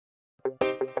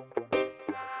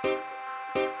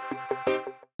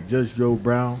Judge Joe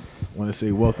Brown. Want to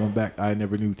say welcome back. I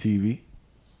Never Knew TV.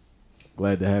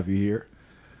 Glad to have you here.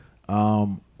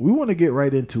 We want to get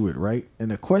right into it, right?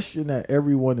 And the question that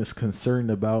everyone is concerned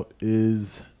about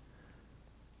is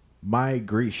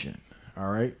migration. All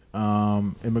right,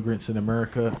 immigrants in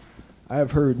America. I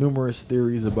have heard numerous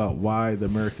theories about why the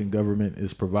American government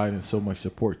is providing so much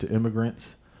support to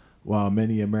immigrants, while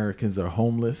many Americans are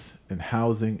homeless and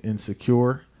housing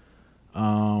insecure.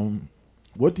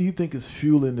 What do you think is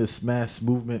fueling this mass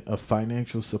movement of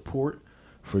financial support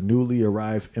for newly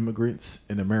arrived immigrants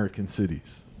in American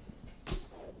cities?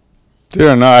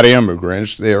 They're not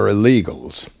immigrants, they're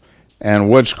illegals. And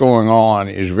what's going on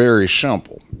is very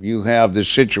simple. You have the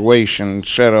situation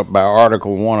set up by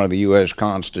Article 1 of the U.S.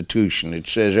 Constitution. It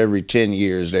says every 10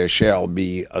 years there shall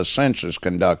be a census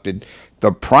conducted,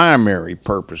 the primary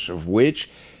purpose of which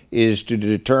is to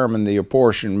determine the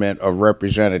apportionment of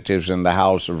representatives in the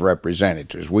House of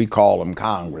Representatives. We call them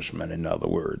congressmen, in other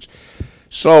words.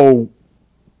 So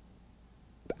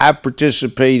I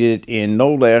participated in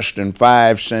no less than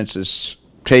 5 census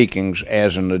takings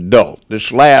as an adult.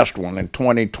 This last one in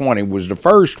 2020 was the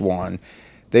first one.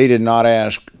 They did not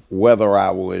ask whether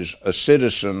I was a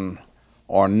citizen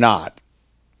or not.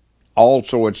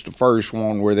 Also, it's the first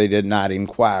one where they did not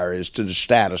inquire as to the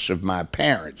status of my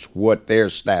parents, what their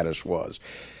status was.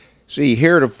 See,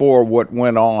 heretofore what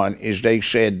went on is they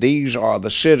said these are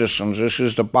the citizens, this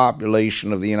is the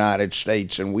population of the United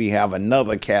States, and we have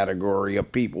another category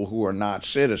of people who are not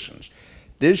citizens.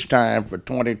 This time, for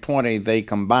 2020, they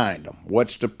combined them.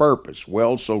 What's the purpose?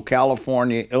 Well, so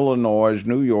California, Illinois,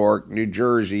 New York, New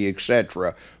Jersey,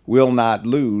 etc. will not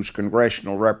lose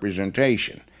congressional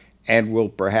representation and will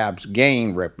perhaps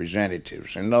gain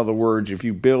representatives. In other words, if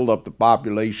you build up the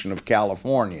population of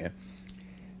California,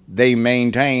 they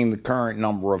maintain the current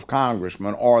number of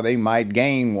congressmen, or they might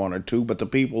gain one or two, but the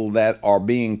people that are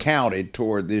being counted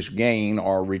toward this gain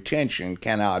or retention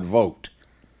cannot vote.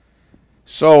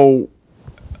 So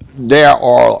there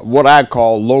are what I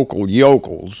call local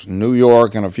yokels, New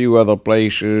York and a few other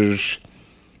places,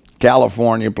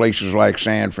 California, places like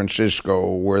San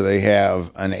Francisco, where they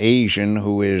have an Asian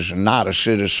who is not a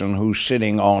citizen who's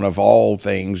sitting on, of all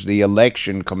things, the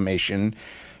election commission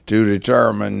to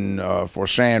determine for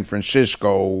San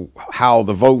Francisco how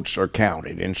the votes are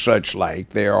counted and such like.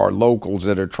 There are locals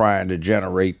that are trying to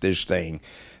generate this thing.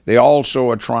 They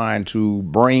also are trying to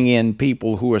bring in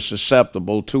people who are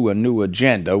susceptible to a new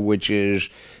agenda, which is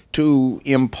to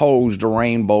impose the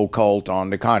rainbow cult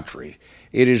on the country.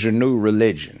 It is a new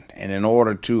religion, and in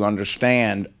order to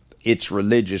understand its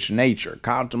religious nature,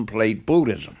 contemplate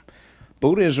Buddhism.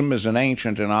 Buddhism is an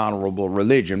ancient and honorable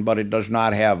religion, but it does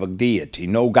not have a deity,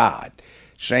 no God.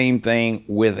 Same thing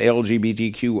with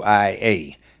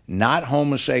LGBTQIA. Not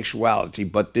homosexuality,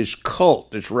 but this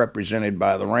cult that's represented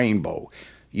by the rainbow.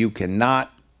 You cannot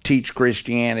teach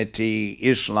Christianity,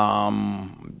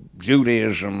 Islam,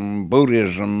 Judaism,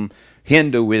 Buddhism,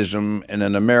 Hinduism in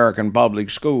an American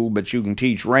public school, but you can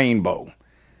teach rainbow.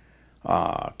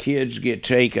 Kids get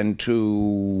taken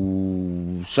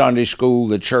to Sunday school,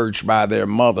 the church, by their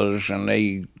mothers, and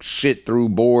they sit through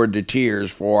bored to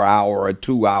tears for an hour or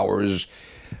 2 hours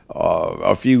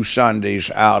a few Sundays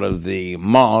out of the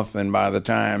month, and by the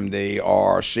time they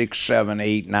are 6, 7,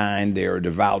 8, 9, they're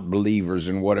devout believers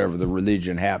in whatever the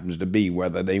religion happens to be,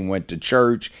 whether they went to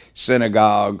church,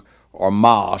 synagogue, or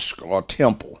mosque, or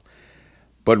temple.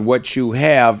 But what you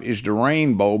have is the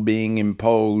rainbow being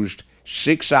imposed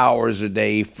 6 hours a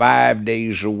day, 5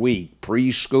 days a week,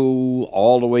 preschool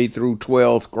all the way through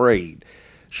 12th grade.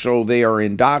 So they are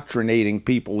indoctrinating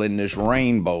people in this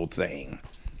rainbow thing.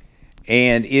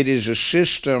 And it is a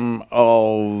system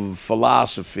of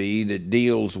philosophy that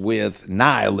deals with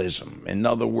nihilism. In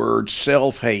other words,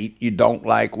 self-hate. You don't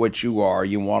like what you are.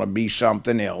 You want to be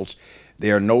something else.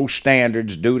 There are no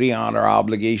standards, duty, honor,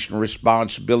 obligation,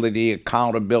 responsibility,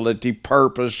 accountability,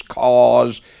 purpose,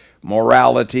 cause,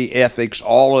 morality, ethics.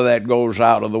 All of that goes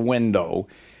out of the window.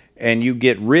 And you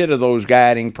get rid of those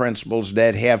guiding principles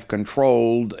that have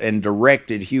controlled and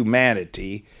directed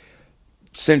humanity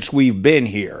since we've been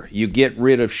here. You get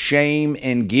rid of shame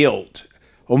and guilt.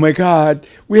 Oh my God,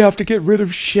 we have to get rid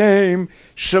of shame.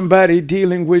 Somebody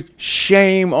dealing with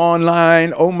shame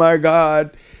online. Oh my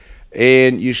God.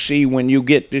 And you see, when you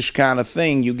get this kind of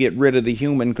thing, you get rid of the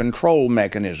human control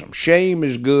mechanism. Shame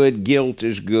is good, guilt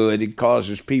is good, it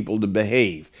causes people to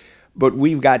behave. But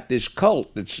we've got this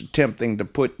cult that's attempting to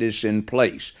put this in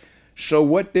place. So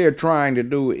what they're trying to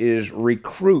do is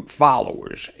recruit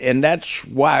followers. And that's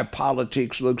why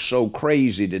politics looks so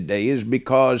crazy today, is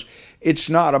because it's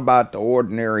not about the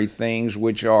ordinary things,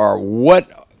 which are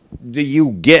what do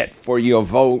you get for your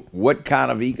vote? What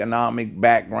kind of economic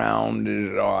background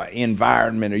or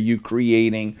environment are you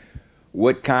creating?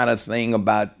 What kind of thing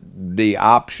about the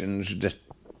options that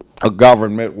a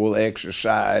government will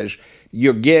exercise?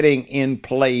 You're getting in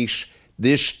place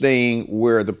this thing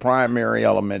where the primary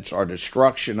elements are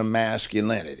destruction of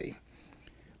masculinity,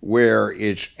 where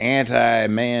it's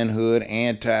anti-manhood,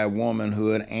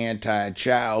 anti-womanhood,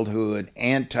 anti-childhood,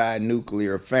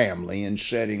 anti-nuclear family, and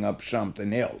setting up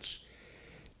something else.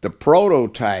 The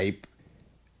prototype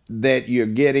that you're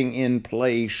getting in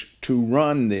place to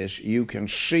run this, you can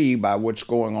see by what's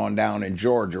going on down in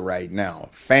Georgia right now.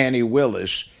 Fannie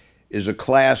Willis is a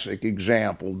classic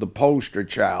example, the poster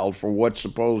child for what's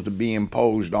supposed to be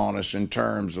imposed on us in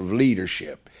terms of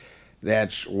leadership.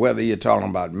 That's whether you're talking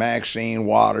about Maxine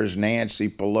Waters, Nancy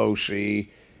Pelosi,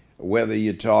 whether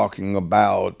you're talking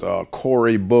about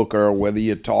Cory Booker, whether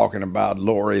you're talking about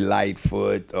Lori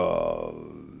Lightfoot.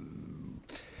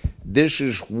 This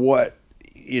is what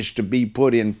is to be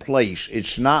put in place.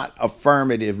 It's not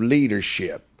affirmative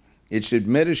leadership. It's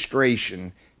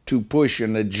administration to push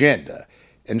an agenda.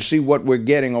 And see, what we're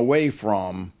getting away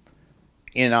from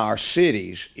in our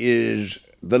cities is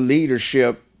the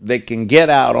leadership that can get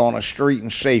out on a street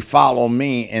and say, follow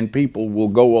me, and people will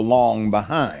go along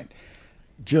behind.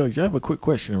 Judge, I have a quick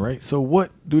question, right? So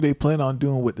what do they plan on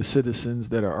doing with the citizens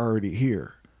that are already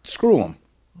here? Screw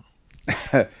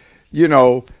them. You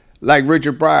know, like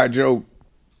Richard Pryor joked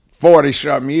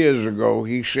 40-something years ago,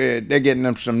 he said they're getting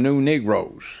them some new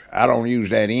Negroes. I don't use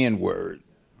that N word,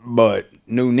 but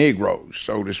new Negroes,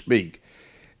 so to speak.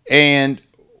 And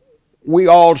we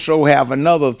also have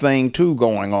another thing, too,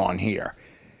 going on here.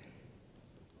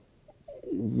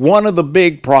 One of the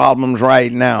big problems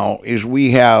right now is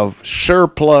we have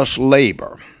surplus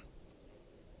labor.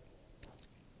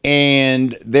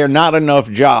 And there are not enough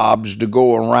jobs to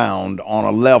go around on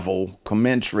a level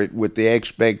commensurate with the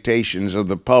expectations of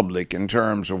the public in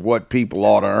terms of what people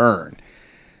ought to earn.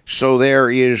 So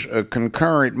there is a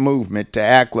concurrent movement to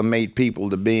acclimate people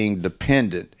to being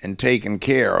dependent and taken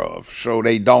care of so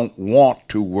they don't want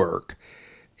to work.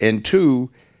 And two,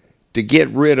 to get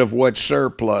rid of what's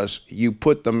surplus, you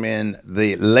put them in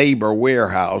the labor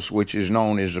warehouse, which is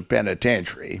known as a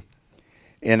penitentiary.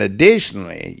 And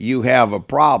additionally, you have a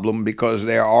problem because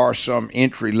there are some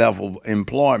entry-level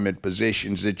employment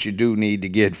positions that you do need to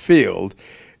get filled.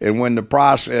 And when the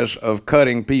process of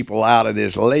cutting people out of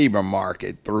this labor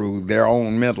market through their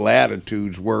own mental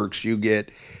attitudes works, you get,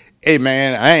 hey,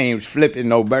 man, I ain't flipping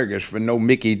no burgers for no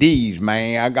Mickey D's,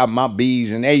 man. I got my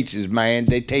B's and H's, man.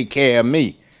 They take care of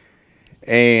me.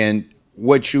 And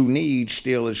what you need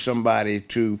still is somebody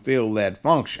to fill that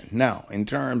function. Now, in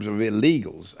terms of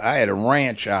illegals, I had a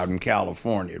ranch out in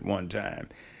California at one time.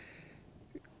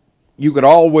 You could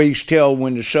always tell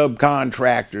when the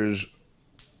subcontractors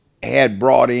had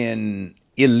brought in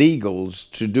illegals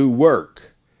to do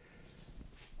work.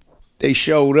 They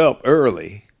showed up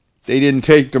early. They didn't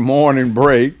take the morning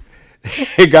break.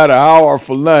 They got an hour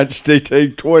for lunch. They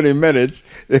take 20 minutes.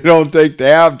 They don't take the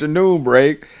afternoon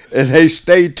break, and they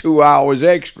stay 2 hours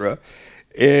extra.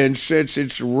 And since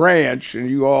it's a ranch and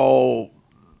you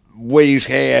always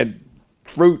had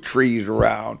fruit trees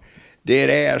around, they'd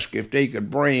ask if they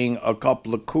could bring a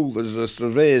couple of coolers of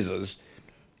cervezas,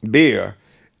 beer,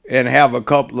 and have a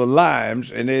couple of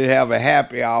limes, and they'd have a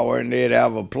happy hour, and they'd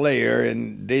have a player,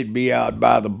 and they'd be out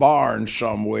by the barn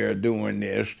somewhere doing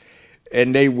this.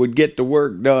 And they would get the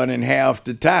work done in half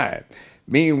the time.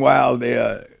 Meanwhile,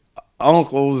 their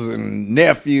uncles and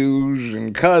nephews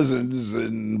and cousins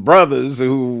and brothers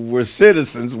who were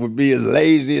citizens would be as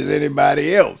lazy as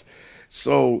anybody else.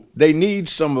 So they need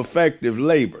some effective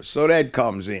labor. So that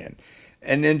comes in.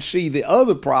 And then see, the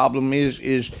other problem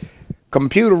is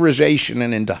computerization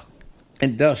and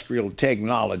industrial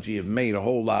technology have made a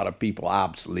whole lot of people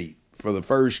obsolete. For the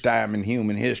first time in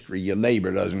human history, your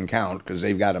labor doesn't count because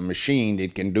they've got a machine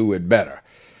that can do it better.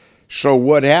 So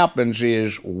what happens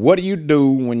is, what do you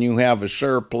do when you have a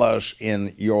surplus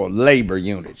in your labor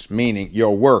units, meaning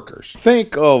your workers?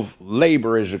 Think of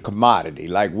labor as a commodity,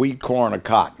 like wheat, corn, or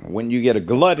cotton. When you get a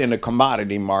glut in a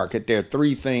commodity market, there are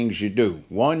three things you do.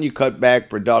 One, you cut back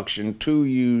production. Two,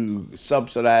 you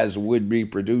subsidize the would-be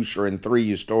producer. And three,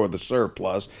 you store the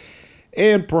surplus.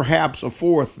 And perhaps a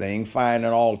fourth thing, find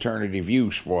an alternative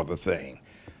use for the thing.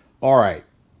 All right,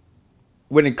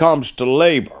 when it comes to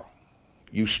labor,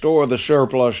 you store the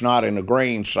surplus not in a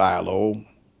grain silo.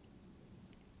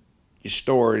 You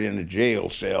store it in a jail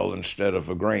cell instead of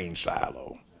a grain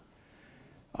silo.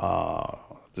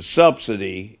 The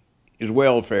subsidy is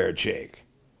welfare check.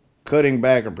 Cutting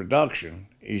back a production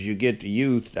is you get the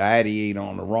youth to ideate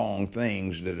on the wrong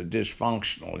things that are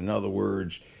dysfunctional. In other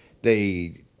words,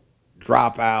 they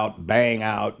drop out, bang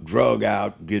out, drug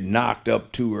out, get knocked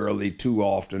up too early, too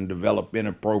often, develop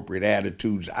inappropriate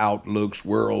attitudes, outlooks,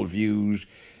 worldviews.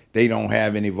 They don't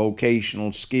have any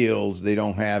vocational skills. They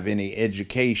don't have any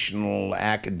educational,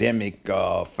 academic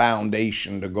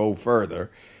foundation to go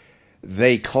further.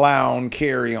 They clown,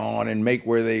 carry on, and make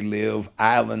where they live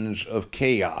islands of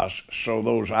chaos, so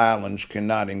those islands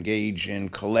cannot engage in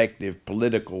collective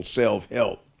political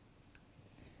self-help.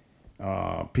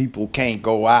 People can't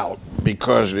go out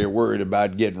because they're worried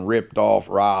about getting ripped off,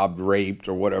 robbed, raped,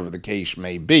 or whatever the case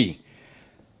may be.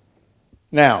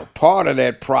 Now, part of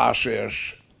that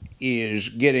process is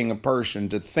getting a person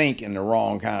to think in the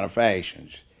wrong kind of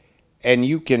fashions. And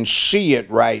you can see it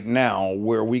right now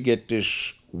where we get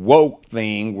this woke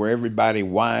thing where everybody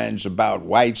whines about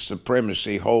white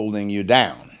supremacy holding you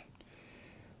down.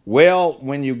 Well,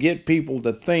 when you get people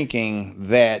to thinking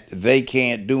that they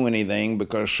can't do anything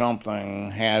because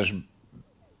something has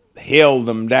held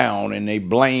them down and they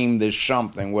blame this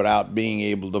something without being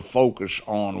able to focus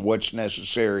on what's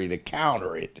necessary to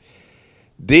counter it,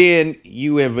 then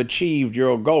you have achieved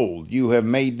your goal. You have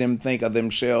made them think of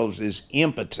themselves as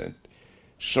impotent,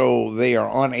 so they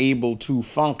are unable to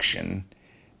function,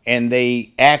 and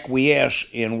they acquiesce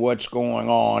in what's going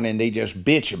on, and they just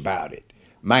bitch about it.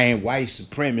 Man, white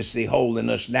supremacy holding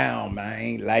us down,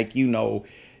 man. Like, you know,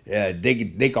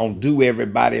 they gonna do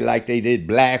everybody like they did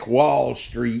Black Wall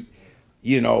Street,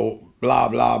 you know, blah,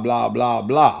 blah, blah, blah,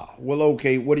 blah. Well,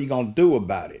 okay, what are you going to do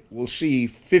about it? Well, see,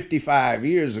 55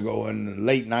 years ago in the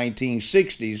late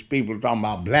 1960s, people were talking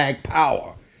about black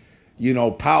power, you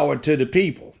know, power to the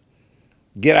people.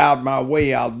 Get out my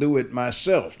way, I'll do it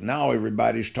myself. Now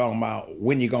everybody's talking about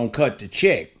when you're going to cut the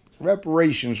check.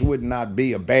 Reparations would not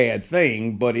be a bad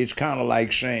thing, but it's kind of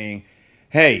like saying,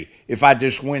 hey, if I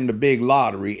just win the big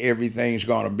lottery, everything's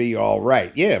going to be all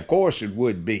right. Yeah, of course it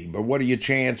would be, but what are your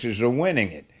chances of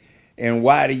winning it? And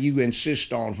why do you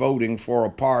insist on voting for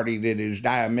a party that is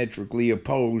diametrically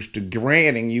opposed to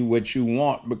granting you what you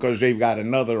want because they've got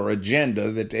another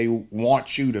agenda that they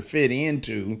want you to fit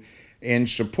into and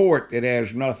support that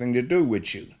has nothing to do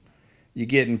with you? You're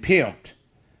getting pimped.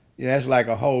 That's like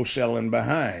a wholesaling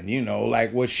behind, you know,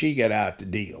 like what she got out the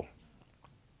deal.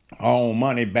 Her own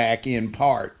money back in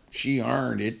part. She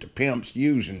earned it. The pimp's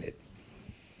using it.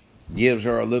 Gives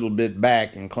her a little bit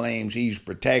back and claims he's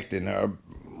protecting her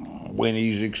when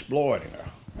he's exploiting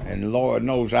her. And Lord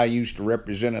knows I used to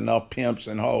represent enough pimps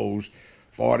and hoes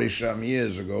 40-something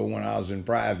years ago when I was in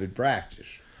private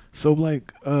practice. So,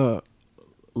 like,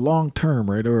 long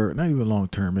term, right, or not even long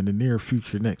term, in the near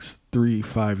future, next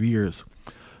 3-5 years,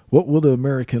 what will the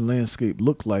American landscape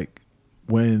look like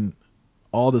when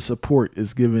all the support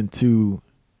is given to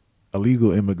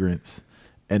illegal immigrants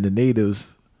and the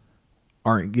natives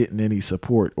aren't getting any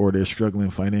support, or they're struggling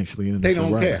financially? In they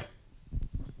don't care.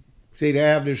 See, they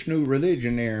have this new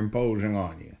religion they're imposing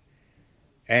on you.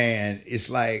 And it's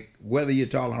like, whether you're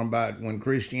talking about when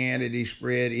Christianity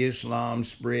spread, Islam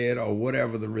spread, or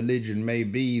whatever the religion may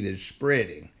be that's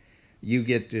spreading, you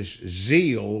get this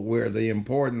zeal where the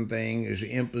important thing is the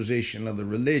imposition of the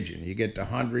religion. You get the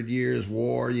 100 Years'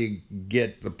 War, you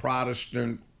get the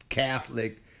Protestant,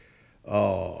 Catholic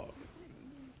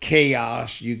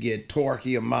chaos, you get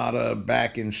Torquemada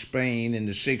back in Spain in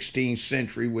the 16th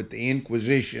century with the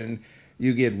Inquisition,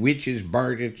 you get witches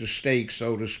burnt at the stake,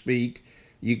 so to speak,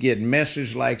 you get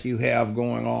messes like you have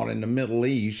going on in the Middle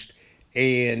East,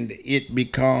 and it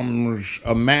becomes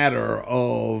a matter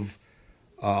of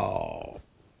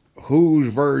whose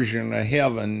version of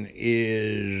heaven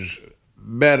is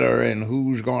better and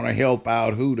who's going to help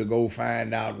out who to go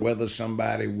find out whether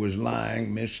somebody was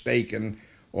lying, mistaken,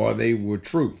 or they were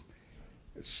true.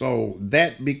 So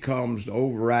that becomes the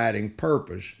overriding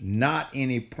purpose, not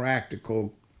any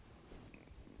practical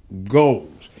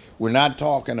goals. We're not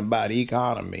talking about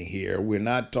economy here. We're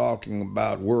not talking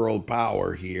about world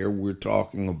power here. We're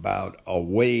talking about a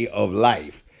way of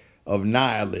life, of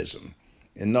nihilism.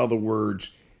 In other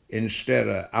words, instead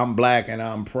of I'm black and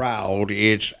I'm proud,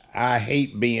 it's I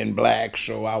hate being black,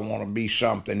 so I want to be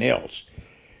something else.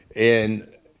 And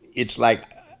it's like,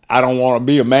 I don't want to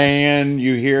be a man.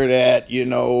 You hear that, you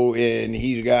know, and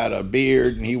he's got a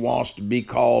beard and he wants to be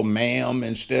called ma'am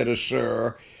instead of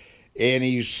sir. And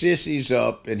he sissies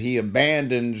up and he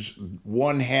abandons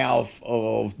one half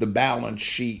of the balance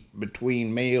sheet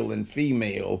between male and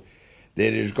female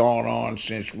that has gone on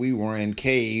since we were in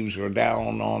caves or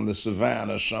down on the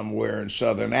savannah somewhere in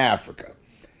southern Africa.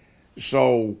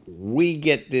 So we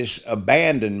get this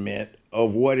abandonment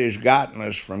of what has gotten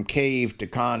us from cave to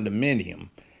condominium.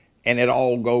 and it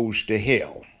all goes to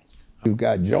hell. You've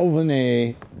got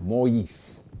Jovenel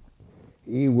Moïse.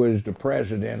 He was the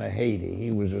president of Haiti.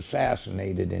 He was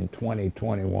assassinated in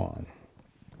 2021.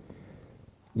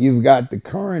 You've got the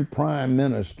current prime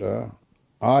minister,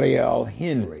 Ariel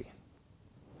Henry.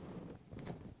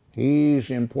 He's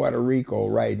in Puerto Rico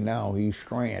right now. He's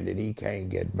stranded. He can't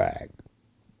get back.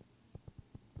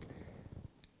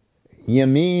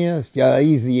 Yamir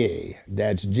Cherizier,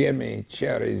 that's Jimmy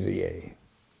Cherizier.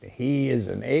 He is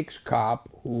an ex-cop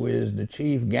who is the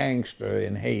chief gangster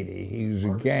in Haiti. He's a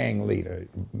gang leader,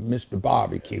 Mr.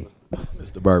 Barbecue.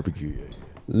 Mr. Barbecue, yeah.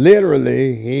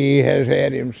 Literally, he has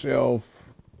had himself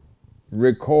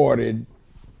recorded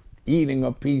eating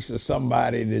a piece of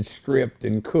somebody that's stripped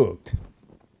and cooked.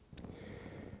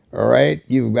 All right,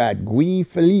 you've got Guy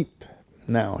Philippe.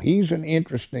 Now, he's an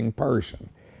interesting person.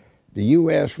 The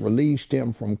U.S. released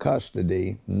him from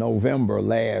custody November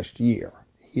last year.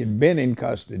 He had been in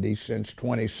custody since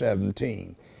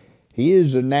 2017. He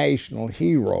is a national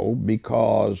hero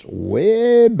because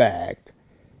way back,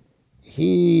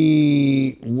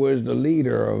 he was the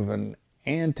leader of an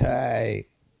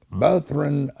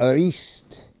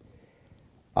anti-Bertrandist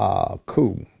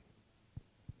coup.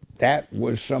 That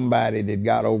was somebody that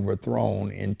got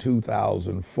overthrown in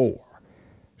 2004.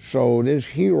 So this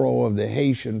hero of the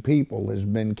Haitian people has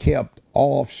been kept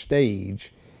off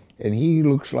stage, and he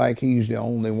looks like he's the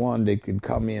only one that could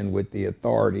come in with the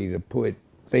authority to put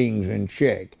things in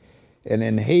check. And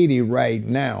in Haiti right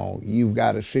now, you've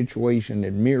got a situation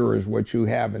that mirrors what you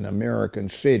have in American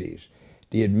cities.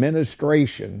 The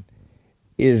administration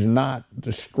is not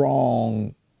the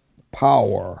strong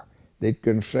power that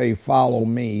can say, follow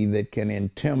me, that can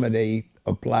intimidate,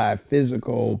 apply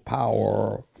physical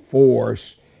power,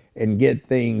 force, and get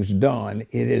things done.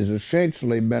 It has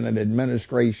essentially been an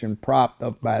administration propped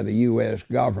up by the U.S.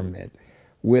 government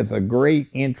with a great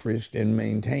interest in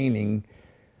maintaining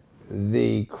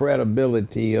the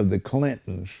credibility of the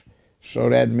Clintons. So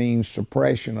that means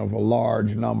suppression of a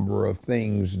large number of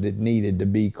things that needed to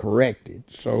be corrected.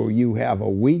 So you have a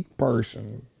weak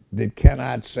person that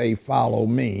cannot say, follow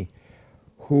me,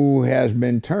 who has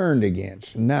been turned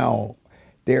against. Now,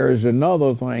 there is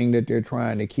another thing that they're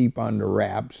trying to keep under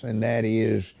wraps, and that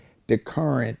is the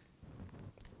current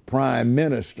prime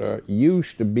minister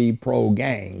used to be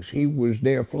pro-gangs. He was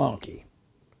their flunky.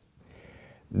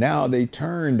 Now they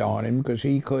turned on him because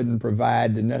he couldn't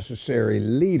provide the necessary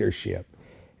leadership.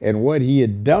 And what he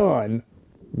had done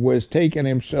was taken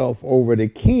himself over to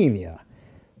Kenya,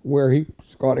 where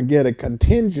he's going to get a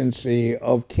contingency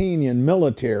of Kenyan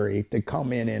military to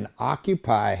come in and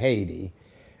occupy Haiti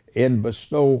and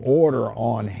bestow order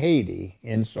on Haiti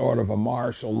in sort of a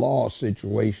martial law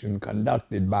situation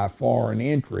conducted by foreign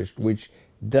interest, which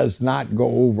does not go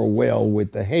over well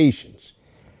with the Haitians.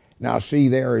 Now, see,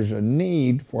 there is a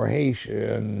need for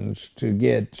Haitians to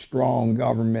get strong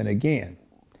government again.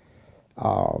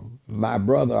 My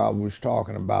brother I was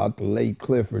talking about, the late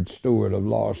Clifford Stewart of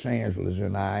Los Angeles,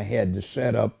 and I had to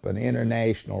set up an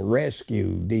international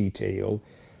rescue detail.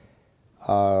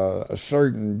 A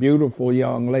certain beautiful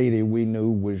young lady we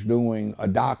knew was doing a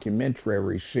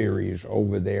documentary series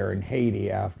over there in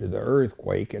Haiti after the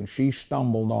earthquake, and she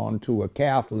stumbled onto a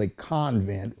Catholic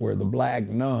convent where the black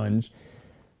nuns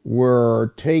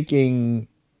were taking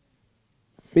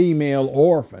female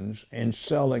orphans and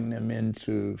selling them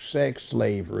into sex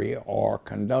slavery or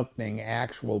conducting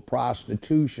actual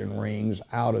prostitution rings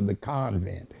out of the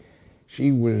convent.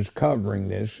 She was covering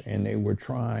this, and they were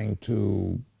trying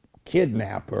to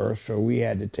kidnap her, so we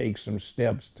had to take some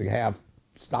steps to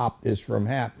stop this from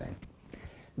happening.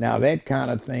 Now, that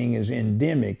kind of thing is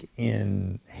endemic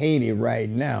in Haiti right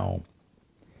now,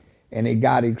 and it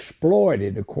got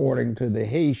exploited, according to the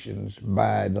Haitians,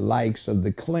 by the likes of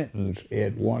the Clintons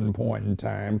at one point in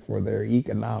time for their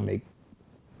the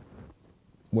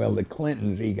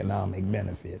Clintons' economic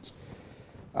benefits.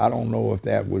 I don't know if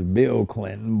that was Bill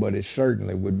Clinton, but it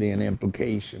certainly would be an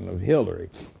implication of Hillary.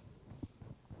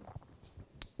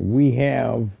 We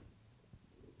have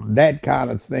that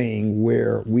kind of thing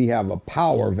where we have a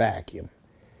power vacuum,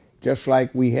 just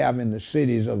like we have in the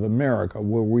cities of America,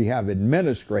 where we have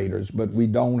administrators, but we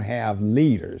don't have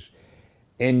leaders.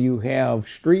 And you have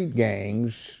street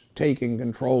gangs taking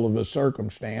control of a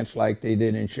circumstance like they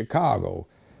did in Chicago.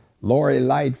 Lori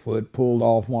Lightfoot pulled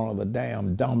off one of the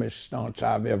damn dumbest stunts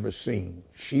I've ever seen.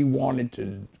 She wanted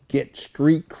to get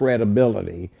street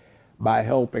credibility by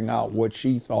helping out what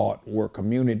she thought were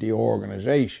community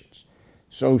organizations.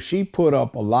 So she put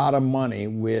up a lot of money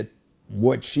with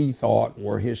what she thought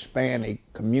were Hispanic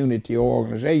community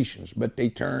organizations, but they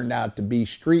turned out to be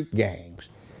street gangs.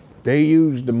 They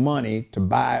used the money to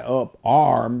buy up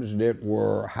arms that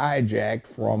were hijacked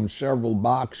from several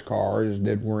boxcars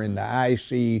that were in the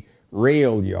IC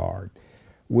rail yard,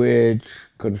 which,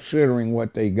 considering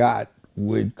what they got,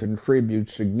 would contribute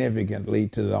significantly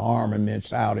to the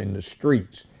armaments out in the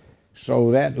streets.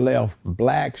 So that left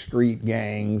black street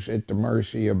gangs at the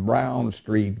mercy of brown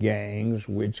street gangs,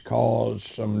 which caused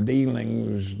some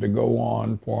dealings to go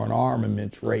on for an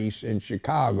armaments race in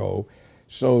Chicago.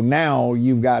 So now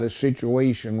you've got a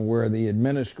situation where the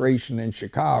administration in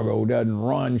Chicago doesn't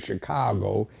run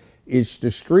Chicago. It's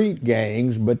the street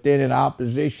gangs, but then in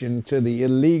opposition to the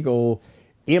illegal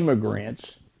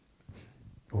immigrants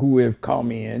who have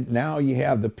come in, now you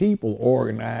have the people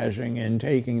organizing and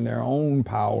taking their own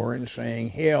power and saying,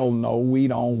 hell no, we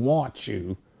don't want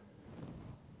you.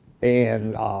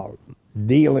 And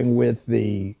dealing with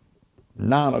the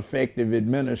non-effective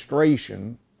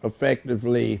administration,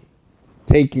 effectively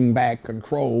taking back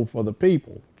control for the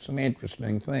people. It's an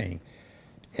interesting thing.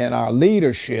 And our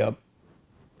leadership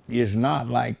is not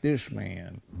like this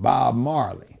man, Bob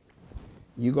Marley.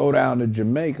 You go down to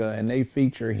Jamaica and they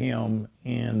feature him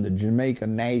in the Jamaica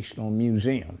National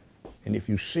Museum. And if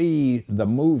you see the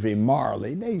movie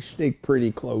Marley, they stick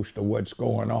pretty close to what's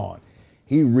going on.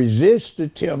 He resists the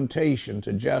temptation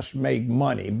to just make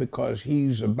money because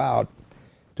he's about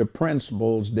the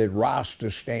principles that Rasta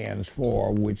stands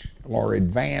for, which are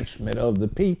advancement of the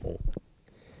people.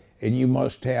 And you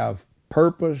must have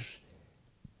purpose,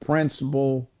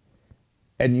 principle,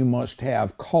 and you must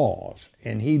have cause.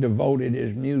 And he devoted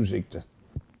his music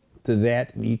to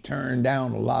that, and he turned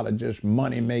down a lot of just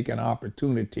money-making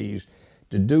opportunities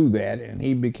to do that, and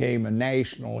he became a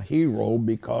national hero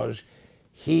because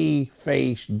he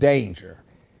faced danger.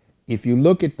 If you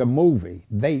look at the movie,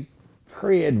 they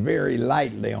tread very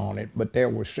lightly on it, but there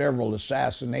were several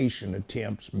assassination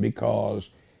attempts because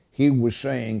he was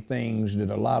saying things that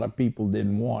a lot of people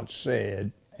didn't want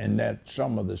said, and that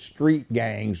some of the street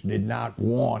gangs did not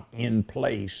want in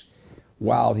place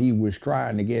while he was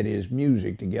trying to get his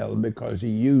music together, because he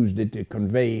used it to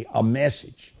convey a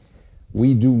message.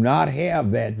 We do not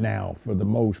have that now for the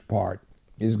most part.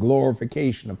 It's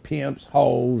glorification of pimps,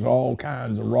 hoes, all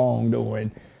kinds of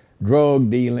wrongdoing, drug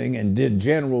dealing, and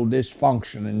general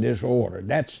dysfunction and disorder.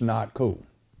 That's not cool.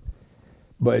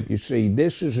 But you see,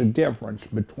 this is a difference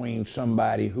between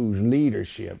somebody whose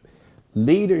leadership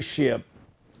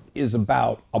is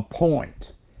about a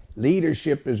point.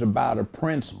 Leadership is about a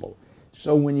principle.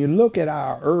 So when you look at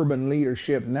our urban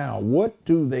leadership now, what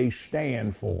do they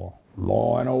stand for?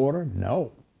 Law and order?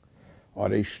 No. Are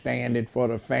they standing for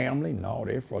the family? No,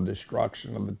 they're for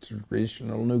destruction of the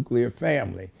traditional nuclear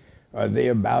family. Are they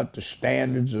about the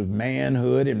standards of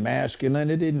manhood and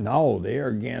masculinity? No, they're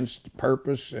against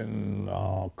purpose and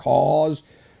cause,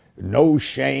 no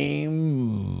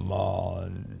shame,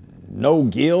 no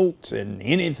guilt, and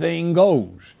anything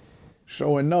goes.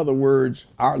 So in other words,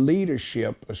 our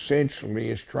leadership essentially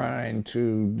is trying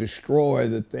to destroy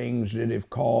the things that have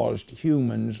caused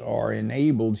humans or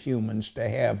enabled humans to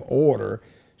have order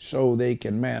so they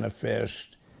can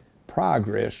manifest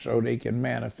progress, so they can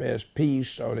manifest peace,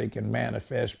 so they can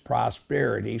manifest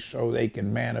prosperity, so they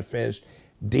can manifest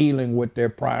dealing with their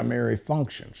primary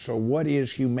function. So what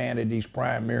is humanity's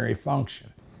primary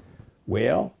function?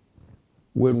 Well,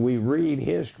 when we read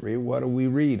history, what are we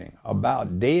reading?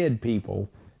 About dead people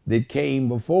that came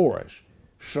before us.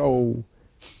 So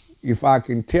if I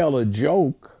can tell a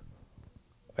joke,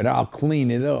 and I'll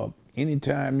clean it up,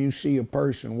 anytime you see a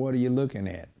person, what are you looking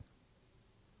at?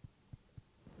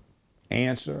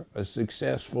 Answer, a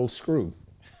successful screw.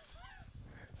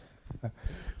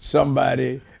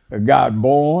 Somebody got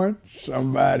born,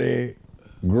 somebody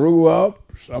grew up,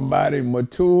 somebody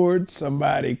matured,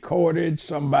 somebody courted,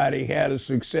 somebody had a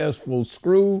successful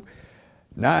screw.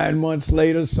 9 months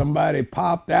later, somebody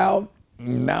popped out.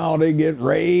 Now they get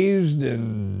raised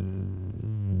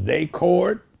and they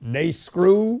court, they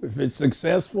screw. If it's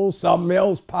successful, something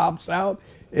else pops out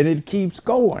and it keeps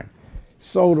going.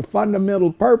 So the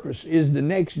fundamental purpose is the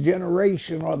next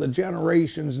generation or the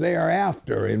generations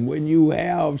thereafter. And when you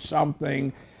have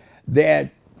something that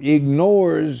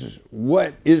ignores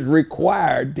what is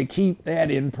required to keep that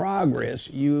in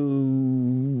progress,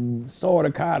 you sort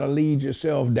of kind of lead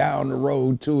yourself down the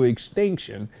road to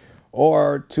extinction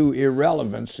or to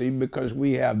irrelevancy, because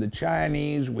we have the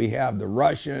Chinese, we have the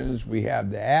Russians, we have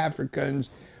the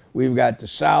Africans, we've got the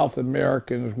South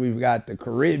Americans, we've got the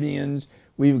Caribbeans,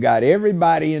 we've got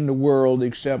everybody in the world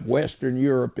except Western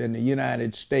Europe and the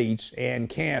United States and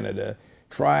Canada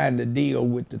trying to deal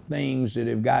with the things that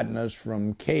have gotten us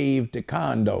from cave to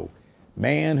condo.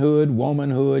 manhood,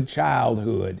 womanhood,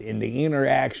 childhood, and the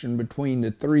interaction between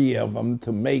the three of them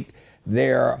to make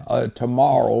their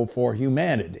tomorrow for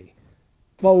humanity.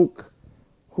 Folk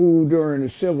who during the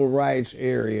civil rights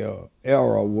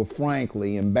era were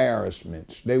frankly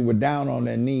embarrassments. They were down on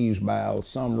their knees while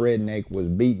some redneck was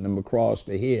beating them across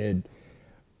the head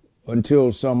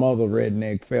until some other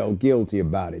redneck felt guilty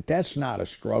about it. That's not a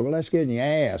struggle. That's getting your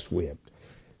ass whipped.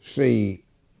 See,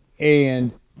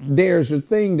 and there's a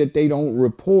thing that they don't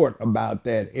report about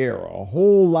that era. A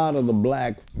whole lot of the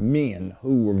black men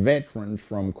who were veterans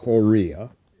from Korea,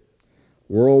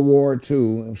 World War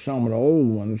II, and some of the old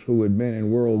ones who had been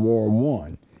in World War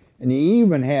I. And you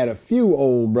even had a few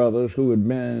old brothers who had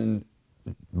been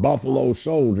Buffalo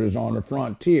soldiers on the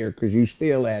frontier, because you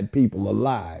still had people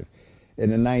alive in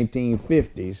the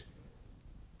 1950s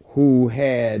who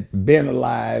had been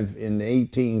alive in the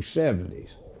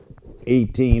 1870s,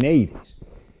 1880s.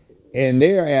 And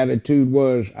their attitude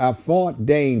was, I fought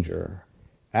danger,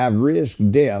 I've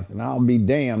risked death, and I'll be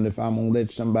damned if I'm going to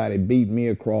let somebody beat me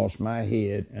across my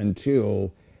head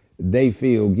until they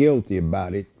feel guilty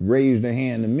about it. Raise the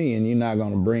hand to me and you're not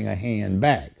going to bring a hand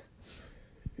back.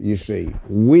 You see,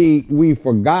 we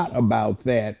forgot about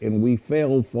that, and we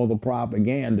fell for the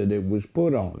propaganda that was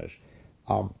put on us.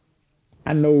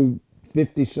 I know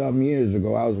 50-some years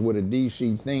ago, I was with a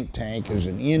D.C. think tank as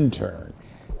an intern,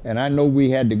 and I know we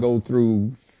had to go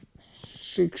through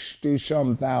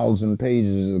 60-some thousand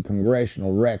pages of the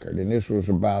congressional record, and this was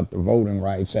about the Voting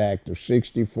Rights Act of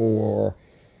 64,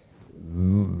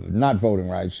 not Voting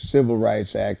Rights, Civil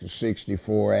Rights Act of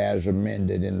 64 as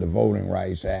amended in the Voting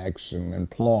Rights Acts and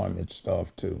employment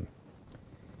stuff too.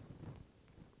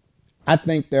 I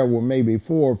think there were maybe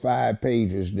 4 or 5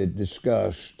 pages that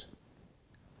discussed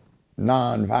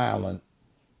nonviolent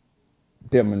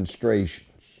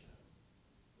demonstrations.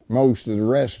 Most of the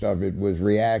rest of it was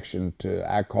reaction to,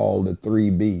 I call the 3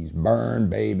 B's, burn,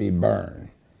 baby, burn.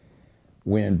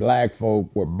 When black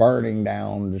folk were burning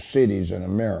down the cities in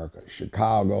America,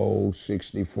 Chicago,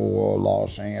 64,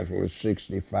 Los Angeles,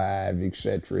 65,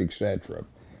 etc., etc.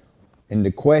 And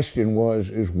the question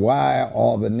was, why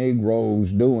are the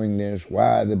Negroes doing this?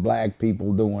 Why are the black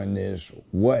people doing this?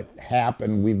 What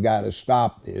happened? We've got to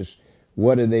stop this.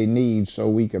 What do they need so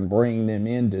we can bring them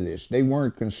into this? They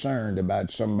weren't concerned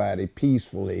about somebody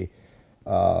peacefully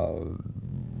doing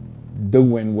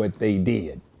what they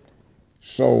did.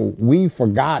 So we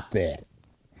forgot that.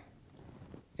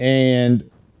 And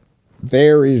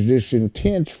there is this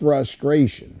intense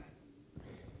frustration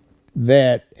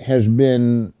that has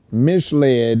been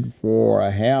misled for a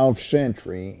half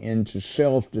century into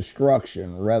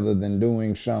self-destruction rather than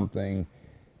doing something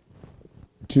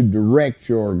to direct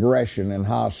your aggression and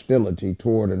hostility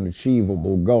toward an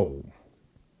achievable goal.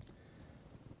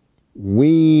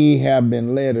 We have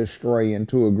been led astray, and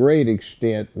to a great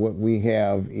extent what we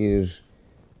have is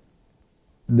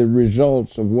the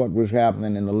results of what was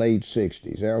happening in the late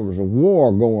 60s. There was a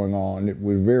war going on that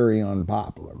was very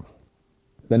unpopular,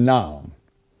 the Nam.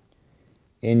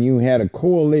 And you had a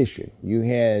coalition. You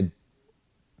had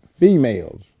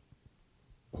females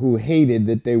who hated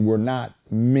that they were not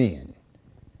men.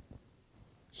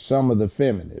 Some of the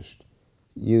feminists.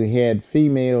 You had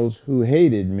females who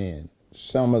hated men,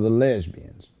 some of the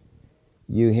lesbians.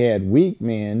 You had weak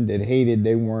men that hated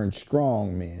they weren't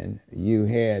strong men. You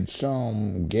had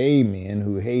some gay men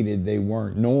who hated they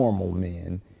weren't normal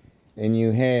men. And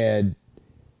you had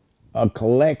a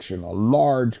collection, a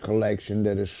large collection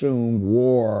that assumed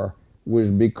war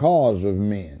was because of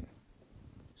men.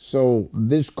 So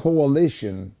this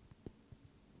coalition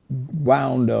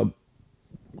wound up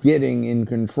getting in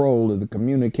control of the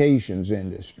communications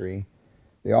industry.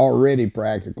 They already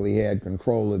practically had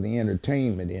control of the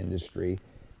entertainment industry.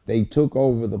 They took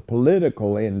over the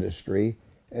political industry,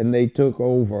 and they took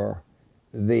over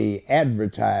the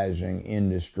advertising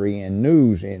industry and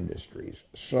news industries.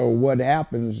 So what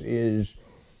happens is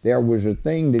there was a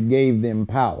thing that gave them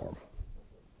power.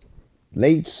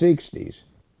 Late 60s,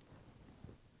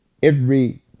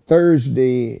 every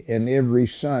Thursday and every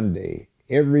Sunday,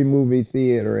 every movie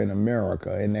theater in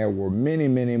America, and there were many,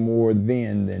 many more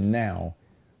then than now,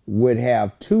 would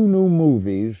have 2 new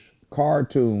movies,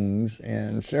 cartoons,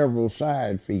 and several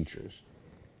side features.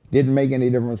 Didn't make any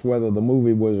difference whether the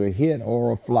movie was a hit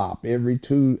or a flop. Every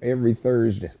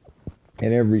Thursday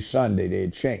and every Sunday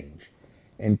they'd change.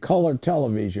 And color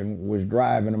television was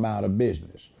driving them out of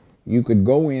business. You could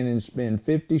go in and spend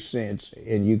 50 cents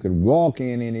and you could walk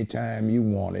in anytime you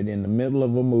wanted in the middle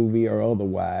of a movie or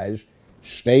otherwise,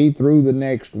 stay through the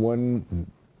next one,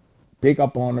 pick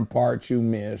up on the parts you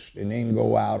missed, and then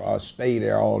go out or stay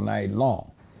there all night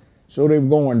long. So they were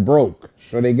going broke.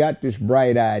 So they got this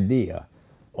bright idea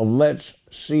of let's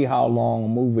see how long a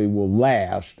movie will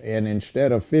last, and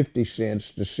instead of 50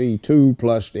 cents to see two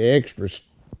plus the extras,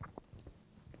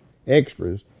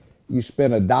 you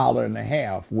spend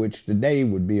 $1.50, which today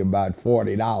would be about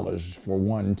 $40 for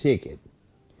one ticket.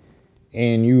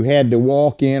 And you had to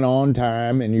walk in on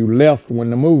time, and you left when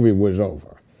the movie was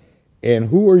over. And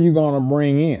who are you going to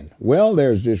bring in? Well,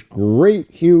 there's this great,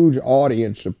 huge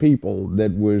audience of people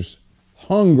that was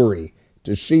hungry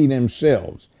to see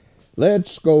themselves.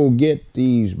 Let's go get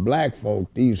these black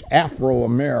folk, these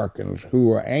Afro-Americans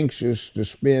who are anxious to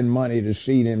spend money to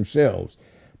see themselves.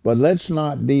 But let's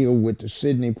not deal with the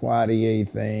Sidney Poitier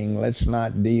thing. Let's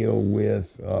not deal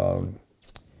with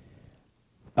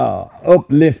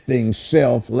uplifting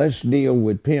self. Let's deal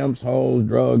with pimps, hoes,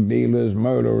 drug dealers,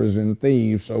 murderers, and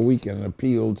thieves so we can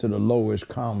appeal to the lowest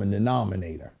common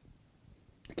denominator.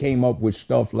 Came up with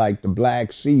stuff like the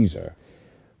Black Caesar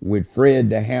with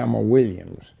Fred the Hammer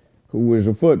Williams, who was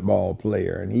a football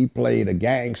player, and he played a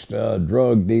gangster, a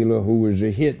drug dealer who was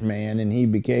a hitman, and he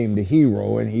became the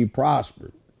hero, and he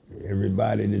prospered.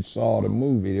 Everybody that saw the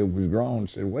movie that was grown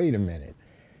said, wait a minute,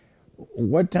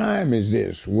 what time is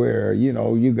this where,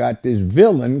 you got this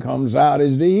villain comes out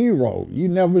as the hero? You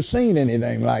never seen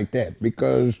anything like that,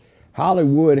 because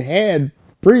Hollywood had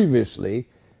previously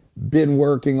been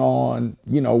working on,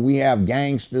 we have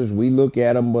gangsters, we look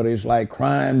at them, but it's like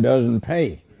crime doesn't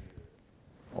pay.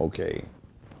 Okay.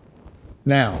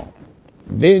 Now,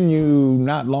 then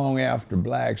not long after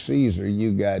Black Caesar,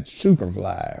 you got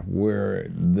Superfly, where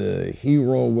the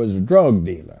hero was a drug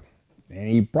dealer, and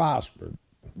he prospered.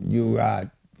 You got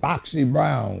Foxy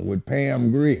Brown with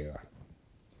Pam Grier,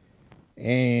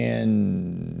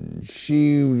 and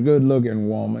she was a good-looking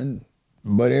woman,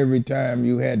 but every time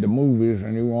you had the movies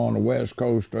and you were on the West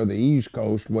Coast or the East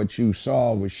Coast, what you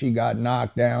saw was she got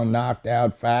knocked down, knocked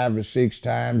out 5 or 6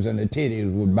 times, and the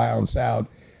titties would bounce out,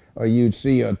 or you'd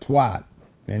see a twat,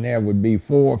 and there would be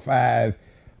 4 or 5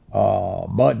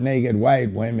 butt-naked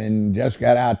white women just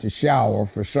got out the shower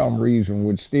for some reason,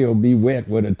 would still be wet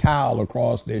with a towel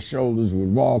across their shoulders,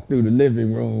 would walk through the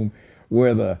living room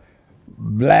where the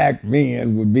black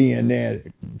men would be in there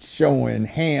showing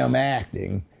ham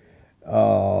acting,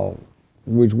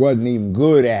 which wasn't even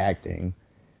good acting,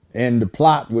 and the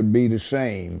plot would be the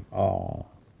same.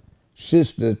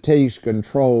 Sister takes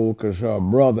control because her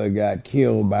brother got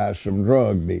killed by some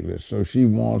drug dealers, so she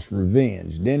wants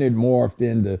revenge. Then it morphed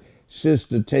into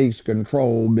sister takes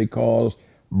control because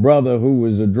brother, who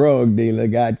was a drug dealer,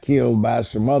 got killed by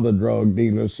some other drug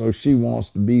dealers, so she wants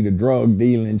to be the drug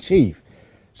dealing chief.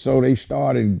 So they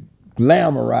started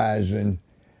glamorizing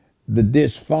the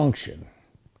dysfunction.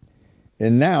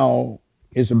 And now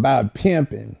it's about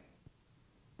pimping.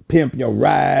 Pimp your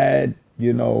ride.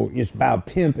 It's about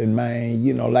pimping,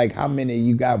 man. Like how many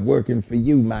you got working for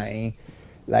you, man?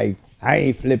 Like, I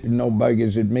ain't flipping no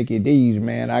burgers at Mickey D's,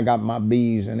 man. I got my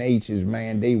B's and H's,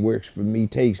 man. They works for me,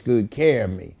 takes good care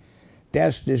of me.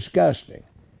 That's disgusting.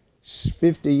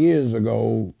 50 years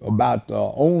ago, about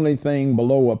the only thing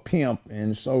below a pimp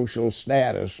in social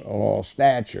status or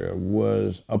stature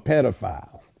was a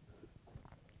pedophile.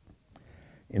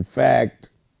 In fact,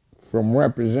 from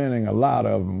representing a lot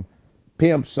of them,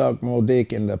 pimps suck more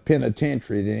dick in the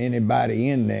penitentiary than anybody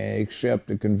in there except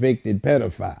the convicted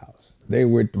pedophiles. They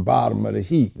were at the bottom of the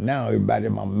heap. Now everybody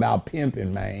about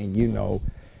pimping, man.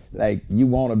 Like, you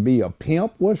want to be a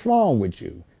pimp? What's wrong with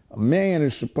you? A man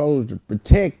is supposed to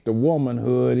protect the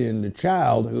womanhood and the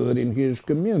childhood in his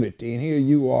community, and here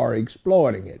you are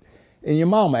exploiting it. And your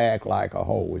mama act like a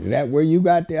hoe. Is that where you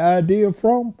got the idea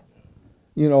from?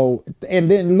 And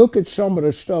then look at some of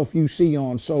the stuff you see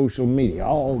on social media,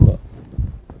 all the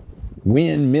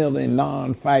windmilling,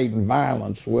 non-fighting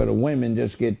violence where the women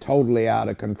just get totally out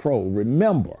of control.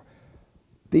 Remember,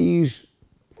 these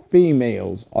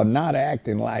females are not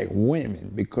acting like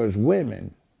women, because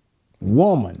woman,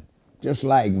 just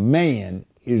like man,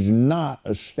 is not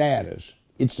a status.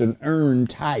 It's an earned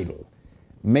title.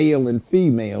 Male and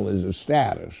female is a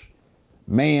status.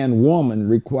 Man, woman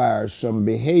requires some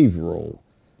behavioral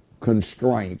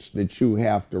constraints that you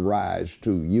have to rise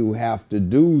to. You have to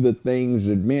do the things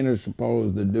that men are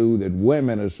supposed to do, that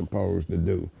women are supposed to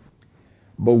do.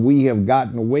 But we have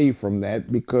gotten away from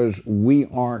that because we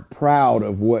aren't proud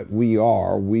of what we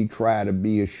are. We try to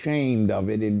be ashamed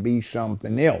of it and be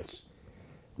something else.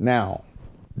 Now,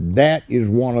 that is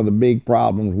one of the big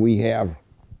problems we have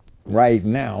right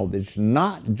now. That's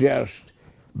not just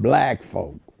black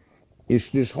folk. It's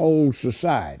this whole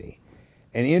society.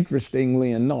 And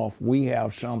interestingly enough, we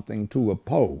have something to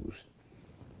oppose.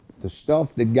 The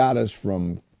stuff that got us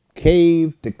from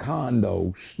cave to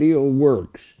condo still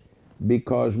works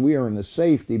because we are in a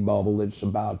safety bubble that's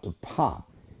about to pop.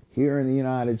 Here in the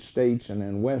United States and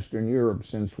in Western Europe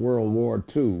since World War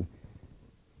II,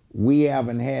 we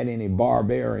haven't had any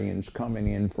barbarians coming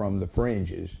in from the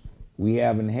fringes. We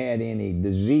haven't had any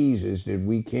diseases that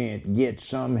we can't get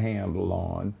some handle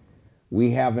on.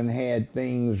 We haven't had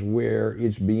things where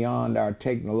it's beyond our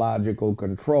technological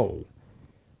control.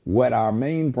 What our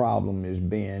main problem has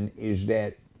been is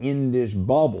that in this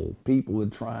bubble, people are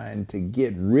trying to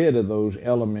get rid of those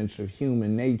elements of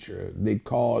human nature that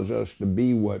cause us to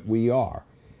be what we are.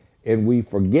 And we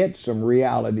forget some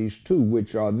realities too,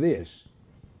 which are this.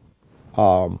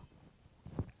 What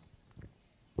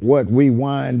we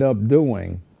wind up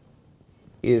doing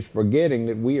is forgetting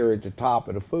that we are at the top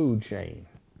of the food chain.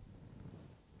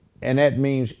 And that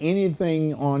means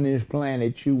anything on this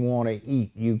planet you want to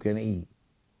eat, you can eat.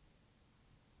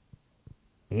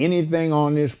 Anything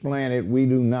on this planet we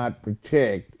do not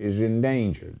protect is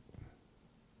endangered.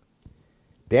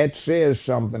 That says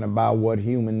something about what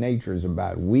human nature is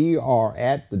about. We are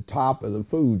at the top of the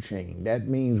food chain. That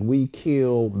means we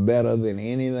kill better than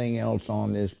anything else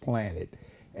on this planet.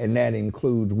 And that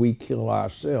includes we kill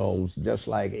ourselves just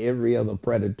like every other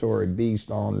predatory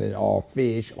beast on this, or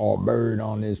fish or bird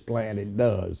on this planet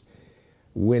does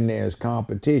when there's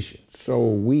competition. So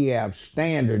we have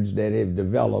standards that have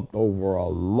developed over a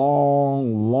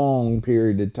long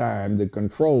period of time to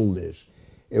control this.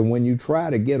 And when you try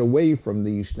to get away from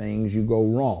these things, you go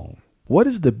wrong. What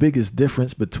is the biggest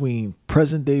difference between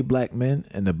present day black men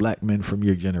and the black men from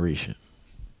your generation?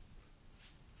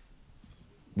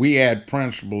 We had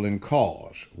principle and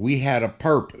cause. We had a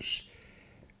purpose.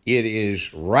 It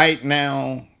is right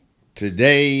now,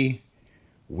 today,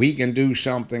 we can do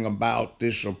something about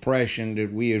this oppression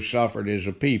that we have suffered as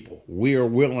a people. We are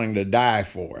willing to die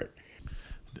for it.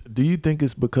 Do you think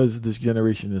it's because this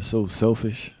generation is so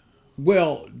selfish?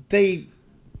 Well, they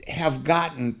have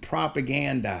gotten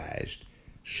propagandized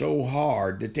so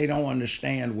hard that they don't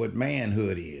understand what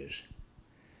manhood is.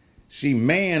 See,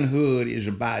 manhood is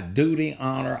about duty,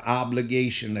 honor,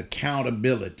 obligation,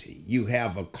 accountability. You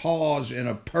have a cause and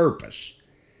a purpose.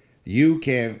 You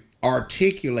can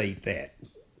articulate that.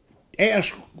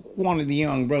 Ask one of the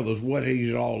young brothers what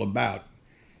he's all about,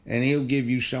 and he'll give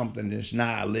you something that's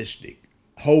nihilistic,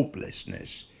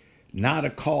 hopelessness, not a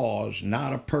cause,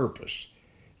 not a purpose.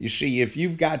 You see, if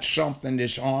you've got something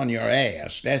that's on your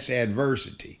ass, that's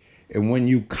adversity. And when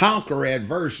you conquer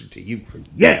adversity, you,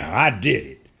 yeah, I did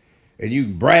it. And you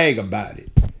brag about it.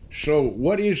 So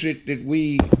what is it that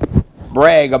we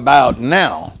brag about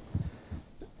now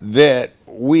that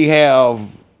we have?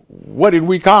 What did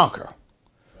we conquer?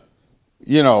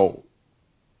 You know,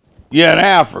 you're in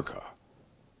Africa,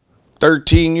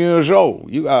 13 years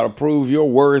old. You got to prove your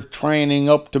worth training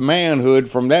up to manhood.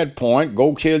 From that point,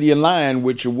 go kill your lion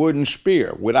with your wooden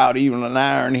spear without even an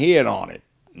iron head on it.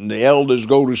 And the elders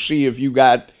go to see if you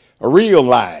got a real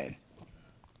lion.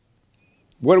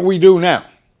 What do we do now?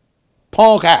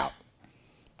 Punk out.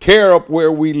 Tear up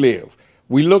where we live.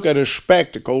 We look at a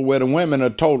spectacle where the women are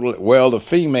totally, well, the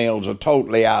females are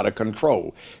totally out of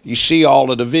control. You see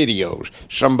all of the videos.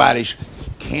 Somebody's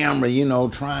camera, you know,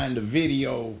 trying to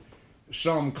video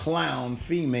some clown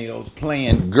females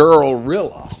playing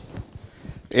girl-rilla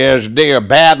as they're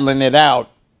battling it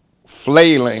out,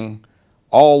 flailing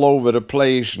all over the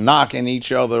place, knocking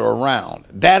each other around.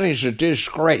 That is a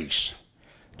disgrace.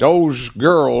 Those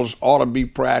girls ought to be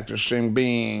practicing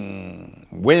being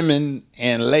women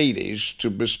and ladies to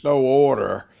bestow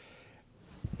order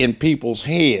in people's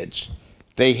heads.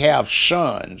 They have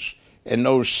sons, and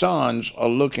those sons are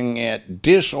looking at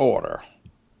disorder,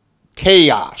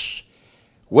 chaos.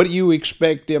 What do you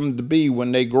expect them to be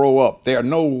when they grow up? There are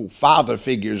no father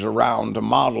figures around to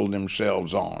model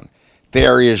themselves on.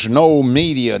 There is no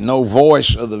media, no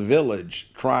voice of the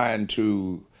village trying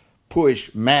to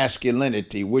push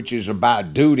masculinity, which is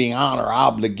about duty, honor,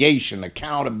 obligation,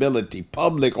 accountability,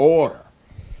 public order.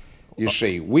 You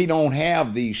see, we don't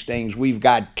have these things. We've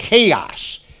got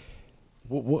chaos.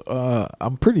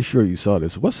 I'm pretty sure you saw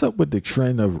this. What's up with the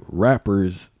trend of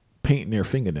rappers painting their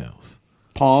fingernails?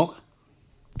 Punk.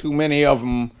 Too many of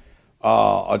them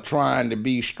are trying to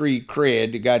be street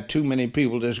cred. They got too many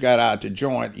people that's got out the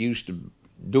joint used to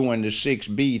doing the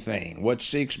 6B thing. What's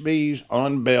 6Bs?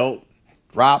 Unbelt,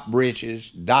 drop breeches,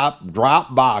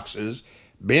 drop boxes,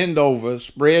 bend over,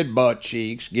 spread butt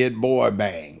cheeks, get boy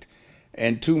banged.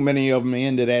 And too many of them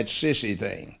into that sissy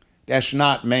thing. That's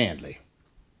not manly.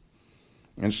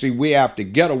 And see, we have to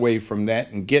get away from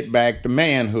that and get back to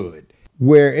manhood.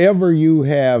 Wherever you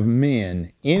have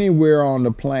men, anywhere on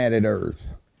the planet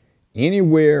Earth,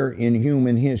 Anywhere in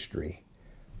human history,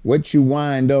 what you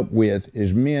wind up with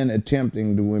is men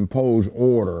attempting to impose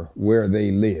order where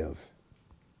they live.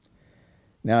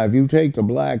 Now, if you take the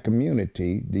black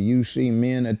community, do you see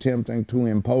men attempting to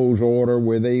impose order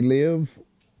where they live?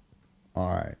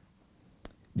 All right.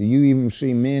 Do you even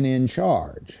see men in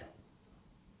charge?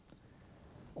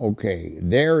 Okay,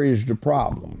 there is the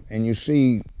problem. And you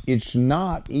see, it's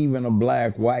not even a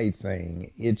black-white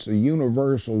thing. It's a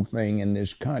universal thing in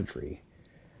this country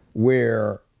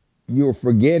where you're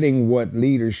forgetting what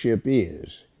leadership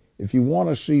is. If you want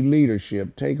to see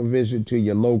leadership, take a visit to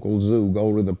your local zoo,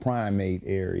 go to the primate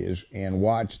areas and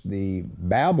watch the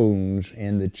baboons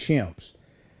and the chimps.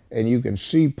 And you can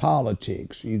see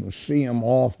politics. You can see them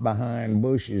off behind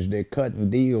bushes. They're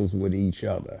cutting deals with each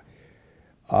other.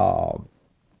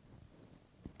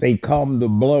 They come to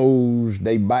blows.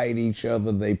 They bite each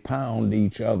other. They pound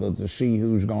each other to see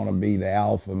who's going to be the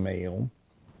alpha male,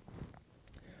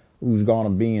 who's going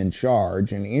to be in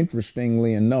charge. And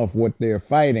interestingly enough, what they're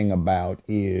fighting about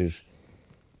is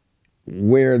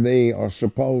where they are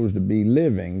supposed to be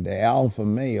living. The alpha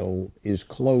male is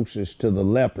closest to the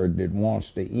leopard that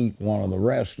wants to eat one of the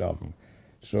rest of them.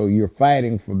 So you're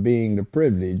fighting for being the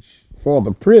privilege,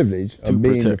 of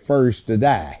being the first to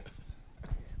die,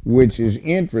 which is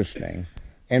interesting.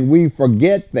 And we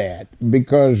forget that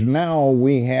because now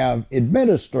we have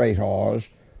administrators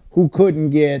who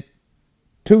couldn't get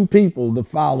two people to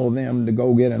follow them to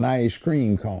go get an ice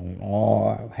cream cone,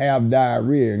 or have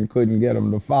diarrhea and couldn't get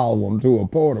them to follow them to a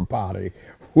porta potty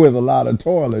with a lot of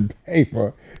toilet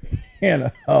paper.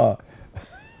 And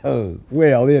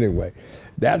well, anyway,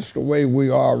 that's the way we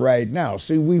are right now.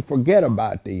 See, we forget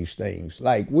about these things.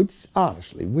 Like,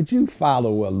 honestly, would you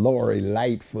follow a Lori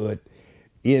Lightfoot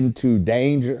into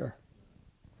danger?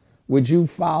 Would you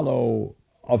follow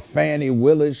a Fannie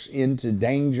Willis into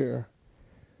danger?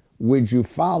 Would you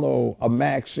follow a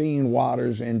Maxine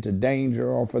Waters into danger?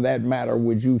 Or for that matter,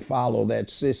 would you follow that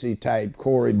sissy type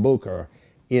Cory Booker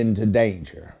into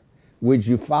danger? Would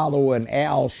you follow an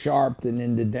Al Sharpton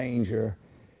into danger?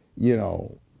 You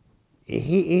know,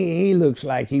 he looks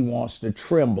like he wants to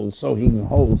tremble so he can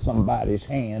hold somebody's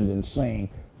hand and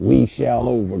sing, "We shall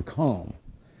overcome."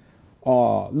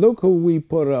 Look who we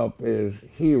put up as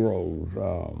heroes.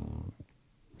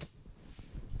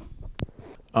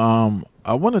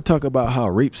 I want to talk about how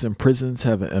rapes in prisons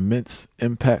have an immense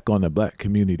impact on the black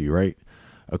community, right?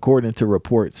 According to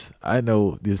reports, I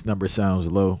know this number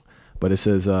sounds low, but it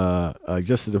says,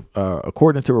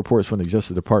 according to reports from the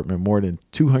Justice Department, more than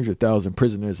 200,000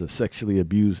 prisoners are sexually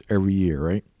abused every year,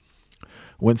 right?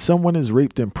 When someone is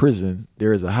raped in prison,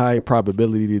 there is a high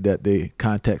probability that they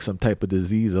contact some type of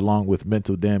disease along with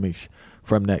mental damage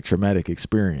from that traumatic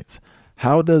experience.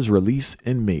 How does released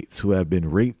inmates who have been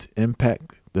raped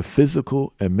impact the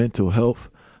physical and mental health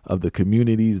of the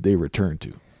communities they return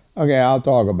to? Okay, I'll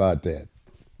talk about that.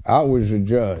 I was a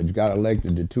judge, got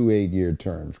elected to 2 8-year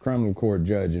terms, criminal court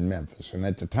judge in Memphis. And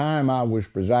at the time I was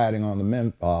presiding on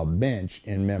the bench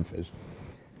in Memphis,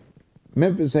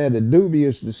 Memphis had the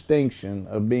dubious distinction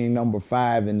of being number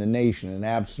 5 in the nation in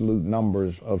absolute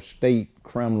numbers of state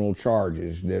criminal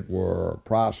charges that were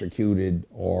prosecuted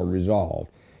or resolved.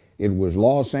 It was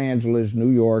Los Angeles, New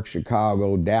York,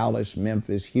 Chicago, Dallas,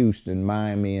 Memphis, Houston,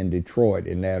 Miami, and Detroit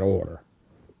in that order.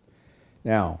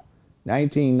 Now,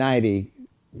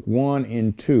 1991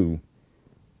 and 2,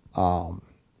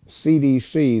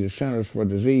 CDC, the Centers for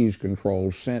Disease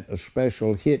Control, sent a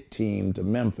special hit team to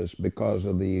Memphis because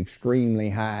of the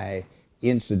extremely high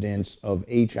incidence of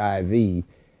HIV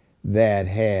that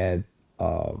had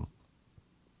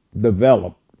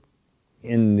developed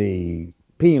in the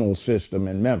penal system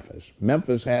in Memphis.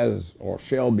 Memphis has, or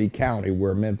Shelby County,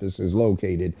 where Memphis is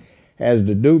located, has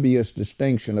the dubious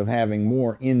distinction of having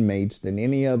more inmates than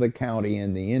any other county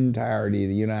in the entirety of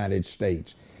the United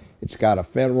States. It's got a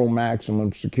federal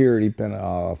maximum security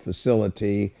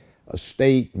facility, a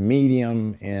state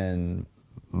medium and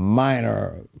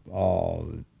minor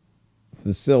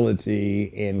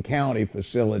facility, and county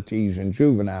facilities and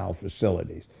juvenile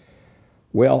facilities.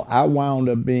 Well, I wound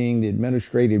up being the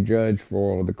administrative judge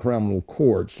for the criminal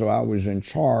court, so I was in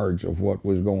charge of what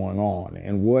was going on.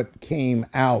 And what came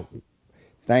out,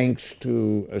 thanks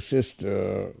to a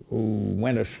sister who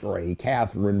went astray,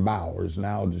 Catherine Bowers,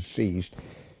 now deceased,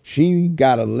 she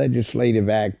got a legislative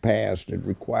act passed that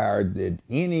required that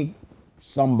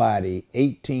somebody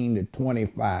 18 to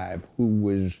 25 who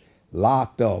was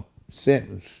locked up,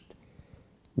 sentenced,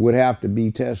 would have to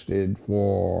be tested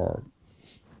for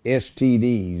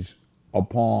STDs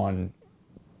upon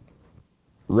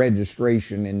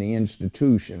registration in the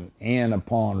institution and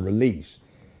upon release.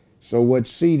 So what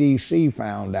CDC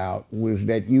found out was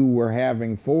that you were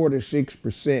having 4 to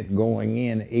 6% going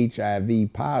in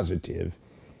HIV positive,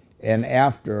 and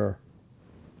after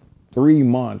 3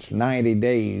 months, 90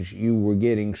 days, you were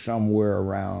getting somewhere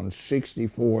around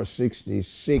 64,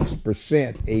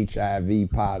 66%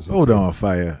 HIV positive. Hold on,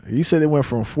 Fire. You said it went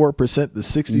from 4% to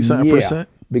 60-something percent?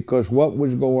 Because what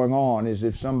was going on is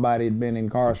if somebody had been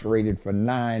incarcerated for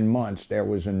 9 months, there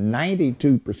was a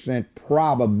 92%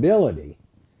 probability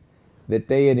that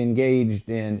they had engaged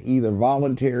in either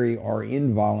voluntary or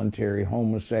involuntary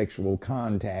homosexual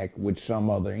contact with some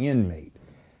other inmate.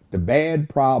 The bad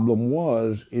problem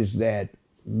is that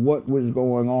what was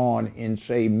going on in,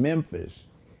 say, Memphis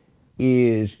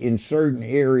is in certain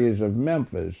areas of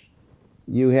Memphis,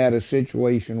 you had a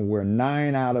situation where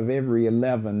 9 out of every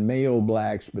 11 male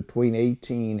blacks between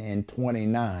 18 and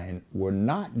 29 were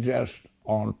not just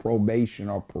on probation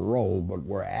or parole, but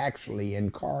were actually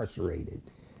incarcerated.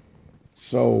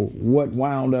 So what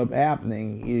wound up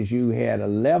happening is you had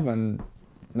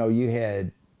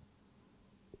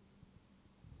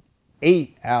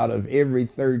 8 out of every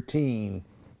 13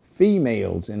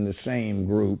 females in the same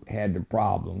group had the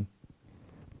problem.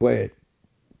 But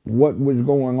what was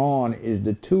going on is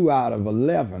the 2 out of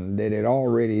 11 that had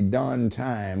already done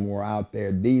time were out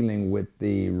there dealing with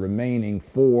the remaining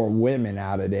 4 women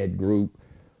out of that group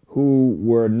who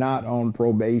were not on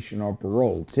probation or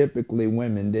parole. Typically,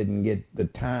 women didn't get the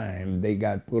time. They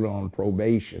got put on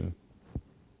probation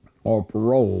or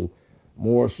parole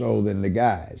more so than the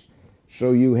guys.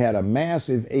 So you had a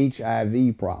massive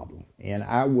HIV problem, and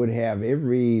I would have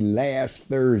every last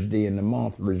Thursday in the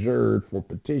month reserved for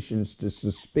petitions to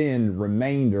suspend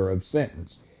remainder of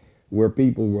sentence, where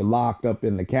people were locked up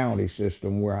in the county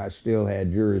system where I still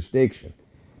had jurisdiction.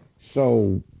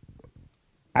 So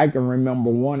I can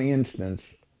remember one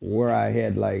instance where I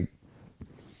had like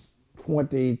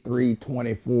 23,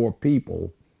 24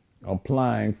 people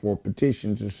applying for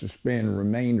petition to suspend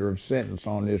remainder of sentence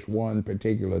on this one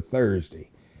particular Thursday.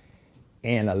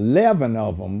 And 11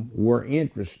 of them were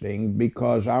interesting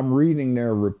because I'm reading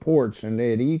their reports and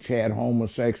they had each had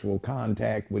homosexual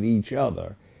contact with each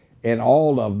other, and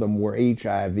all of them were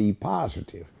HIV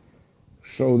positive.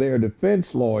 So their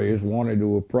defense lawyers wanted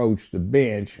to approach the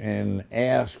bench and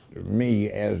asked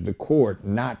me as the court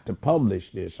not to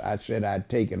publish this. I said I'd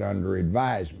take it under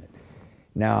advisement.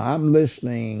 Now, I'm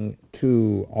listening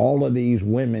to all of these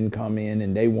women come in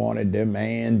and they wanted their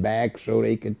man back so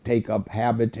they could take up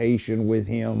habitation with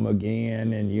him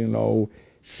again and,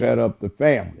 set up the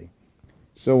family.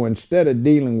 So instead of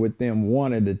dealing with them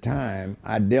one at a time,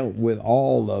 I dealt with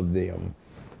all of them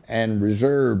and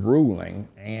reserved ruling,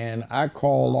 and I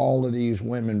called all of these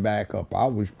women back up. I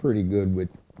was pretty good with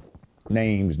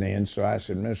names then, so I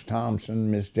said, Miss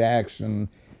Thompson, Miss Jackson,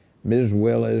 Ms.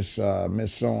 Willis,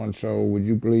 Miss So-and-so, would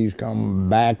you please come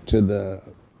back to the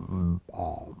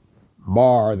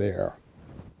bar there?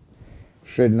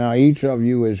 Said, now each of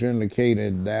you has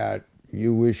indicated that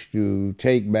you wish to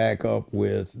take back up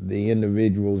with the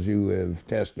individuals you have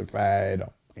testified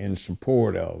in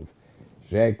support of. Is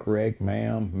that correct,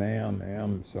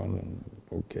 ma'am? So,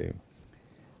 okay.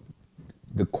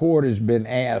 The court has been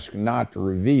asked not to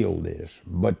reveal this,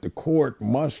 but the court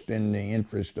must, in the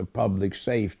interest of public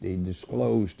safety,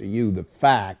 disclose to you the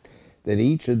fact that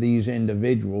each of these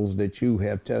individuals that you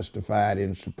have testified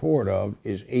in support of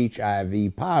is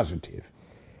HIV positive.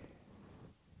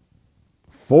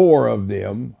 4 of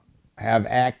them have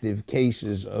active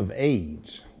cases of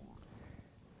AIDS.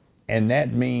 And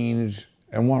that means,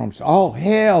 and one of them says, oh,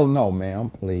 hell no, ma'am,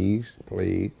 please.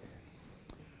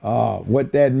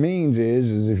 What that means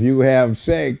is if you have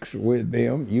sex with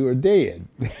them, you are dead.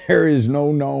 There is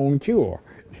no known cure.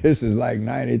 This is like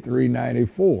 93,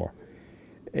 94.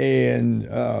 And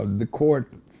the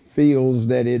court feels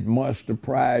that it must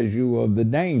apprise you of the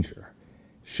danger.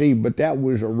 See, but that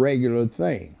was a regular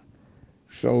thing.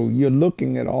 So you're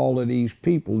looking at all of these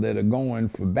people that are going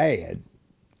for bad,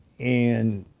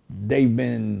 and they've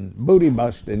been booty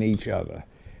busting each other.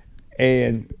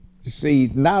 And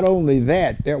see, not only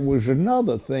that, there was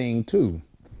another thing too,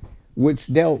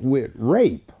 which dealt with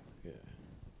rape. Yeah.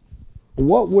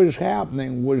 What was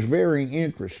happening was very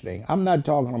interesting. I'm not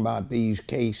talking about these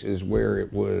cases where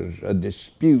it was a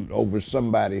dispute over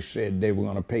somebody said they were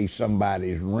going to pay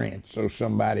somebody's rent, so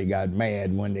somebody got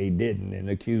mad when they didn't and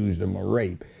accused them of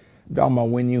rape. I'm talking about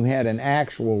when you had an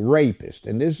actual rapist,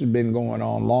 and this has been going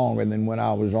on longer than when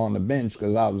I was on the bench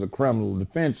because I was a criminal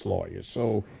defense lawyer.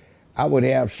 So I would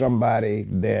have somebody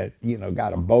that,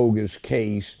 got a bogus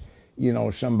case,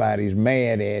 somebody's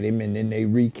mad at him, and then they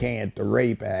recant the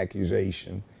rape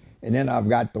accusation. and then I've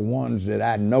got the ones that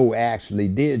I know actually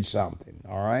did something,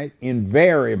 all right?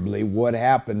 Invariably, what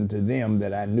happened to them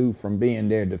that I knew from being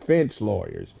their defense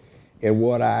lawyers and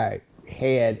what I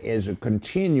had as a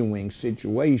continuing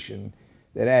situation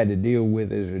that I had to deal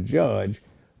with as a judge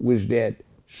was that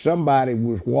somebody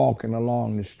was walking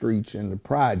along the streets in the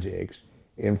projects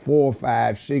and 4,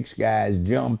 5, 6 guys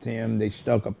jumped him. They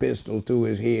stuck a pistol to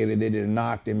his head and they just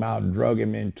knocked him out and drug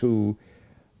him into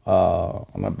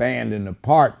an abandoned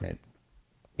apartment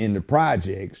in the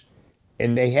projects,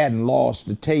 and they hadn't lost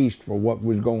the taste for what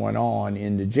was going on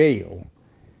in the jail,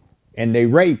 and they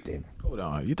raped him. Hold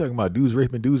on, you talking about dudes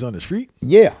raping dudes on the street?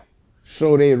 Yeah,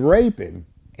 so they'd rape him,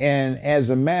 and as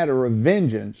a matter of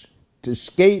vengeance, to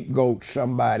scapegoat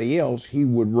somebody else, he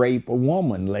would rape a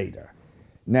woman later.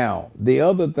 Now, the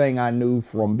other thing I knew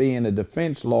from being a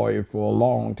defense lawyer for a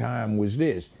long time was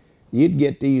this. You'd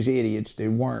get these idiots that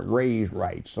weren't raised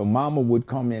right. So mama would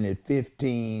come in at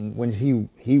 15, when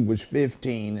he was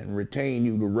 15, and retain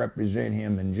you to represent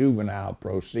him in juvenile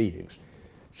proceedings.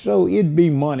 So it'd be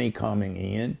money coming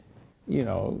in, you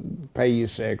know, pay your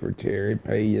secretary,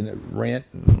 pay your rent,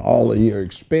 and all of your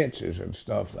expenses and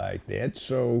stuff like that.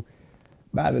 So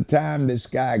by the time this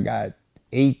guy got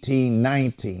 18,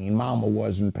 19, mama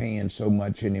wasn't paying so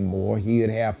much anymore. He'd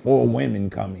have 4 women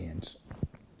come in.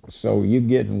 So you're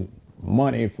getting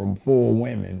money from 4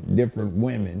 women, different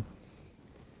women,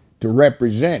 to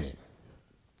represent him,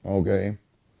 okay?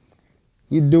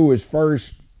 He'd do his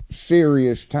first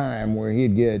serious time where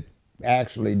he'd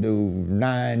actually do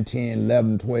 9, 10,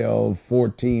 11, 12,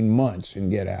 14 months and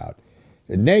get out.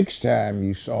 The next time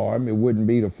you saw him, it wouldn't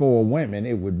be the 4 women,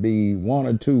 it would be 1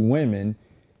 or 2 women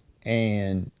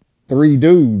and 3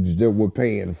 dudes that were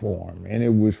paying for him. And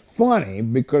it was funny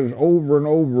because over and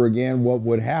over again what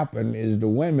would happen is the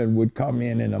women would come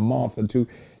in a month or 2,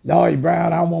 Lawyer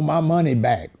Brown, I want my money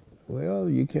back. Well,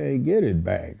 you can't get it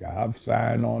back. I've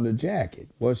signed on the jacket.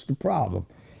 What's the problem?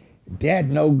 That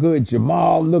no good,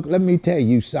 Jamal. Look, let me tell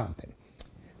you something.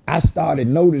 I started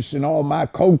noticing all my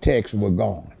Kotex were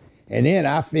gone. And then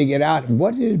I figured out,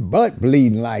 what is his butt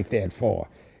bleeding like that for?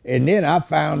 And then I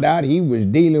found out he was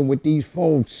dealing with these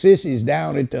 4 sissies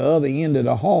down at the other end of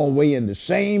the hallway in the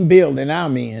same building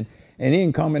I'm in, and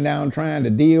then coming down trying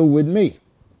to deal with me.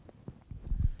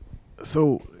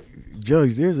 So,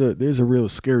 Judge, there's a real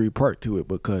scary part to it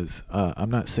because I'm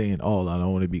not saying all, I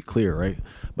don't want to be clear, right?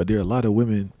 But there are a lot of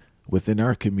women within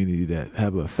our community that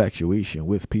have a infatuation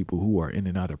with people who are in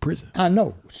and out of prison. I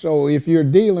know. So if you're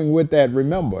dealing with that,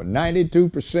 remember,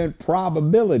 92%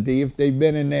 probability if they've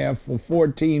been in there for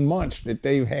 14 months that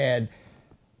they've had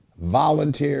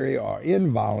voluntary or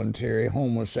involuntary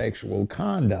homosexual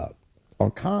conduct or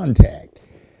contact.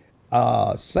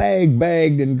 Sag,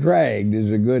 bagged, and dragged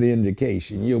is a good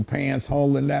indication. Your pants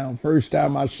holding down. First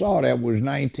time I saw that was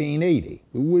 1980.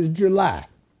 It was July.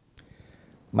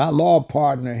 My law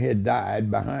partner had died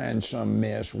behind some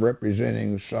mess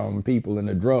representing some people in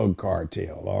a drug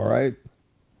cartel, all right?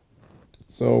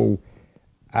 So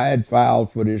I had filed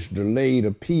for this delayed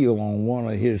appeal on one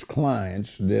of his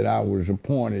clients that I was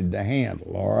appointed to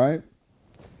handle, all right?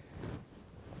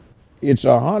 It's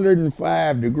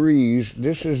 105 degrees.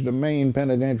 This is the main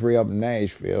penitentiary up in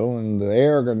Nashville, and the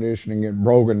air conditioning get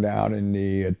broken down in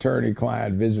the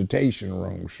attorney-client visitation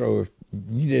room. So if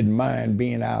you didn't mind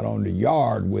being out on the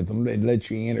yard with them, they'd let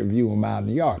you interview them out in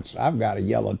the yard. So I've got a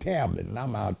yellow tablet, and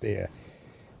I'm out there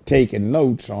taking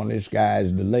notes on this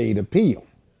guy's delayed appeal.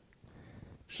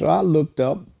 So I looked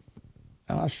up,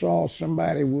 and I saw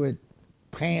somebody with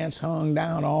pants hung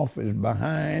down off his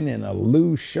behind and a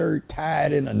loose shirt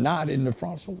tied in a knot in the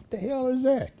front. So what the hell is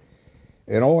that?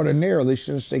 And ordinarily,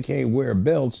 since they can't wear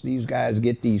belts, these guys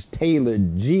get these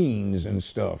tailored jeans and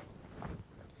stuff.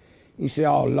 He said,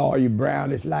 oh, Lawyer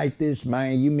Brown, it's like this,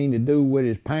 man. You mean the dude with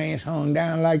his pants hung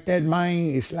down like that,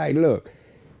 man? It's like, look,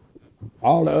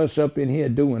 all of us up in here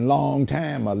doing long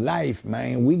time of life,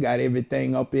 man, we got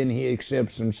everything up in here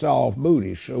except some soft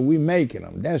booties, so we making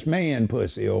them. That's man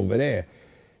pussy over there.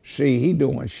 See, he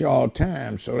doing short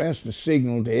time, so that's the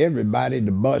signal to everybody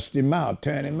to bust him out,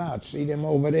 turn him out. See them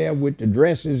over there with the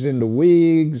dresses and the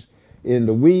wigs and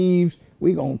the weaves?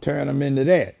 We gonna turn them into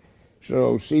that.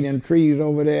 So see them trees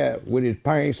over there with his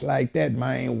pants like that,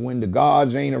 man, when the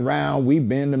guards ain't around, we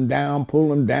bend them down, pull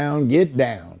them down, get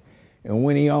down. And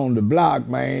when he on the block,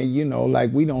 man, you know,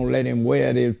 like we don't let him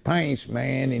wear his pants,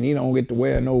 man, and he don't get to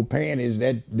wear no panties.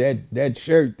 That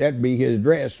shirt, that be his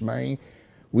dress, man.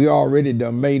 We already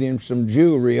done made him some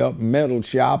jewelry up in metal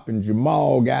shop, and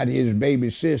Jamal got his baby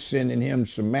sis sending him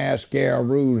some mascara,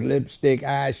 rouge, lipstick,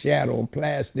 eyeshadow, and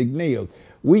plastic nails.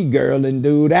 We girling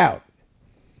dude out.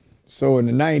 So in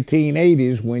the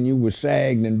 1980s, when you were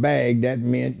sagged and bagged, that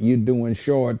meant you're doing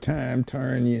short time,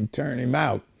 turn him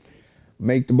out.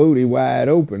 Make the booty wide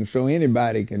open so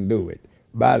anybody can do it.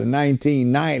 By the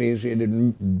 1990s, it had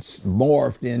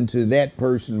morphed into that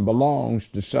person belongs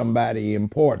to somebody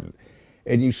important.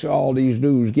 And you saw all these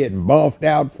dudes getting buffed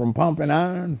out from pumping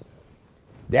iron.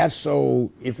 That's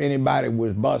so if anybody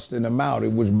was busting them out,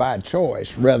 it was by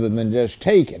choice rather than just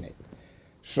taking it.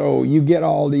 So you get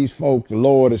all these folks, the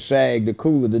lower the sag, the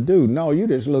cooler the dude. No, you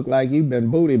just look like you've been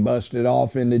booty busted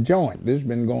off in the joint. This has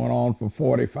been going on for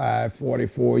 45,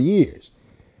 44 years.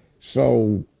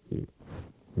 So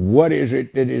what is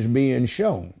it that is being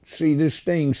shown? See, this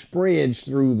thing spreads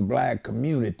through the black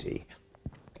community.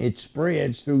 It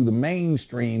spreads through the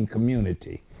mainstream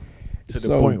community. To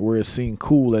the point where it's seen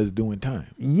cool as doing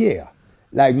time. Yeah.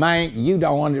 Like, man, you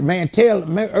don't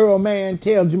understand. Earl, man,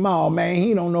 tell Jamal, man,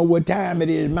 he don't know what time it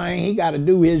is, man. He got to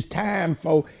do his time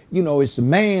for, it's a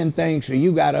man thing, so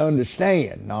you got to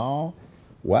understand. No.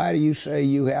 Why do you say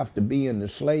you have to be in the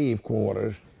slave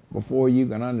quarters before you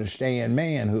can understand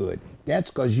manhood? That's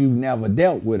because you've never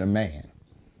dealt with a man.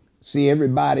 See,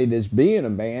 everybody that's being a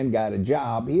man got a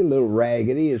job. He a little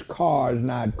raggedy. His car's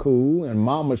not cool, and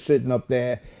mama's sitting up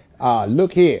there.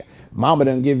 Look here. Mama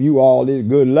done give you all this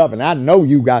good loving. I know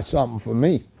you got something for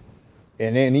me.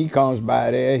 And then he comes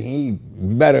by there. You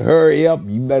better hurry up.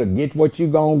 You better get what you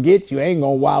gonna get. You ain't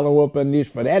gonna wallow up in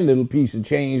this for that little piece of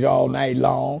change all night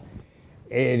long.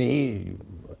 And he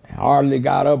hardly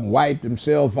got up and wiped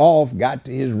himself off, got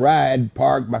to his ride,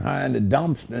 parked behind the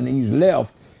dumpster, and he's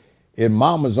left. And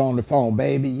mama's on the phone,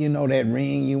 baby, you know that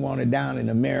ring you wanted down in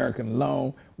American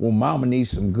Loan? Well, mama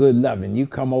needs some good loving. You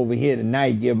come over here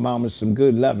tonight, give mama some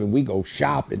good loving. We go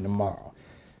shopping tomorrow.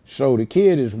 So the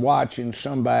kid is watching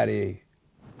somebody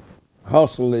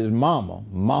hustle his mama.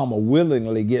 Mama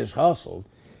willingly gets hustled.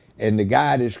 And the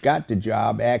guy that's got the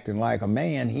job acting like a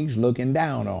man, he's looking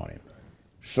down on him.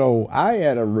 So I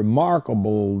had a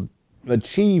remarkable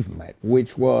achievement,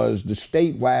 which was the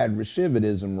statewide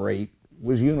recidivism rate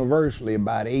was universally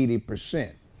about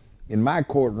 80%. In my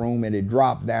courtroom, it had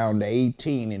dropped down to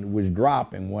 18, and it was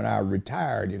dropping when I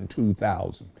retired in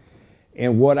 2000.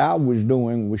 And what I was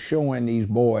doing was showing these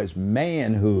boys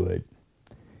manhood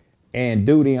and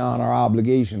duty, honor,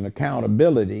 obligation,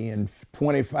 accountability. And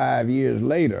 25 years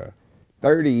later,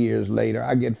 30 years later,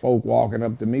 I get folk walking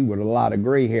up to me with a lot of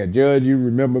gray hair. Judge, you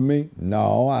remember me?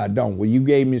 No, I don't. Well, you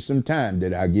gave me some time.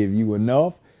 Did I give you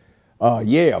enough?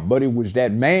 Yeah, but it was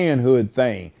that manhood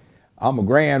thing. I'm a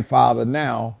grandfather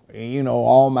now, and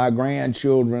all my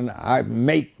grandchildren, I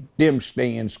make them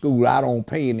stay in school. I don't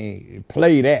pay any,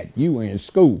 play that, you in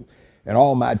school. And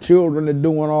all my children are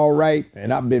doing all right,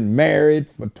 and I've been married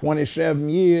for 27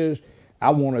 years.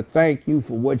 I want to thank you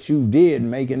for what you did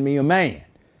making me a man.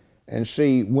 And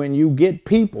see, when you get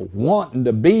people wanting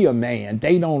to be a man,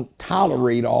 they don't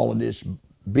tolerate all of this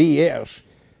BS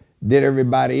that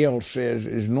everybody else says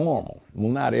is normal.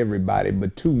 Well, not everybody,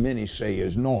 but too many say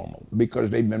is normal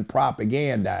because they've been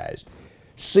propagandized.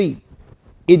 See,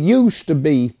 it used to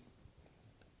be,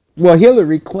 well,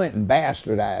 Hillary Clinton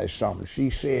bastardized something.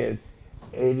 She said,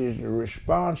 it is the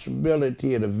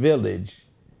responsibility of the village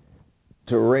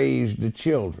to raise the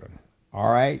children,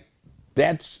 all right?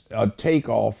 That's a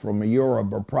takeoff from a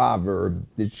Yoruba proverb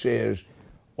that says,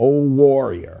 O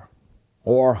warrior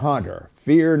or hunter,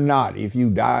 fear not if you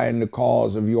die in the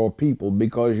cause of your people,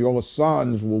 because your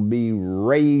sons will be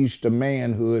raised to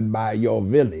manhood by your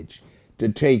village to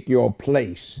take your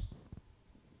place.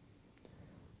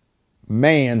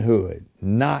 Manhood,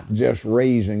 not just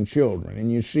raising children.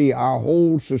 And you see, our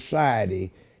whole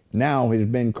society now has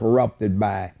been corrupted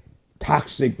by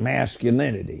toxic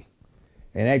masculinity.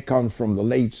 And that comes from the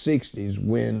late 60s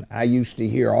when I used to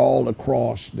hear all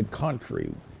across the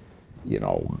country,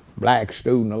 Black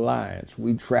Student Alliance,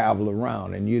 we'd travel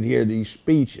around and you'd hear these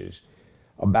speeches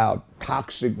about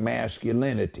toxic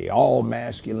masculinity. All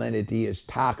masculinity is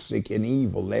toxic and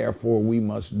evil, therefore we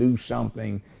must do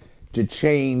something to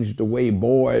change the way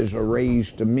boys are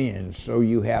raised to men. So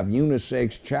you have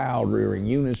unisex child rearing,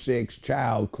 unisex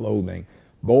child clothing.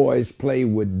 Boys play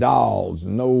with dolls,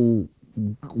 no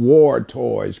war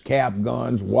toys, cap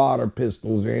guns, water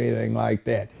pistols, or anything like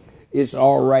that. It's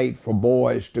all right for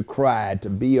boys to cry, to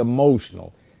be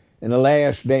emotional. And the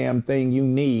last damn thing you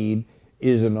need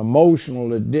is an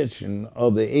emotional edition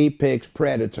of the apex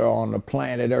predator on the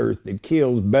planet Earth that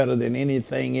kills better than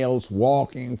anything else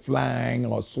walking, flying,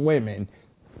 or swimming,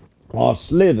 or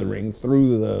slithering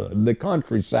through the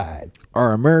countryside.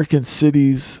 Are American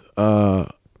cities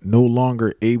no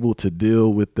longer able to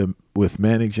deal with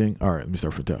managing? All right, let me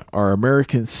start from the top. Are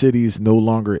American cities no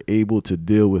longer able to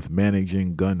deal with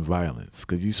managing gun violence?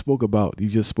 Because you just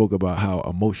spoke about how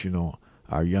emotional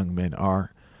our young men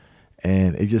are,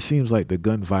 and it just seems like the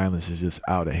gun violence is just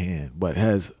out of hand. But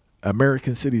has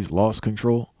American cities lost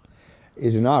control?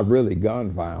 It's not really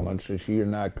gun violence, it's you're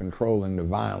not controlling the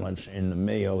violence in the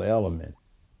male element.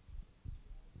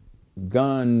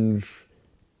 Guns,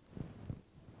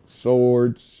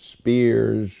 swords,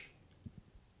 spears,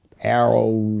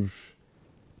 arrows,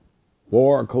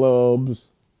 war clubs,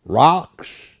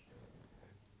 rocks,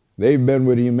 they've been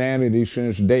with humanity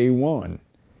since day one.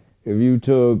 If you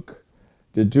took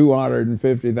the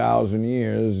 250,000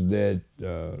 years that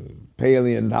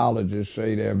paleontologists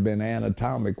say there have been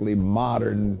anatomically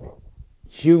modern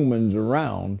humans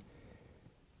around,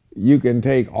 you can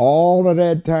take all of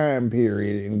that time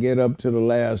period and get up to the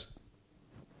last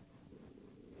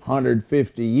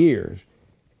 150 years,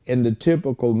 and the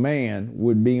typical man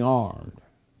would be armed.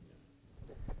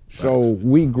 So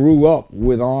we grew up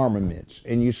with armaments.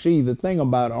 And you see, the thing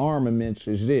about armaments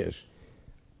is this: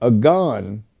 a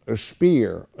gun, a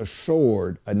spear, a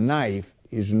sword, a knife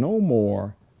is no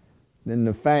more than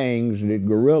the fangs that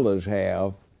gorillas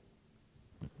have,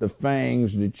 the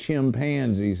fangs that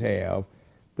chimpanzees have,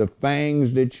 the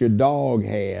fangs that your dog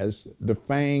has, the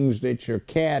fangs that your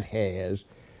cat has,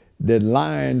 that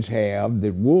lions have,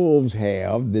 that wolves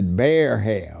have, that bear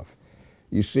have.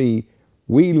 You see,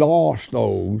 we lost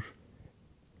those,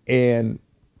 and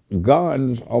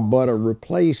guns are but a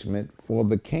replacement for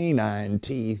the canine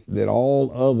teeth that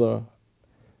all other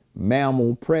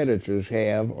mammal predators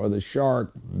have, or the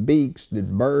sharp beaks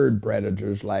that bird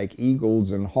predators like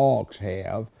eagles and hawks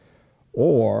have,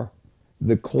 or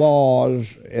the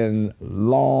claws and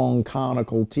long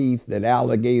conical teeth that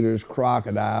alligators,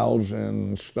 crocodiles,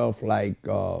 and stuff like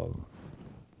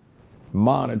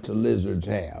monitor lizards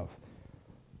have.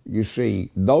 You see,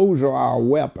 those are our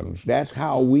weapons. That's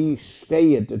how we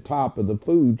stay at the top of the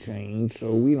food chain,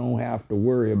 so we don't have to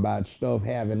worry about stuff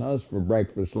having us for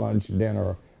breakfast, lunch,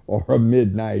 dinner, or a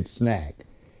midnight snack.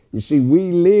 You see,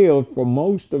 we live for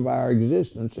most of our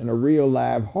existence in a real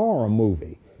live horror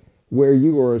movie, where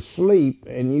you are asleep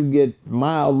and you get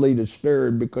mildly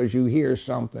disturbed because you hear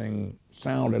something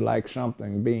sounded like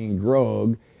something being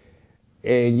drugged,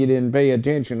 and you didn't pay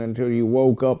attention until you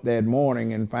woke up that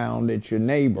morning and found that your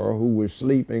neighbor who was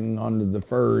sleeping under the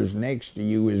furs next to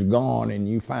you is gone, and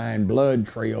you find blood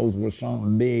trails where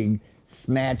something big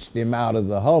snatched him out of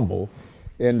the hovel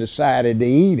and decided to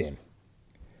eat him.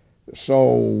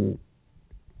 So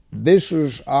this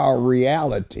is our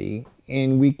reality,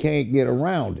 and we can't get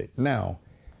around it. Now,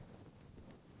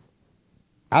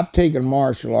 I've taken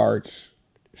martial arts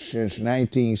since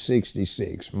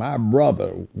 1966. My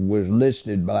brother was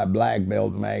listed by Black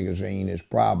Belt magazine as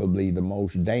probably the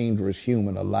most dangerous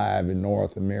human alive in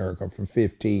North America for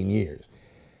 15 years.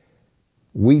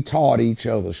 We taught each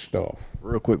other stuff.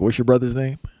 Real quick, what's your brother's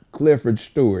name? Clifford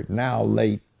Stewart, now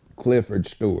late Clifford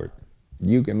Stewart.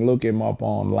 You can look him up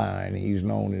online. He's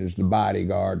known as the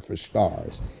bodyguard for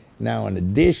stars. Now, in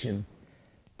addition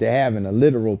to having a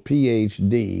literal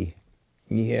PhD,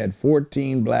 he had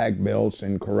 14 black belts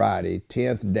in karate,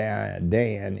 10th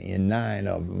Dan in 9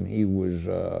 of them. He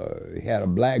had a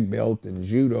black belt in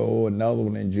judo, another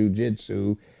one in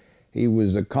jiu-jitsu. He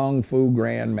was a kung fu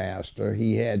grandmaster.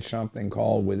 He had something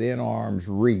called Within Arm's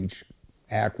Reach,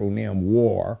 acronym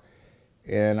WAR.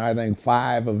 And I think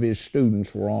 5 of his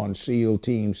students were on SEAL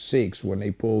Team 6 when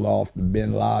they pulled off the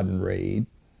Bin Laden raid.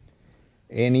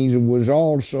 And he was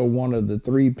also one of the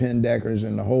 3 pendeckers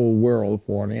in the whole world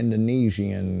for an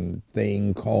Indonesian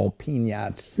thing called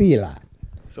Pinyat Silat.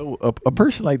 So a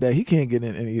person like that, he can't get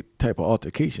in any type of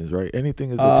altercations, right? Anything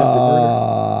is attempted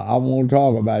murder? I won't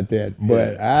talk about that,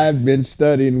 but I've been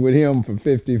studying with him for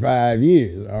 55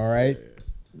 years, all right?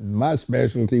 My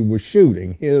specialty was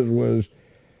shooting. His was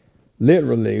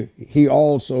literally, he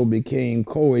also became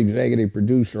co-executive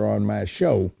producer on my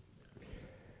show.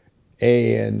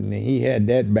 And he had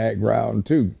that background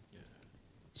too.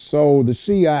 So the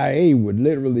CIA would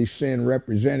literally send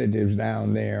representatives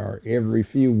down there every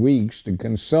few weeks to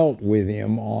consult with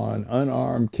him on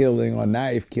unarmed killing or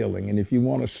knife killing. And if you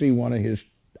want to see one of his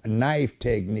knife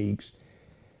techniques,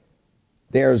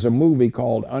 there's a movie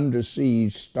called Under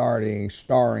Siege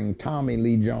starring Tommy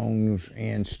Lee Jones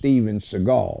and Steven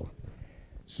Seagal.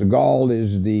 Seagal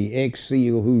is the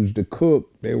ex-SEAL who's the cook.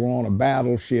 They were on a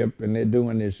battleship and they're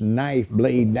doing this knife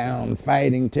blade down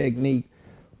fighting technique.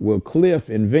 Well, Cliff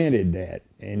invented that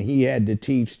and he had to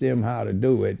teach them how to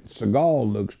do it.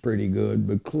 Seagal looks pretty good,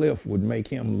 but Cliff would make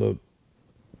him look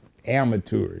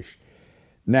amateurish.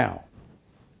 Now,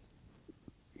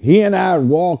 He and I would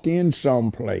walk in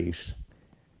someplace,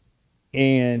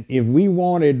 and if we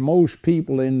wanted most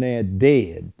people in there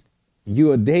dead,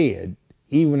 you're dead,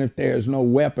 even if there's no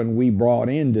weapon we brought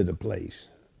into the place.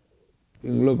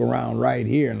 You can look around right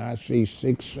here, and I see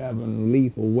 6, 7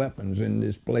 lethal weapons in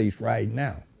this place right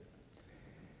now.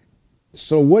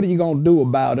 So what are you going to do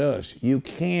about us? You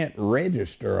can't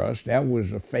register us. That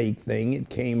was a fake thing. It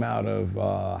came out of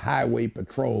Highway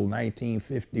Patrol,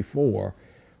 1954,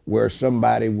 where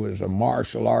somebody was a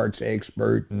martial arts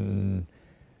expert, and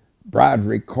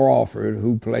Broderick Crawford,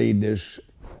 who played this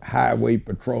Highway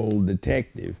Patrol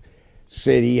detective,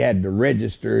 said he had to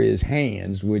register his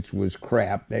hands, which was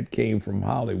crap. That came from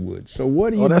Hollywood. So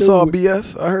what do you do? Oh, that's all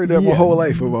BS? I heard that my whole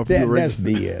life about people That's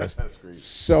registering. BS. That's crazy.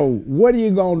 So what are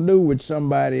you going to do with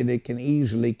somebody that can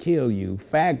easily kill you? In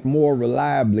fact, more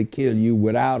reliably kill you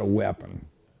without a weapon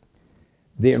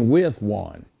than with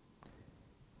one.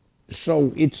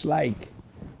 So it's like,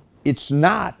 it's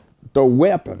not the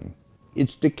weapon,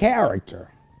 it's the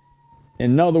character.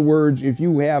 In other words, if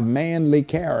you have manly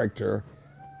character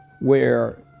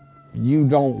where you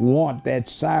don't want that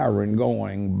siren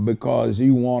going because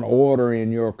you want order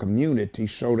in your community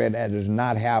so that that does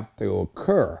not have to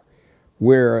occur,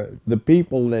 where the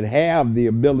people that have the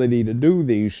ability to do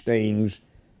these things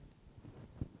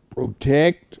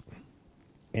protect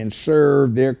and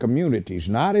serve their communities,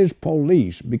 not as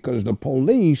police, because the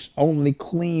police only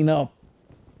clean up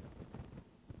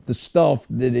the stuff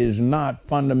that is not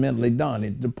fundamentally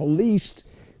done. The police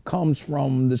comes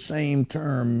from the same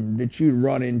term that you'd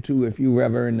run into if you were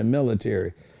ever in the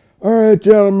military. All right,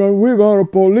 gentlemen, we're going to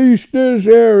police this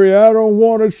area. I don't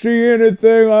want to see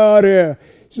anything out here.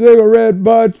 Cigarette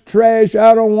butts, trash.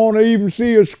 I don't want to even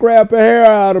see a scrap of hair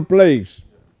out of place.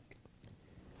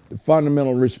 The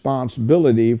fundamental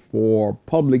responsibility for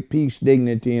public peace,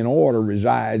 dignity, and order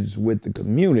resides with the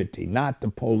community, not the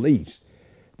police.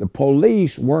 The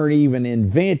police weren't even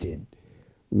invented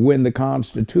when the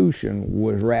Constitution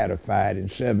was ratified in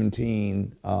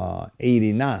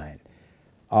 1789.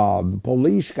 The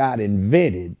police got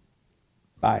invented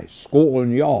by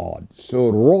Scotland Yard.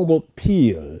 Sir Robert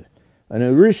Peel, an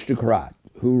aristocrat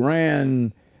who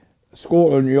ran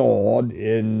Scotland Yard,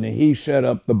 and he set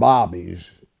up the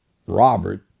bobbies.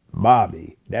 Robert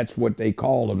Bobby, that's what they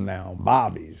call them now,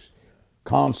 bobbies.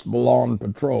 Constable on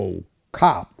patrol,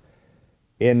 cop.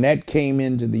 And that came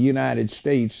into the United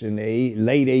States in the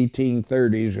late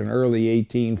 1830s and early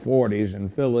 1840s in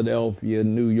Philadelphia,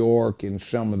 New York, and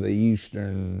some of the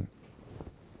eastern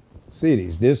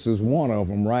cities. This is one of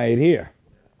them right here.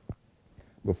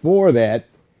 Before that,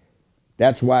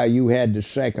 that's why you had the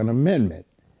Second Amendment.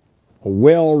 A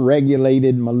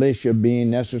well-regulated militia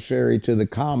being necessary to the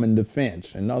common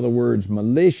defense. In other words,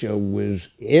 militia was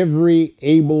every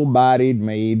able-bodied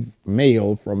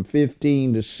male from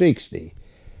 15 to 60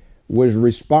 was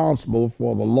responsible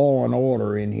for the law and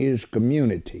order in his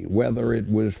community, whether it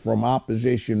was from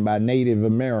opposition by Native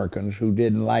Americans who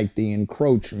didn't like the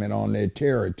encroachment on their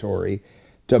territory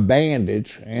to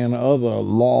bandits and other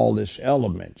lawless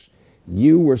elements.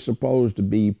 You were supposed to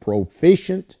be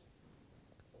proficient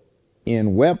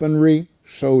in weaponry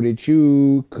so that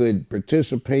you could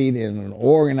participate in an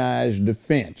organized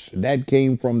defense. That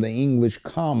came from the English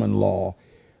common law,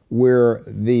 where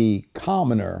the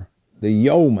commoner, the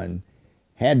yeoman,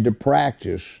 had to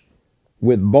practice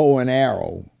with bow and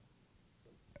arrow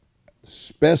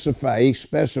a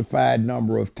specified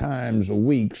number of times a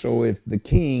week, so if the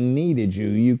king needed you,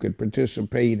 you could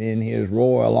participate in his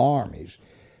royal armies.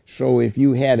 So if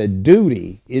you had a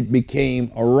duty, it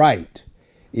became a right.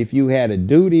 If you had a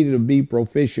duty to be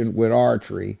proficient with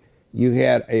archery, you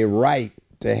had a right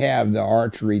to have the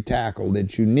archery tackle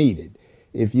that you needed.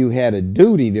 If you had a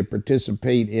duty to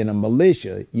participate in a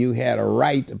militia, you had a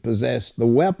right to possess the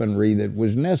weaponry that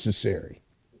was necessary.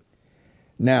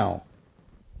 Now,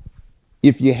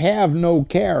 if you have no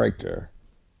character,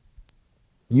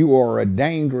 you are a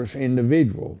dangerous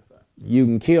individual. You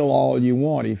can kill all you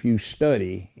want if you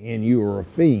study and you are a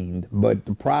fiend, but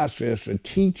the process of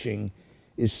teaching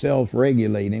is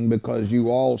self-regulating because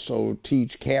you also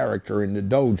teach character in the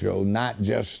dojo, not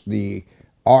just the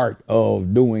art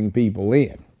of doing people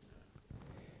in.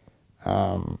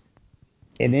 And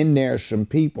then there's some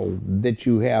people that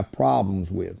you have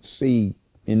problems with. See,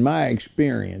 in my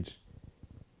experience,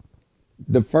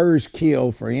 the first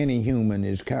kill for any human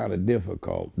is kind of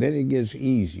difficult. Then it gets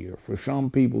easier. For some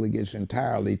people, it gets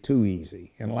entirely too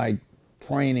easy. And like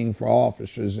training for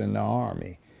officers in the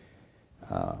Army,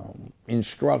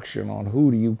 instruction on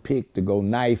who do you pick to go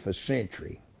knife a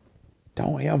sentry.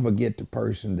 Don't ever get the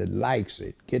person that likes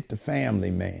it. Get the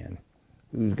family man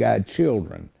who's got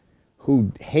children,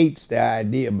 who hates the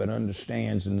idea but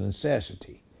understands the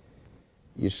necessity.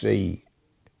 You see,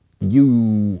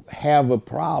 you have a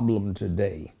problem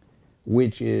today,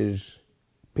 which is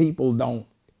people don't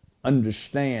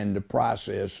understand the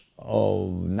process of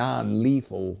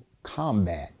non-lethal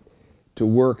combat to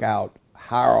work out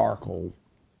hierarchical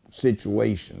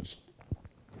situations,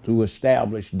 to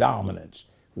establish dominance.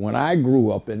 When I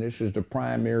grew up, and this is the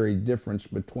primary difference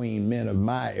between men of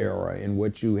my era and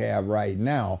what you have right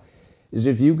now, is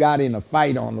if you got in a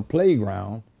fight on the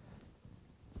playground,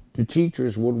 the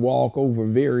teachers would walk over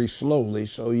very slowly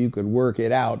so you could work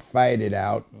it out, fight it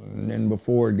out, and then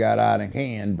before it got out of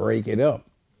hand, break it up.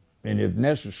 And if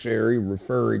necessary,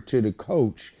 refer it to the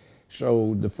coach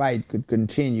so the fight could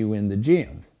continue in the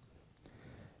gym.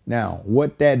 Now,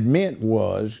 what that meant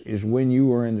is when you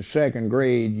were in the second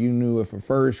grade, you knew if a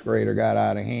first grader got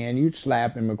out of hand, you'd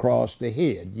slap him across the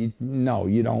head. No,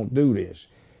 you don't do this.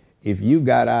 If you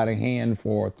got out of hand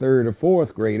for a third or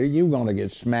fourth grader, you're going to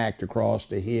get smacked across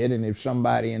the head. And if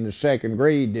somebody in the second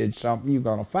grade did something, you're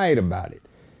going to fight about it.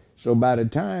 So by the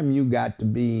time you got to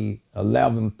be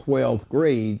 11th, 12th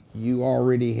grade, you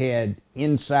already had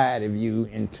inside of you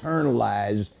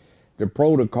internalized the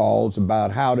protocols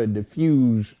about how to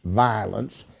diffuse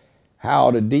violence,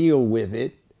 how to deal with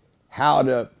it, how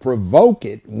to provoke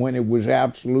it when it was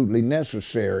absolutely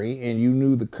necessary, and you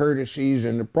knew the courtesies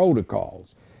and the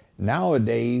protocols.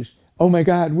 Nowadays, oh my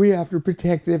God, we have to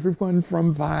protect everyone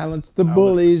from violence, the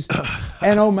bullies,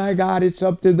 and oh my God, it's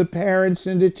up to the parents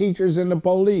and the teachers and the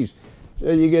police.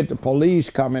 So you get the police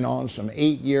coming on some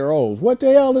 8-year-olds. What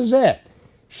the hell is that?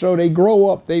 So they grow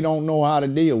up, they don't know how to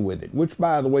deal with it, which,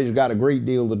 by the way, has got a great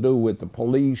deal to do with the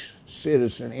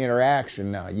police-citizen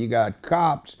interaction now. You got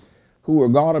cops who are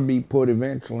going to be put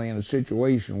eventually in a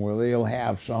situation where they'll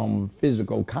have some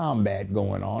physical combat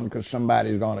going on because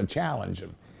somebody's going to challenge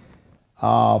them.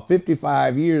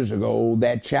 55 years ago,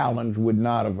 that challenge would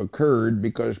not have occurred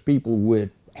because people would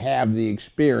have the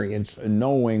experience of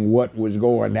knowing what was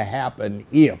going to happen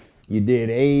if you did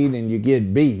A and you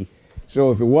get B.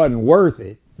 So if it wasn't worth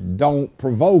it, don't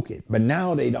provoke it. But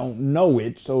now they don't know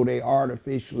it, so they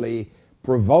artificially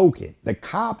provoke it. The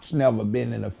cop's never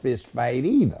been in a fist fight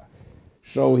either.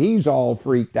 So he's all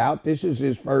freaked out. This is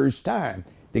his first time.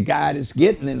 The guy that's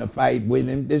getting in a fight with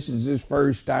him, this is his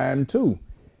first time too.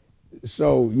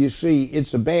 So you see,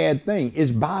 it's a bad thing.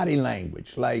 It's body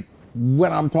language. Like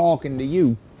when I'm talking to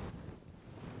you,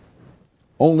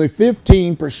 only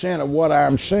 15% of what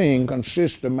I'm saying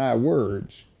consists of my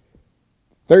words.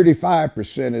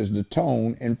 35% is the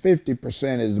tone, and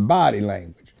 50% is the body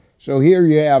language. So here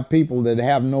you have people that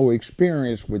have no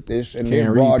experience with this, and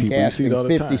they're broadcasting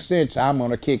 50 cents, I'm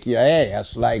going to kick your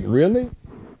ass. Like, really?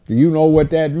 Do you know what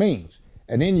that means?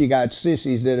 And then you got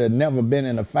sissies that have never been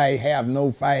in a fight, have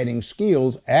no fighting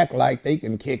skills, act like they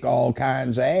can kick all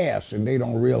kinds of ass, and they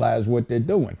don't realize what they're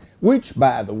doing. Which,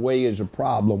 by the way, is a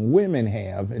problem women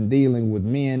have in dealing with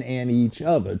men and each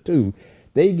other, too.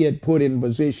 They get put in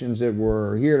positions that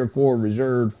were heretofore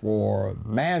reserved for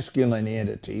masculine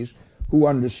entities who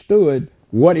understood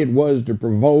what it was to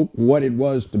provoke, what it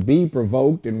was to be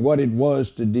provoked, and what it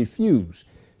was to diffuse.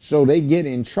 So they get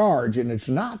in charge, and it's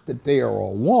not that they are a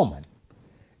woman.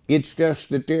 It's just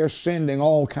that they're sending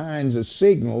all kinds of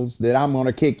signals that I'm going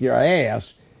to kick your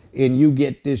ass, and you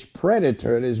get this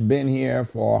predator that's been here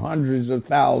for hundreds of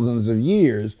thousands of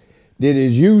years that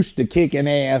is used to kicking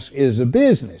ass as a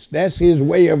business. That's his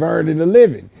way of earning a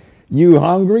living. You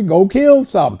hungry? Go kill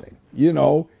something.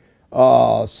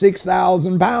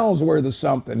 6,000 pounds worth of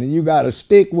something, and you got a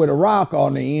stick with a rock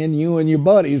on the end. You and your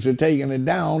buddies are taking it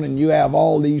down, and you have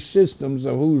all these systems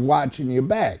of who's watching your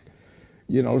back.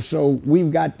 So we've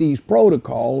got these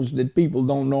protocols that people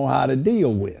don't know how to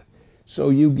deal with. So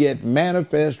you get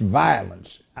manifest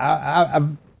violence.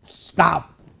 I've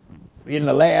stopped in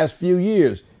the last few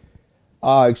years.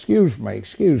 Excuse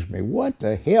me, what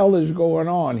the hell is going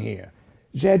on here?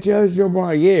 Is that Judge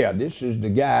Joe? Yeah, this is the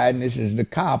guy and this is the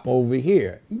cop over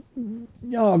here.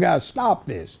 Y'all got to stop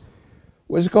this.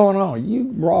 What's going on? You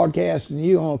broadcasting,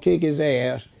 you gonna kick his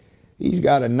ass. He's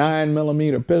got a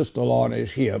 9mm pistol on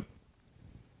his hip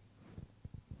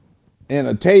and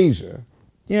a taser.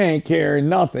 You ain't carrying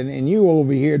nothing, and you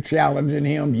over here challenging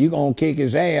him. You gonna kick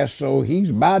his ass, so he's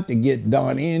about to get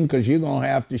done in because you're gonna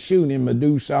have to shoot him or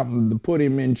do something to put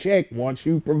him in check once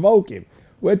you provoke him.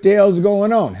 What the hell's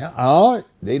going on?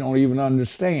 They don't even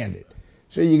understand it.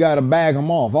 So you got to bag them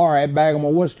off. All right, bag them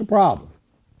off. What's the problem?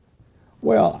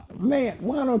 Well, man,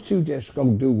 why don't you just go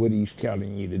do what he's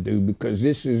telling you to do? Because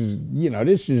this is,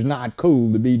 this is not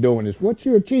cool to be doing this. What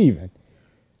you achieving?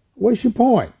 What's your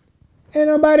point? Ain't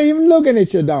nobody even looking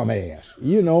at your dumb ass,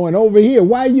 you know. And over here,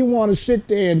 why you want to sit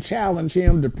there and challenge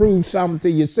him to prove something to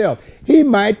yourself? He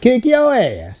might kick your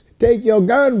ass, take your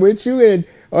gun with you, and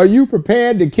are you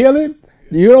prepared to kill him?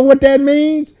 You know what that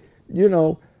means? You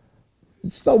know,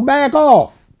 so back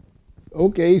off.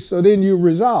 Okay, so then you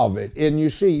resolve it. And you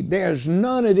see, there's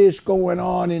none of this going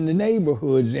on in the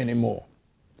neighborhoods anymore.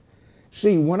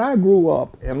 See, when I grew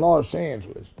up in Los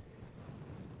Angeles,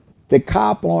 the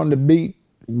cop on the beat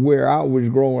where I was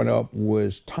growing up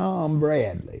was Tom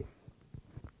Bradley.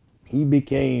 He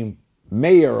became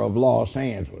mayor of Los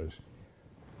Angeles.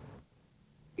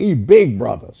 He's big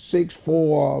brother,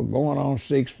 6'4", going on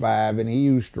 6'5", and he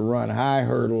used to run high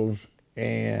hurdles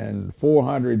and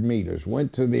 400 meters,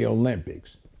 went to the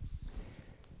Olympics.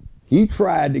 He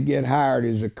tried to get hired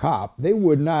as a cop. They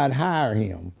would not hire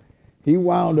him. He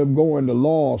wound up going to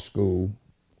law school.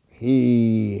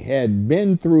 He had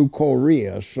been through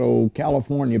Korea, so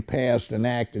California passed an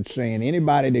act that's saying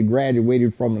anybody that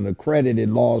graduated from an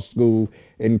accredited law school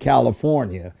in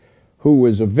California who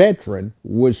was a veteran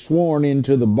was sworn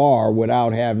into the bar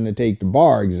without having to take the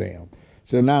bar exam.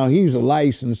 So now he's a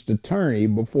licensed attorney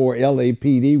before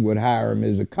LAPD would hire him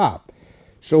as a cop.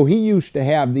 So he used to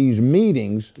have these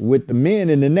meetings with the men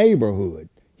in the neighborhood,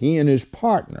 he and his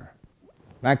partner.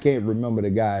 I can't remember the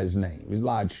guy's name. He's a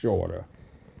lot shorter.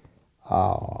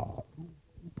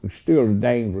 Still a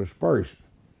dangerous person.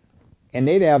 And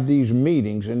they'd have these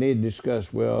meetings and they'd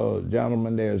discuss, well,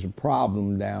 gentlemen, there's a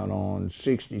problem down on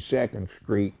 62nd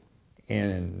Street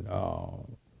in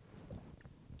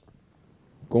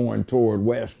going toward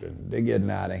Western. They're getting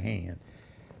out of hand.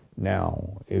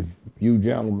 Now, if you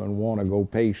gentlemen want to go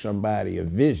pay somebody a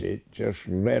visit, just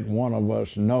let one of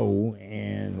us know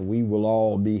and we will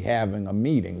all be having a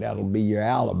meeting. That'll be your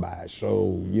alibi.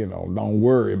 So, you know, don't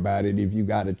worry about it if you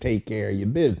got to take care of your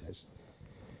business.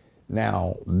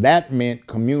 Now, that meant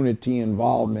community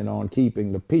involvement on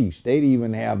keeping the peace. They'd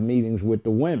even have meetings with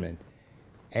the women.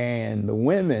 And the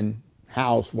women,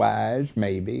 housewives,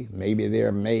 maybe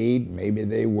they're maid, maybe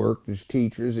they worked as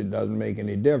teachers, it doesn't make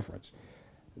any difference.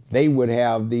 They would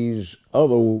have these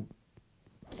other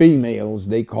females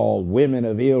they called women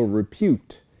of ill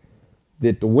repute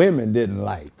that the women didn't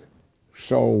like.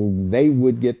 So they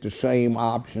would get the same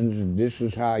options. This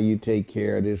is how you take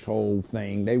care of this whole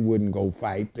thing. They wouldn't go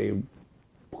fight. They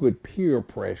put peer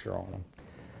pressure on them.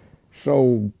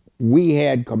 So we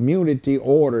had community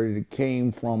order that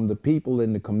came from the people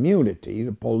in the community.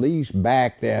 The police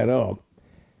backed that up.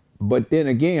 But then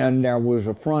again, there was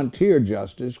a frontier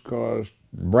justice because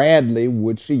Bradley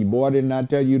would see, boy, didn't I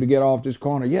tell you to get off this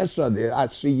corner? Yes, sir, I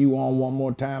see you on one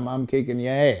more time, I'm kicking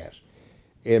your ass.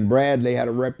 And Bradley had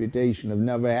a reputation of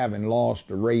never having lost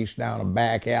a race down a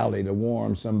back alley to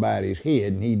warm somebody's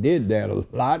head, and he did that a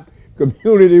lot.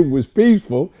 Community was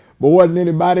peaceful, but wasn't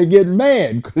anybody getting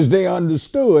mad because they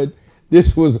understood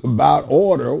this was about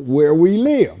order where we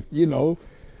live, you know.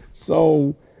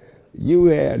 So you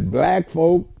had black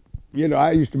folk. You know,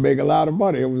 I used to make a lot of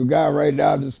money. There was a guy right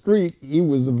down the street. He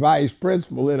was the vice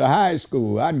principal at a high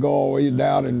school. I'd go all the way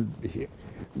down and,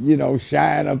 you know,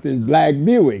 shine up his black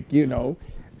Buick, you know.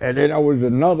 And then there was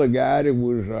another guy that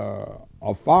was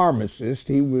a pharmacist.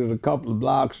 He was a couple of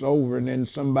blocks over, and then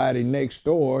somebody next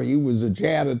door, he was a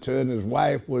janitor and his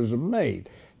wife was a maid.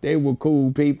 They were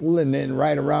cool people. And then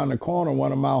right around the corner,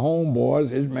 one of my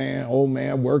homeboys, old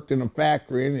man worked in a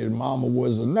factory and his mama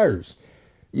was a nurse.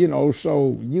 You know,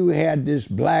 so you had this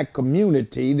black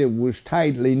community that was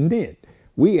tightly knit.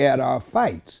 We had our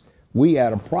fights. We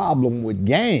had a problem with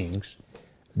gangs,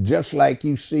 just like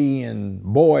you see in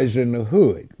Boys in the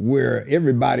Hood, where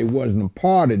everybody wasn't a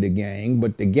part of the gang,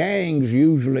 but the gangs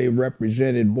usually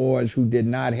represented boys who did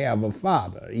not have a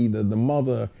father. Either the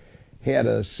mother had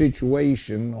a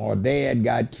situation or dad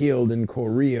got killed in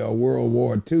Korea or World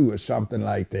War II or something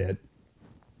like that.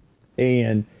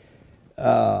 And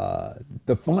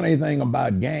the funny thing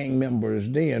about gang members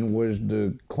then was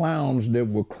the clowns that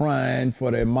were crying for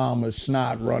their mama's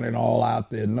snot running all out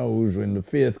their nose in the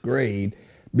 5th grade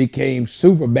became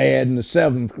super bad in the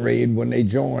 7th grade when they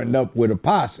joined up with a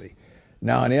posse.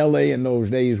 Now in LA in those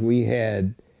days we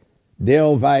had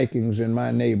Del Vikings in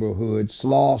my neighborhood,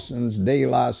 Slausons, De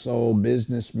La Soul,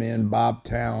 Businessmen,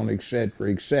 Bobtown,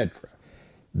 etc., etc.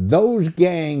 Those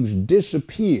gangs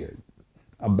disappeared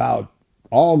about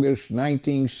August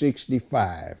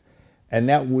 1965, and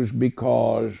that was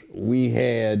because we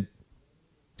had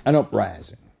an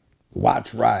uprising,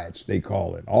 Watts riots they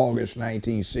call it, August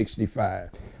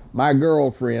 1965. My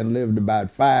girlfriend lived about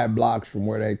 5 blocks from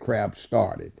where that crap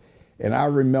started, and I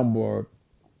remember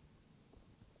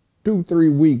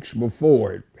 2-3 weeks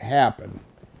before it happened,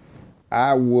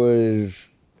 I was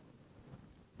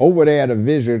over there to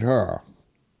visit her,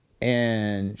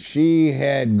 and she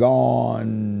had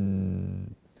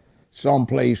gone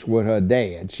someplace with her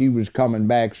dad. She was coming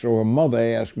back, so her mother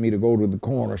asked me to go to the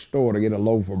corner store to get a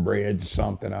loaf of bread or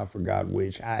something. I forgot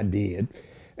which. I did.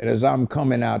 And as I'm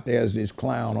coming out, there's this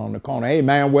clown on the corner. Hey,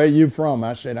 man, where you from?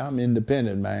 I said, I'm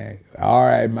independent, man. All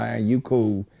right, man, you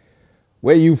cool.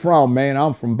 Where you from, man?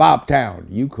 I'm from Bobtown.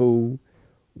 You cool.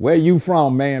 Where you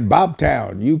from, man?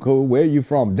 Bobtown. You cool. Where you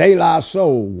from? De La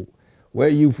Soul. Where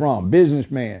you from?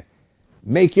 Businessman.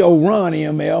 Make your run,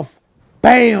 MF.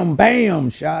 Bam, bam.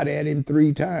 Shot at him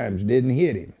 3 times. Didn't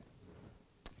hit him.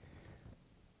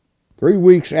 3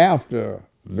 weeks after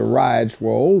the riots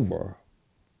were over,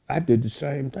 I did the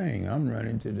same thing. I'm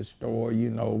running to the store, you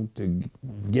know, to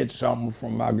get something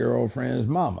from my girlfriend's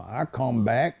mama. I come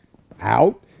back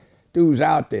out. Dudes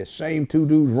out there. Same 2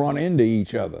 dudes run into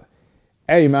each other.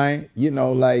 Hey, man, you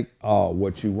know, like,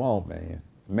 what you want, man?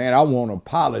 Man, I want to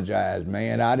apologize,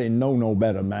 man. I didn't know no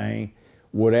better, man.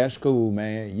 Well, that's cool,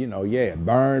 man. You know, yeah,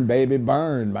 burn, baby,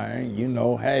 burn, man. You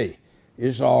know, hey,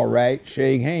 it's all right.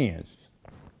 Shake hands.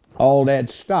 All that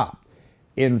stopped.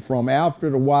 And from after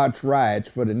the Watts riots,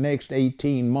 for the next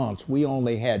 18 months, we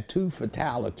only had 2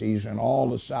 fatalities in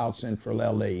all of South Central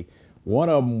L.A. One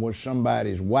of them was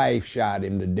somebody's wife shot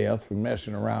him to death for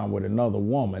messing around with another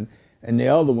woman. And the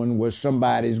other one was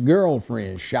somebody's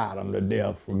girlfriend shot him to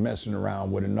death for messing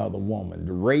around with another woman.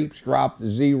 The rapes dropped to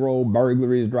 0,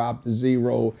 burglaries dropped to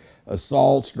 0,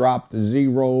 assaults dropped to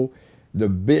 0. The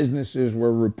businesses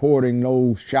were reporting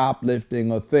no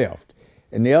shoplifting or theft.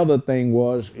 And the other thing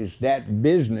is that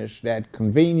business, that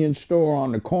convenience store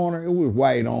on the corner, it was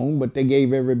white owned, but they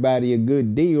gave everybody a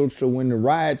good deal. So when the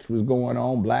riots was going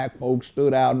on, black folks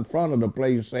stood out in front of the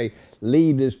place and say,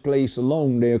 leave this place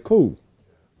alone, they're cool.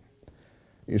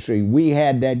 You see, we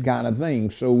had that kind of thing,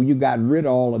 so you got rid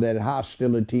of all of that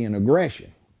hostility and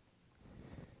aggression.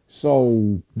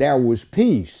 So there was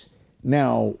peace.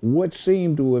 Now, what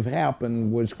seemed to have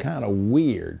happened was kind of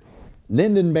weird.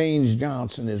 Lyndon Baines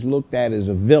Johnson is looked at as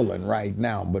a villain right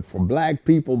now, but for black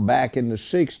people back in the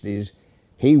 60s,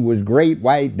 he was great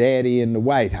white daddy in the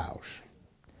White House.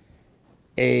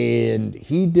 And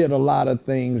he did a lot of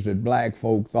things that black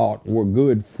folk thought were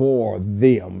good for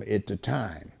them at the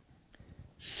time.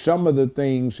 Some of the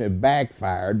things have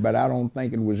backfired, but I don't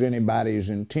think it was anybody's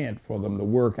intent for them to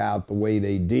work out the way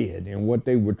they did. And what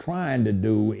they were trying to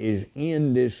do is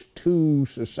end this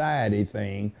two-society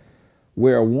thing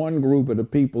where one group of the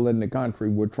people in the country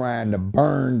were trying to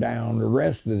burn down the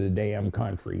rest of the damn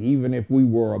country. Even if we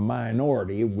were a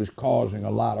minority, it was causing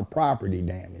a lot of property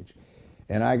damage.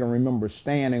 And I can remember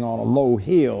standing on a low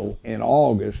hill in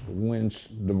August when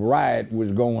the riot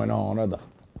was going on, or the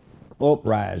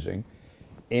uprising,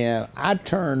 and I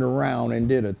turned around and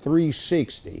did a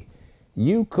 360.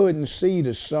 You couldn't see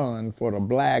the sun for the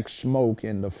black smoke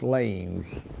and the flames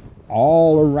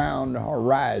all around the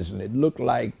horizon. It looked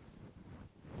like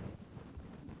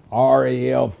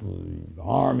RAF,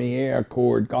 Army Air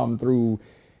Corps, come through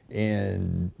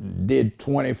and did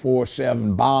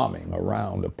 24/7 bombing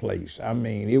around the place. I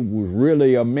mean, it was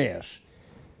really a mess.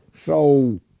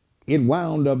 So it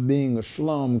wound up being a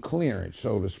slum clearance,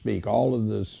 so to speak. All of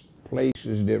this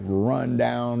places that were run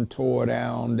down, tore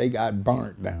down, they got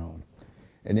burnt down.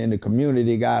 And then the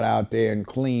community got out there and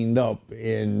cleaned up,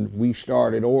 and we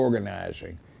started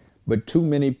organizing. But too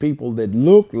many people that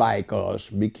looked like us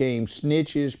became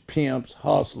snitches, pimps,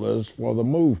 hustlers for the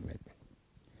movement.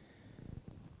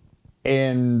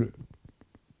 And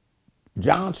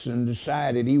Johnson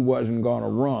decided he wasn't going to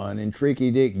run, and Tricky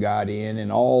Dick got in,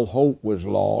 and all hope was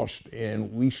lost,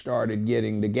 and we started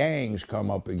getting the gangs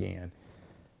come up again.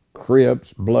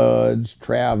 Crips, Bloods,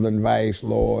 Traveling Vice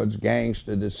Lords,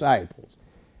 Gangster Disciples.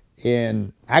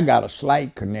 And I got a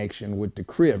slight connection with the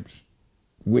Crips,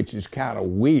 which is kind of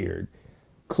weird.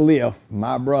 Cliff,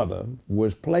 my brother,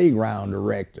 was playground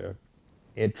director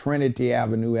at Trinity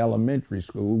Avenue Elementary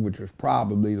School, which was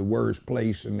probably the worst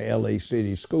place in the LA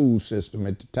City school system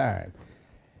at the time.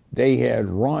 They had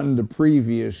run the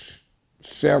previous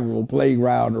several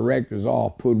playground directors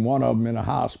off, put one of them in a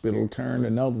hospital, turned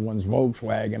another one's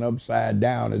Volkswagen upside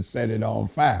down and set it on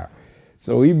fire.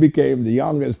 So he became the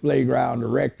youngest playground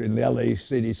director in the LA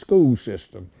City school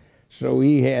system. So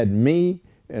he had me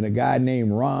and a guy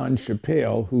named Ron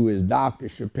Chappelle, who is Dr.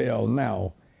 Chappelle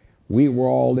now. We were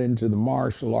all into the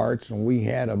martial arts, and we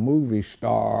had a movie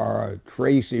star,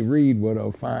 Tracy Reed, with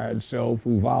her fine self,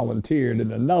 who volunteered,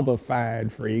 and another fine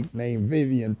freak named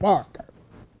Vivian Parker.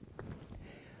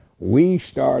 We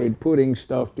started putting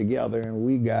stuff together, and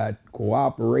we got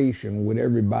cooperation with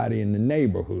everybody in the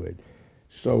neighborhood.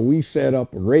 So we set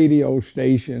up a radio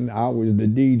station. I was the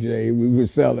DJ. We were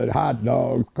selling hot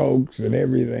dogs, Cokes, and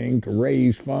everything to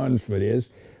raise funds for this.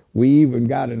 We even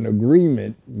got an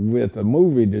agreement with a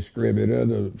movie distributor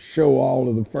to show all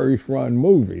of the first run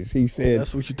movies. He said,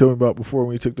 That's what you told me about before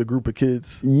when you took the group of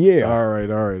kids? Yeah. All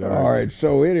right.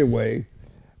 So anyway,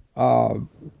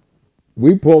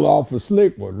 we pulled off a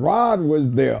slick one. Ron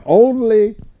was the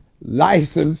only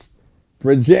licensed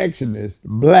projectionist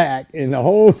black in the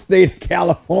whole state of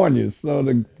California. So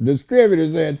the distributor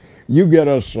said, you get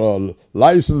us a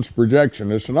licensed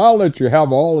projectionist and I'll let you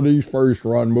have all of these first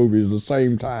run movies the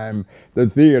same time the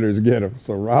theaters get them.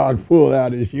 So Ron pulled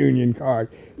out his union card.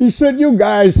 He said, you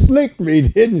guys slicked me,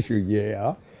 didn't you?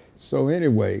 Yeah. So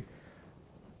anyway,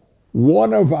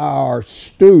 one of our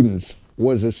students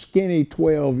was a skinny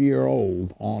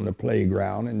 12-year-old on the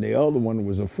playground and the other one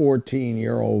was a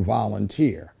 14-year-old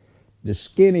volunteer. The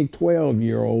skinny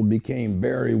 12-year-old became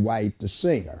Barry White, the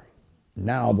singer,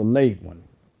 now the late one.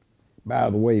 By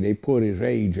the way, they put his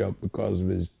age up because of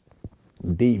his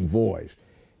deep voice.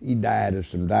 He died of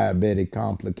some diabetic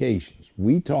complications.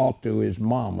 We talked to his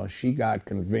mama. She got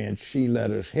convinced. She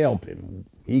let us help him.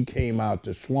 He came out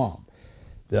the swamp.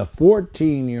 The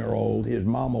 14-year-old, his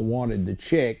mama wanted to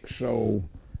check, so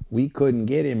we couldn't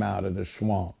get him out of the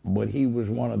swamp. But he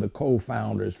was one of the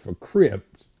co-founders for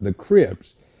the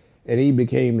Crips, and he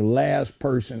became the last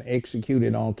person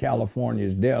executed on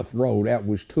California's death row. That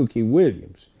was Tookie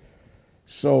Williams.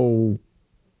 So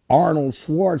Arnold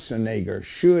Schwarzenegger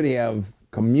should have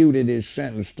commuted his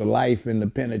sentence to life in the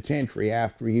penitentiary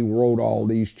after he wrote all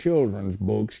these children's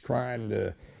books trying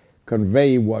to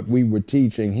convey what we were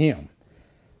teaching him.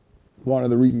 One of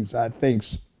the reasons I think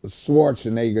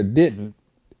Schwarzenegger didn't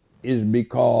is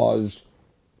because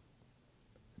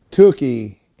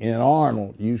Tookie and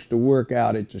Arnold used to work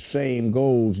out at the same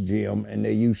Gold's Gym and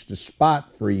they used to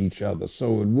spot for each other.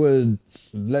 So it was,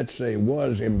 let's say,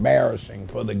 was embarrassing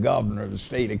for the governor of the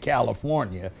state of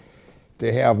California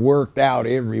to have worked out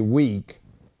every week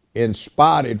and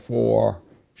spotted for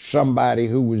somebody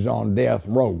who was on death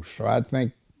row. So I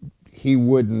think he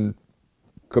wouldn't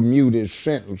commute his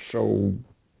sentence so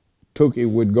Tookie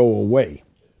would go away.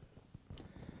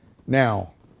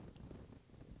 Now,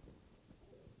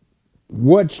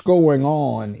 what's going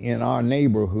on in our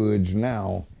neighborhoods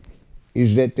now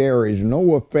is that there is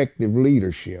no effective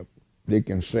leadership that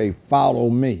can say, follow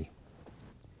me.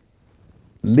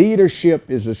 Leadership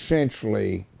is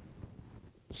essentially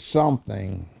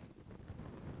something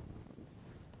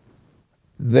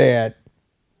that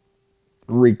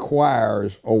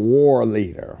requires a war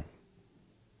leader,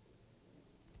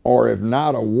 or if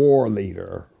not a war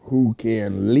leader, who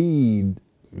can lead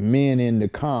men into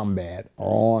combat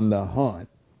or on the hunt,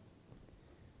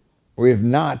 or if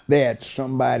not that,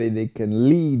 somebody that can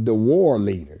lead the war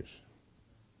leaders.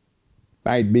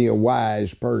 Might be a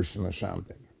wise person or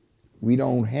something. We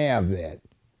don't have that.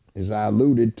 As I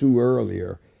alluded to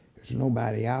earlier, there's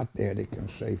nobody out there that can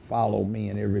say, follow me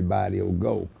and everybody will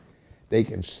go. They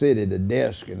can sit at a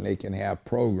desk and they can have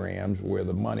programs where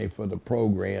the money for the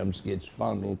programs gets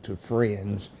funneled to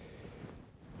friends,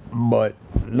 but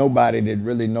nobody that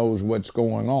really knows what's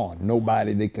going on,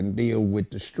 nobody that can deal with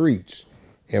the streets.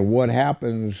 And what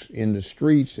happens in the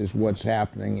streets is what's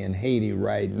happening in Haiti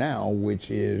right now, which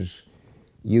is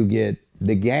you get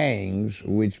the gangs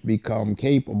which become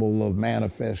capable of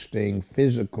manifesting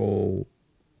physical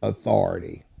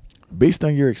authority. Based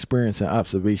on your experience and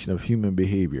observation of human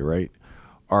behavior, right?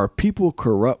 Are people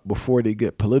corrupt before they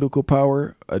get political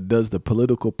power, or does the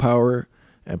political power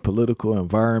and political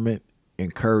environment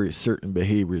encourage certain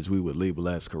behaviors we would label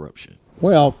as corruption?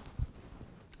 Well,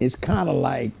 it's kind of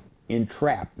like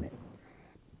entrapment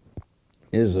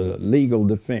is a legal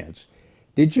defense.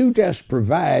 Did you just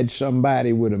provide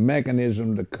somebody with a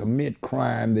mechanism to commit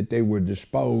crime that they were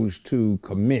disposed to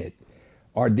commit,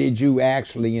 or did you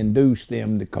actually induce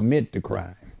them to commit the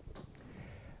crime?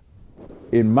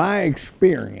 In my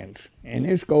experience, and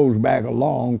this goes back a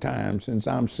long time, since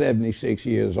I'm 76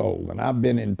 years old, and I've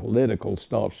been in political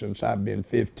stuff since I've been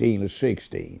 15 or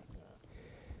 16.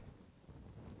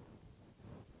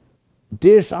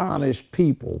 Dishonest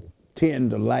people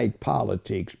tend to like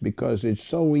politics because it's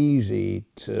so easy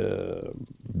to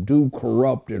do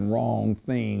corrupt and wrong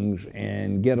things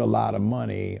and get a lot of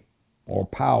money or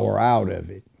power out of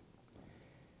it.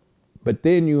 But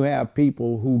then you have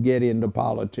people who get into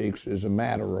politics as a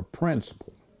matter of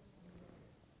principle.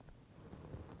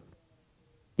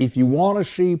 If you want to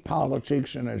see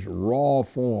politics in its raw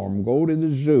form, go to the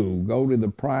zoo, go to the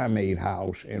primate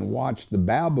house, and watch the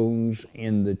baboons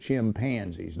and the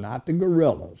chimpanzees, not the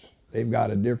gorillas. They've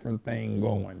got a different thing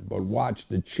going, but watch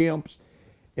the chimps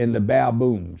and the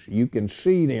baboons. You can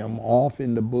see them off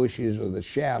in the bushes or the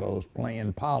shadows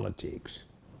playing politics.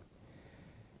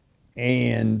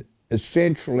 And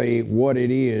essentially what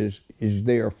it is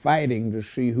they're fighting to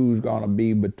see who's going to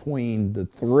be between the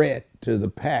threat to the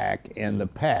pack and the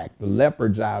pack. The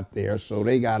leopard's out there, so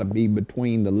they got to be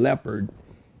between the leopard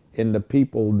and the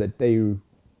people that they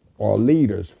are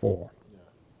leaders for. Yeah.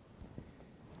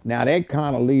 Now that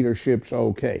kind of leadership's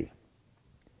okay.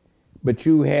 But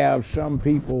you have some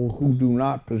people who do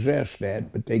not possess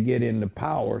that, but they get into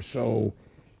power, so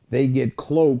they get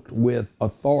cloaked with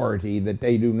authority that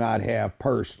they do not have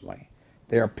personally.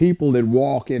 There are people that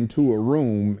walk into a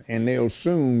room and they'll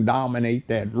soon dominate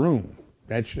that room.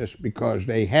 That's just because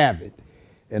they have it.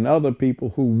 And other people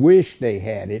who wish they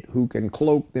had it, who can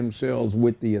cloak themselves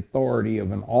with the authority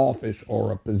of an office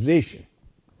or a position,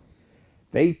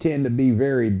 they tend to be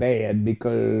very bad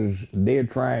because they're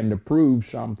trying to prove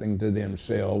something to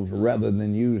themselves rather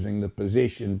than using the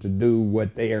position to do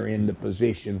what they are in the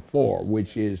position for,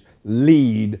 which is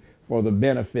lead for the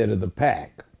benefit of the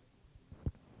pack.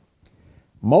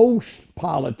 Most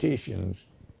politicians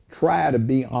try to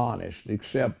be honest,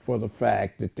 except for the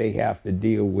fact that they have to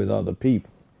deal with other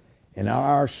people. In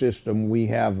our system, we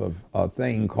have a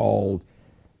thing called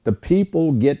the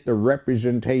people get the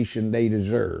representation they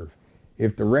deserve.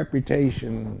 If the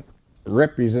representation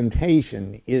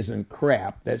isn't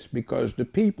crap, that's because the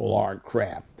people aren't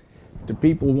crap. If the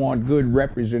people want good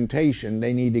representation,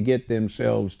 they need to get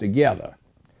themselves together.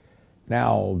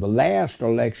 Now, the last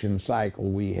election cycle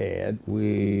we had,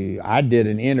 I did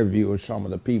an interview with some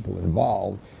of the people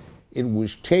involved. It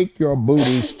was take your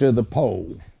booties to the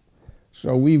poll.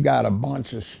 So we've got a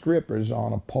bunch of strippers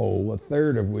on a pole, a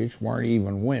third of which weren't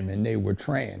even women. They were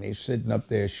trannies sitting up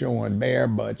there showing bare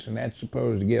butts, and that's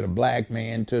supposed to get a black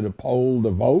man to the poll to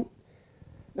vote?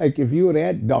 Like, if you're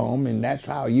that dumb and that's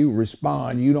how you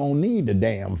respond, you don't need a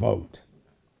damn vote.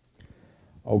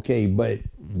 Okay, but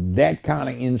that kind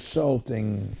of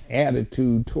insulting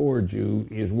attitude towards you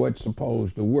is what's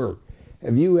supposed to work.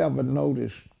 Have you ever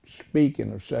noticed,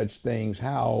 speaking of such things,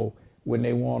 how when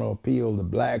they want to appeal to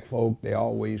black folk, they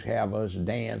always have us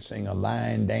dancing a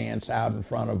line dance out in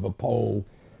front of a pole?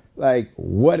 Like,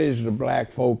 what is the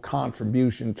black folk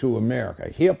contribution to America?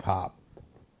 Hip hop.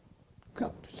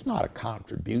 It's not a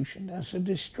contribution, that's a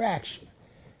distraction.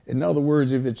 In other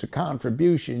words, if it's a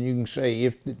contribution, you can say,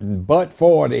 but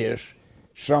for this,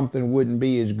 something wouldn't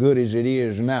be as good as it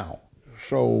is now.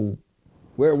 So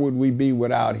where would we be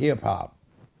without hip hop?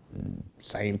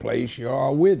 Same place you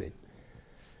are with it.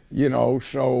 You know,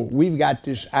 so we've got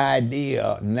this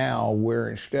idea now where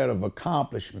instead of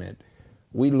accomplishment,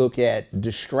 we look at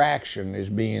distraction as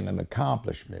being an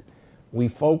accomplishment. We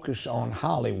focus on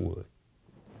Hollywood.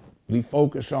 We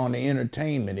focus on the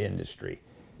entertainment industry.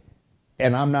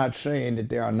 And I'm not saying that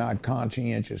there are not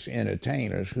conscientious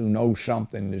entertainers who know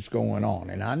something that's going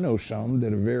on. And I know some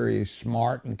that are very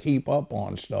smart and keep up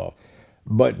on stuff.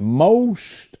 But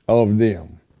most of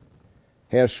them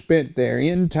have spent their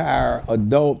entire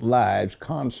adult lives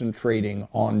concentrating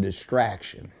on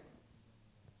distraction,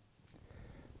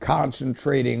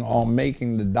 concentrating on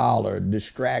making the dollar,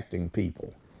 distracting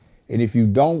people. And if you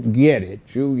don't get it,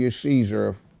 Julius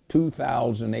Caesar,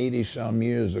 2,080 some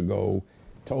years ago,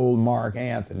 told Mark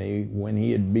Antony when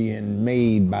he had been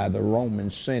made by the Roman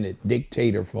Senate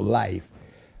dictator for life.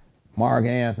 Mark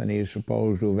Antony is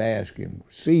supposed to have asked him,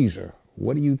 Caesar,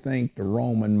 what do you think the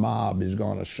Roman mob is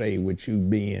going to say with you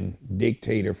being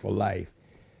dictator for life?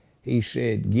 He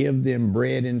said, give them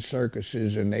bread and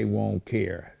circuses and they won't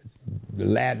care. The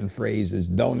Latin phrase is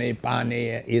done pane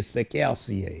et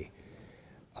excelsior.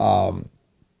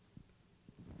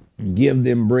 Give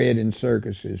them bread and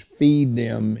circuses, feed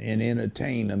them and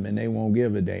entertain them, and they won't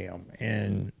give a damn.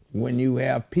 And when you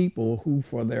have people who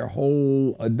for their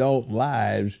whole adult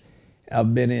lives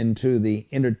have been into the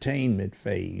entertainment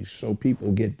phase, so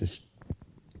people get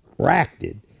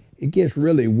distracted, it gets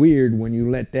really weird when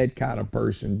you let that kind of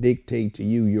person dictate to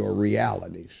you your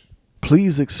realities.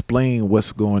 Please explain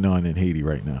what's going on in Haiti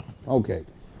right now. Okay.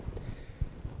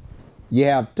 You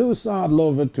have Toussaint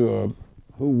Louverture,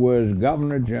 who was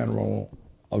Governor General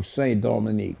of Saint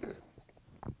Dominique.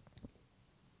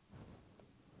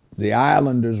 The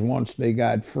islanders, once they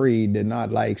got free, did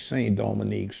not like Saint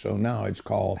Dominique, so now it's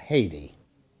called Haiti.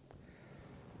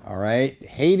 All right?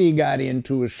 Haiti got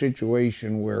into a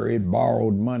situation where it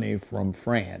borrowed money from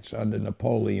France under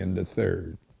Napoleon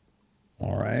III.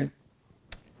 All right?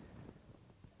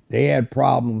 They had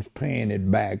problems paying it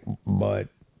back, but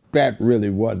that really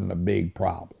wasn't a big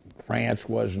problem. France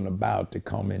wasn't about to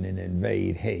come in and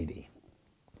invade Haiti.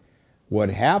 What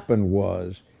happened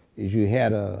was, is you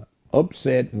had a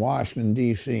upset in Washington,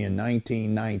 D.C. in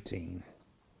 1919,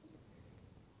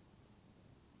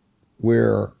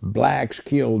 where blacks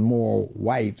killed more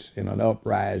whites in an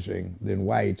uprising than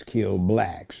whites killed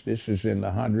blacks. This is in the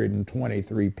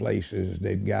 123 places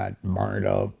that got burned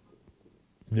up,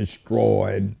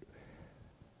 destroyed,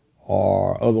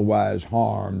 or otherwise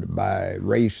harmed by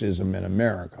racism in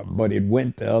America. But it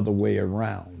went the other way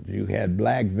around. You had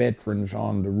black veterans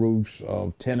on the roofs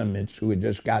of tenements who had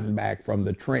just gotten back from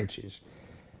the trenches.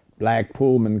 Black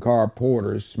Pullman car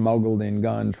porters smuggled in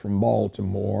guns from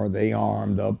Baltimore. They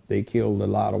armed up. They killed a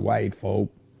lot of white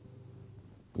folk.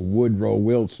 The Woodrow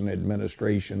Wilson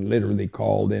administration literally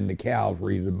called in the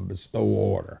cavalry to bestow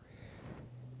order.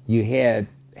 You had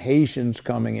Haitians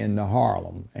coming into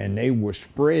Harlem, and they were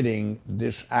spreading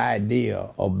this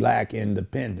idea of black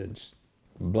independence,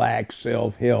 black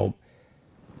self-help,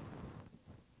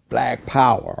 black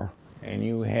power. And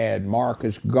you had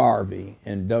Marcus Garvey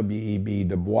and W.E.B.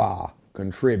 Du Bois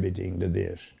contributing to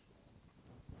this.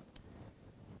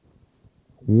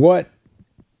 What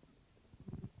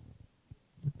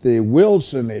the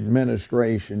Wilson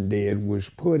administration did was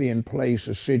put in place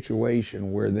a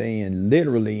situation where they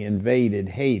literally invaded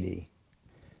Haiti,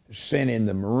 sent in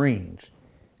the Marines.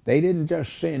 They didn't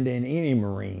just send in any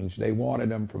Marines. They wanted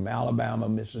them from Alabama,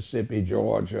 Mississippi,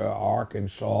 Georgia,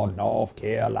 Arkansas, North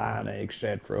Carolina,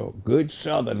 etc. Good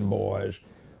Southern boys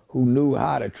who knew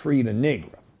how to treat a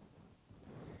Negro.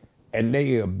 And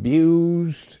they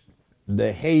abused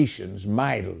the Haitians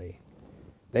mightily.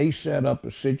 They set up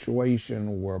a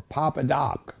situation where Papa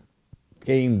Doc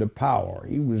came to power.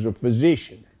 He was a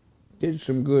physician, did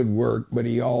some good work, but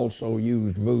he also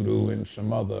used voodoo and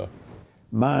some other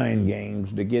mind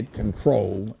games to get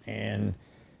control, and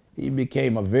he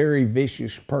became a very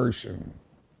vicious person,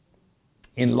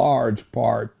 in large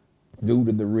part due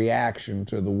to the reaction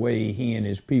to the way he and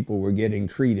his people were getting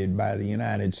treated by the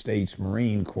United States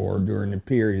Marine Corps during the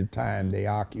period of time they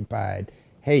occupied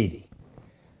Haiti.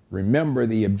 Remember,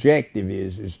 the objective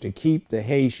is to keep the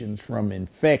Haitians from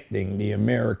infecting the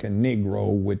American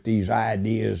Negro with these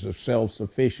ideas of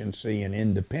self-sufficiency and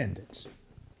independence.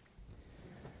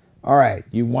 All right,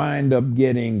 you wind up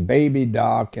getting Baby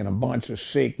Doc and a bunch of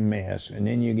sick mess, and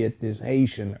then you get this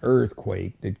Haitian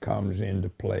earthquake that comes into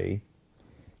play.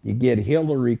 You get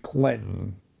Hillary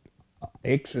Clinton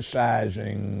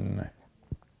exercising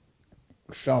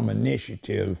some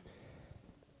initiative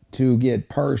to get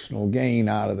personal gain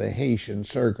out of the Haitian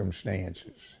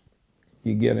circumstances.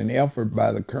 You get an effort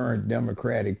by the current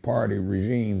Democratic Party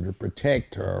regime to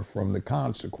protect her from the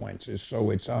consequences,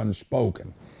 so it's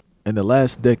unspoken. In the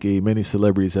last decade, many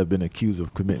celebrities have been accused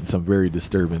of committing some very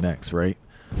disturbing acts, right?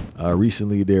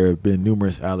 Recently, there have been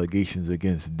numerous allegations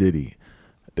against Diddy.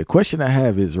 The question I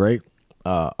have is, right,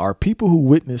 are people who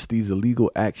witness these illegal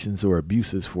actions or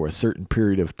abuses for a certain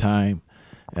period of time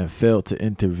and fail to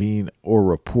intervene or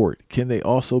report, can they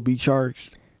also be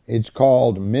charged? It's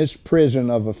called misprision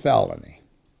of a felony.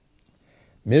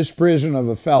 Misprision of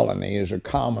a felony is a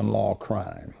common law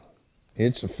crime.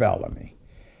 It's a felony.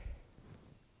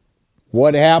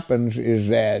 What happens is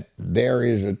that there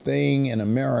is a thing in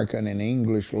American and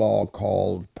English law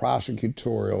called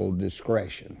prosecutorial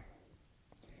discretion.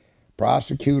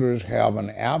 Prosecutors have an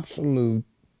absolute,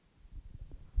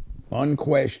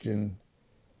 unquestioned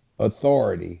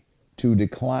authority to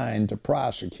decline to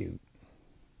prosecute.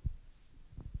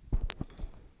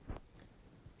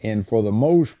 And for the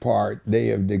most part, they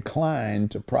have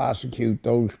declined to prosecute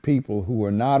those people who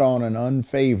are not on an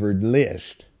unfavored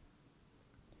list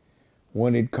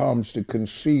when it comes to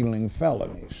concealing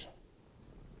felonies.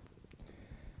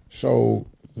 So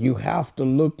you have to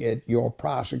look at your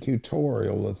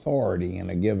prosecutorial authority in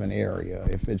a given area.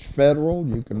 If it's federal,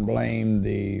 you can blame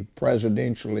the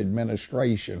presidential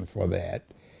administration for that.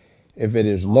 If it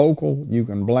is local, you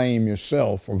can blame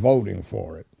yourself for voting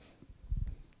for it.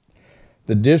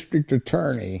 The district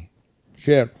attorney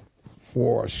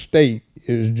for a state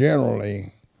is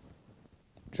generally,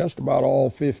 just about all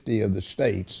 50 of the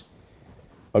states,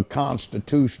 a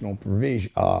constitutional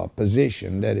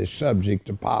position that is subject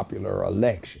to popular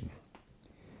election.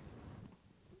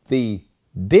 The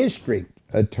district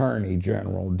attorney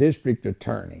general, district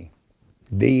attorney,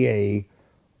 DA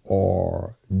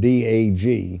or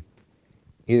DAG,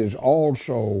 is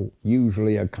also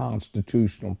usually a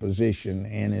constitutional position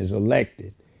and is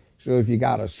elected. So if you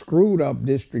got a screwed up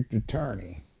district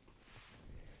attorney,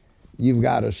 you've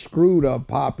got a screwed up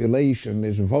population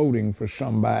that's voting for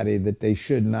somebody that they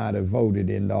should not have voted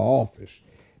into office.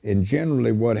 And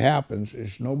generally what happens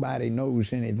is nobody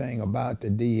knows anything about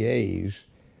the DAs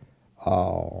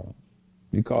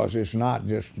because it's not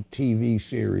just a TV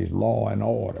series, Law and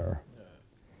Order.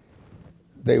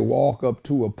 they walk up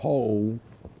to a poll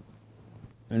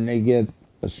and they get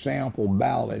a sample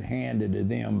ballot handed to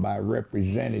them by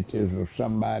representatives of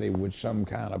somebody with some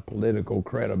kind of political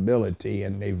credibility,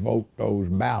 and they vote those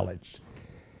ballots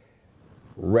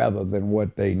rather than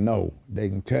what they know. They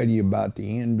can tell you about the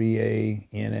NBA,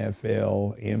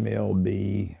 NFL,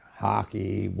 MLB,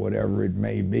 hockey, whatever it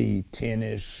may be,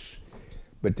 tennis,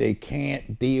 but they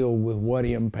can't deal with what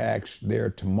impacts their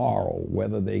tomorrow,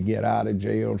 whether they get out of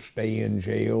jail, stay in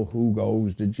jail, who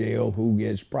goes to jail, who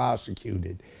gets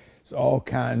prosecuted. It's all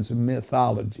kinds of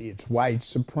mythology. It's white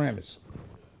supremacy.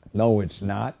 No, it's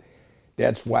not.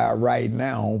 That's why right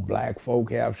now black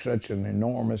folk have such an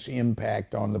enormous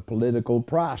impact on the political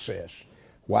process.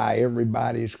 Why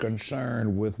everybody's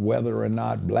concerned with whether or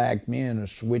not black men are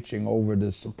switching over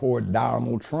to support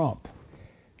Donald Trump.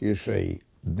 You see,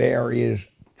 there is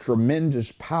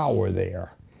tremendous power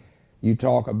there. You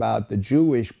talk about the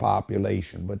Jewish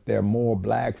population, but there are more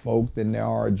black folk than there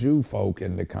are Jew folk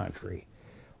in the country.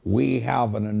 We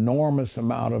have an enormous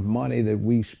amount of money that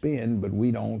we spend, but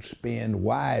we don't spend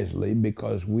wisely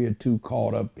because we're too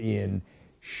caught up in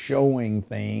showing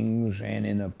things and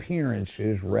in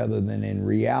appearances rather than in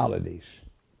realities.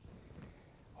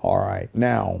 All right,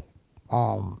 now,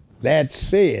 that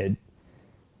said,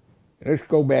 let's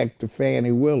go back to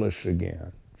Fannie Willis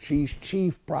again. She's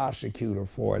chief prosecutor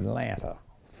for Atlanta,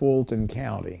 Fulton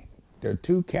County. There are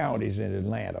two counties in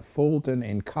Atlanta, Fulton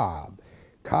and Cobb.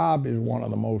 Cobb is one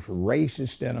of the most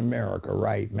racist in America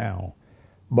right now,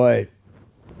 but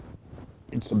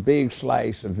it's a big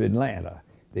slice of Atlanta.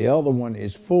 The other one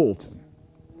is Fulton.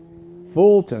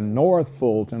 Fulton, North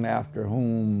Fulton, after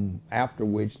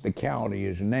which the county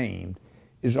is named,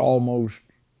 is almost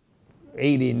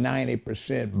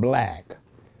 80–90% black,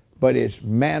 but it's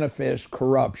manifest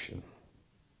corruption.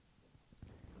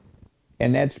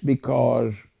 And that's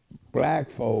because black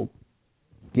folk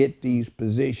get these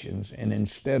positions, and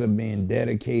instead of being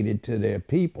dedicated to their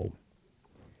people,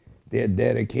 they're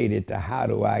dedicated to how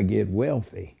do I get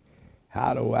wealthy?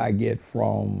 How do I get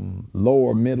from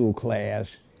lower middle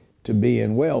class to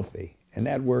being wealthy? And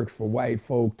that works for white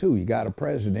folk too. You got a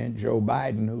president, Joe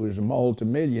Biden, who is a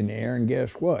multimillionaire, and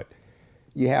guess what?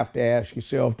 You have to ask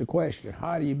yourself the question,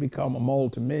 how do you become a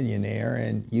multimillionaire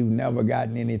and you've never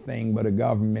gotten anything but a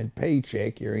government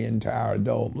paycheck your entire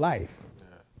adult life?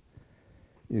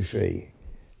 You see,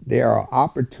 there are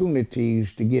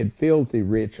opportunities to get filthy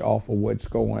rich off of what's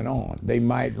going on. They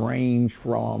might range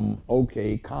from,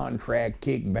 okay, contract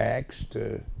kickbacks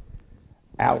to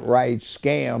outright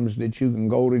scams that you can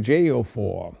go to jail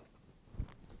for,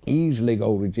 easily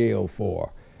go to jail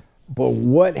for. But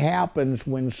what happens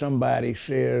when somebody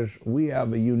says, we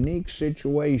have a unique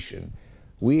situation,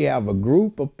 we have a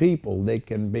group of people that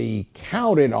can be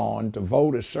counted on to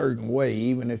vote a certain way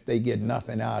even if they get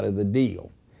nothing out of the deal,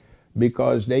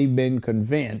 because they've been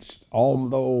convinced,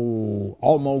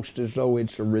 almost as though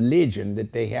it's a religion,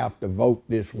 that they have to vote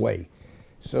this way.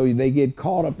 So they get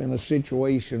caught up in a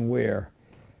situation where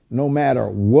no matter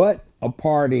what a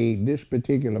party, this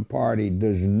particular party,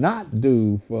 does not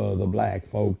do for the black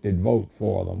folk that vote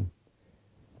for them,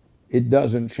 it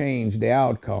doesn't change the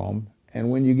outcome. And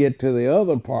when you get to the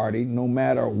other party, no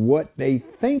matter what they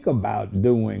think about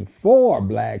doing for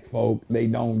black folk, they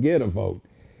don't get a vote.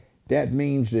 That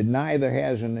means that neither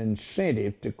has an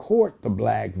incentive to court the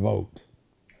black vote.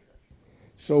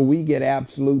 So we get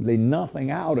absolutely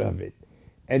nothing out of it.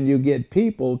 And you get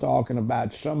people talking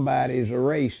about somebody's a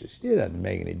racist. It doesn't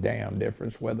make any damn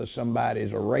difference whether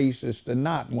somebody's a racist or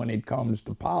not when it comes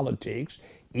to politics,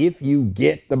 if you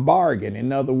get the bargain.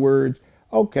 In other words,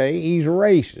 okay, he's a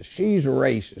racist, she's a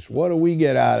racist. What do we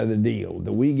get out of the deal?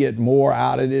 Do we get more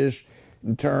out of this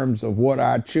in terms of what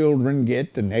our children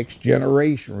get, the next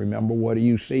generation? Remember, what do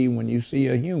you see when you see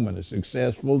a human? A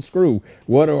successful screw.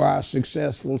 What do our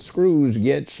successful screws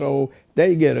get so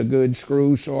they get a good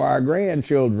screw so our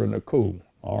grandchildren are cool?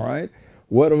 All right?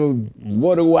 What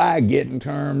do I get in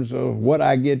terms of what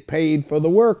I get paid for the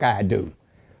work I do?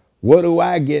 What do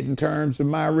I get in terms of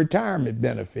my retirement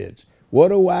benefits? What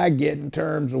do I get in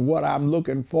terms of what I'm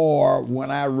looking for when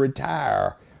I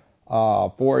retire?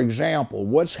 For example,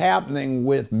 what's happening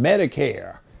with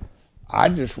Medicare? I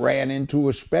just ran into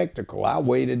a spectacle. I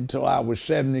waited until I was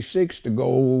 76 to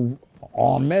go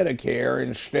on Medicare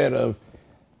instead of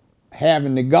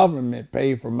having the government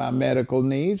pay for my medical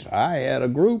needs. I had a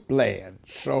group plan.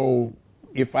 So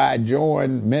if I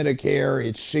joined Medicare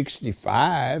at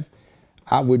 65,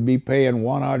 I would be paying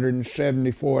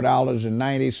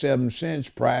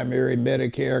 $174.97 primary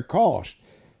Medicare cost.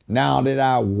 Now that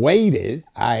I waited,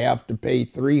 I have to pay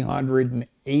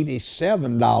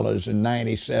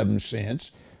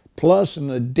 $387.97 plus an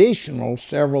additional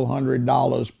several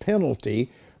 $100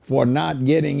 penalty for not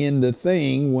getting in the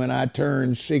thing when I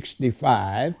turn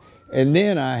 65. And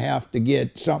then I have to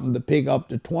get something to pick up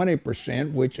to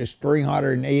 20%, which is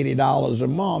 $380 a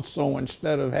month. So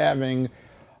instead of having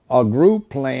a group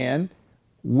plan,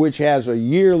 which has a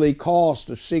yearly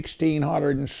cost of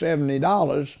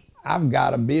 $1,670, I've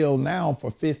got a bill now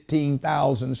for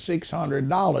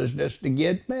 $15,600 just to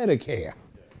get Medicare.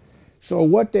 So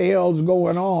what the hell's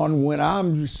going on when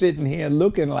I'm sitting here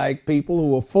looking like people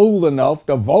who are fool enough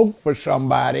to vote for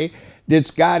somebody that's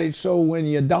got it so when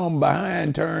your dumb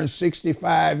behind turns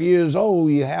 65 years old,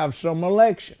 you have some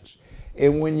elections.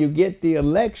 And when you get the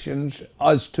elections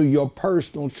as to your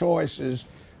personal choices,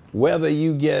 whether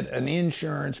you get an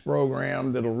insurance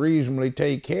program that'll reasonably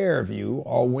take care of you,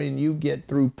 or when you get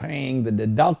through paying the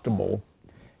deductible,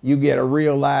 you get a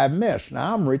real live mess.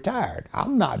 Now, I'm retired.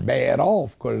 I'm not bad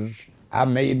off because I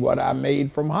made what I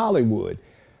made from Hollywood.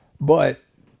 But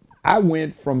I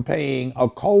went from paying a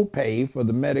copay for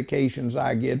the medications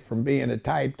I get from being a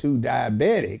type 2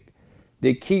 diabetic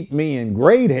that keep me in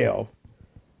great health.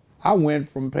 I went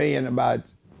from paying about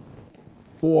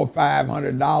 $400 or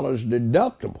 $500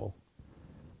 deductible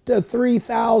to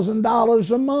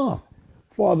 $3,000 a month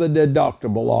for the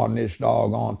deductible on this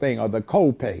doggone thing, or the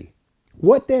copay.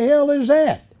 What the hell is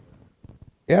that?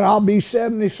 And I'll be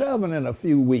 77 in a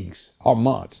few weeks or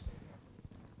months.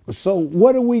 So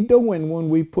what are we doing when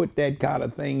we put that kind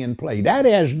of thing in play? That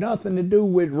has nothing to do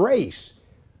with race,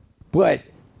 but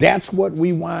that's what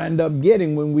we wind up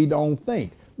getting when we don't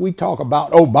think. We talk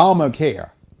about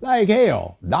Obamacare. Like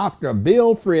hell, Dr.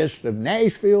 Bill Frist of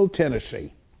Nashville,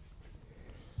 Tennessee,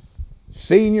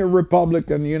 senior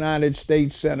Republican United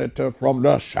States Senator from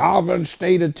the sovereign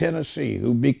state of Tennessee,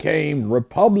 who became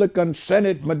Republican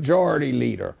Senate Majority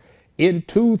Leader in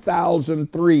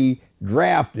 2003,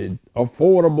 drafted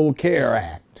Affordable Care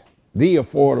Act, the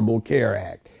Affordable Care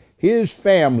Act. His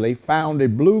family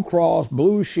founded Blue Cross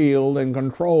Blue Shield and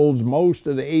controls most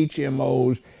of the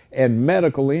HMOs and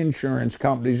medical insurance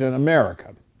companies in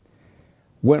America.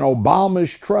 When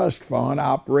Obama's trust fund,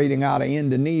 operating out of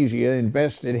Indonesia,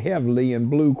 invested heavily in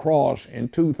Blue Cross in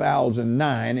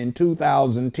 2009, in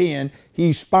 2010,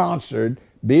 he sponsored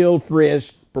Bill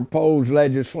Frist's proposed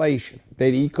legislation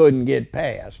that he couldn't get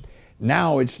passed.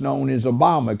 Now it's known as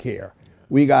Obamacare.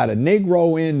 We got a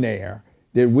Negro in there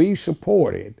that we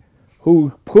supported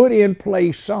who put in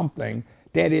place something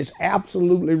that is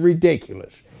absolutely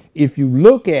ridiculous. If you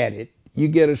look at it, you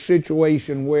get a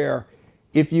situation where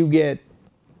if you get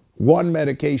one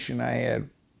medication I had,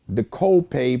 the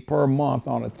copay per month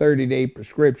on a 30-day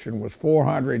prescription was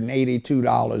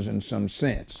 $482 and some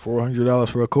cents. $400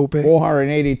 for a copay?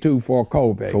 $482 for a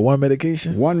copay. For one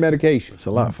medication? One medication. It's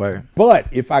a lot, fire. But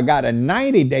if I got a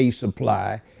 90-day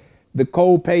supply, the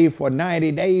copay for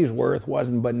 90 days worth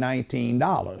wasn't but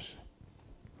 $19.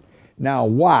 Now,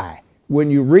 why? When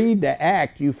you read the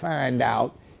act, you find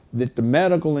out that the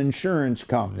medical insurance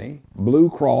company, Blue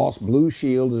Cross Blue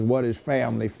Shield is what his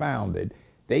family founded,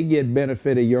 they get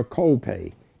benefit of your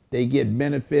copay, they get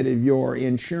benefit of your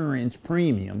insurance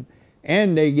premium,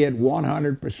 and they get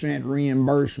 100%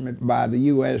 reimbursement by the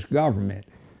U.S. government.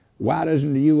 Why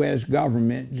doesn't the U.S.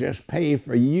 government just pay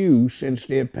for you, since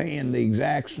they're paying the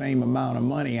exact same amount of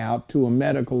money out to a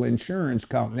medical insurance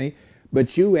company,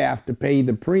 but you have to pay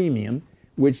the premium,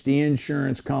 which the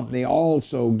insurance company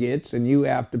also gets, and you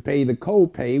have to pay the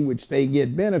copay, which they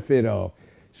get benefit of.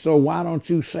 So why don't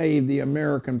you save the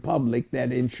American public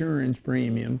that insurance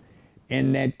premium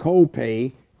and that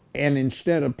copay, and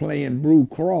instead of paying Blue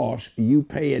Cross, you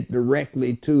pay it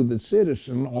directly to the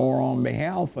citizen or on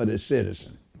behalf of the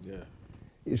citizen? Yeah.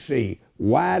 You see,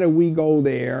 why do we go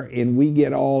there and we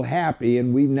get all happy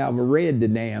and we've never read the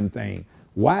damn thing?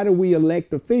 Why do we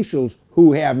elect officials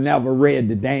who have never read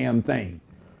the damn thing?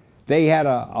 They had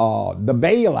the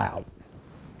bailout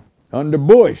under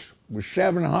Bush was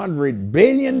 $700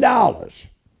 billion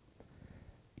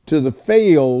to the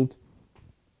failed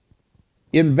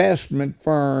investment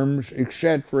firms, et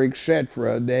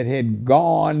cetera, that had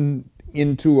gone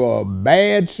into a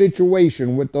bad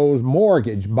situation with those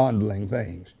mortgage bundling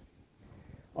things.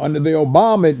 Under the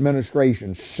Obama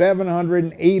administration,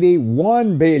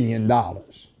 $781 billion.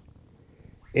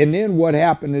 And then what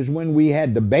happened is when we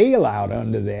had the bailout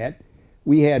under that,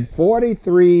 we had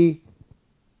 43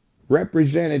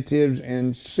 representatives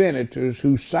and senators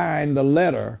who signed a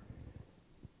letter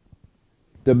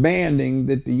demanding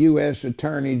that the U.S.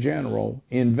 Attorney General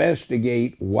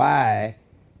investigate why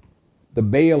the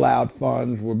bailout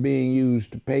funds were being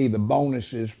used to pay the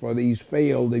bonuses for these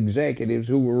failed executives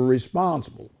who were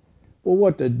responsible. Well,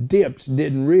 what the dips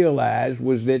didn't realize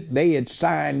was that they had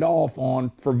signed off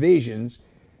on provisions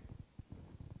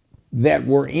that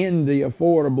were in the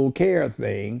Affordable Care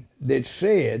thing that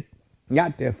said,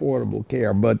 not the Affordable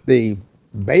Care, but the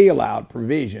bailout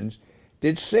provisions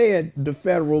that said the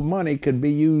federal money could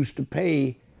be used to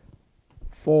pay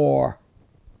for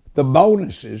the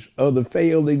bonuses of the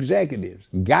failed executives.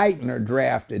 Geithner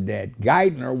drafted that.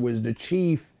 Geithner was the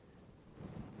chief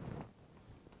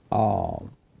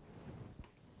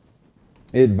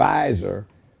advisor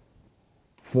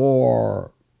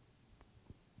for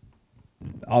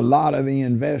a lot of the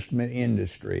investment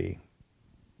industry.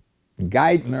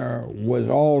 Geithner was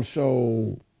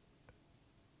also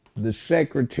the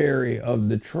Secretary of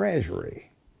the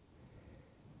Treasury.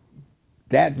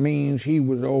 That means he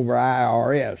was over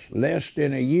IRS. Less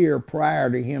than a year prior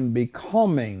to him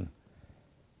becoming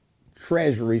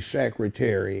Treasury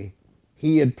Secretary,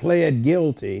 he had pled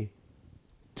guilty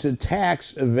to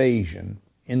tax evasion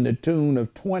in the tune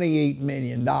of $28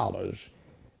 million,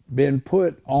 been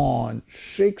put on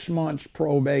 6 months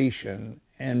probation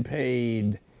and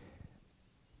paid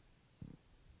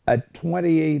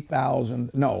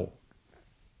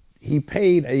he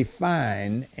paid a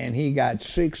fine and he got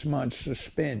 6 months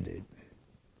suspended.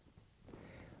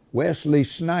 Wesley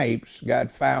Snipes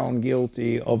got found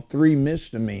guilty of 3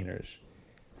 misdemeanors,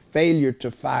 failure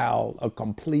to file a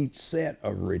complete set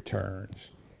of returns,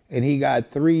 and he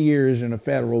got 3 years in a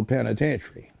federal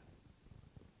penitentiary.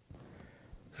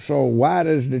 So why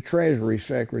does the Treasury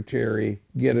Secretary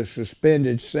get a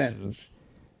suspended sentence,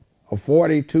 a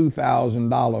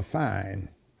 $42,000 fine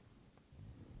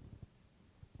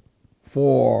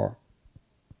for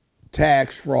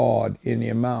tax fraud in the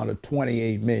amount of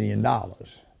 $28 million?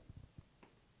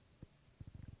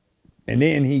 And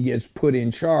then he gets put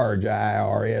in charge of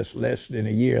IRS less than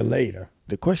a year later.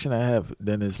 The question I have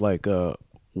then is like,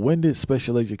 when did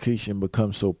special education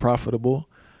become so profitable,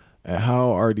 and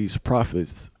how are these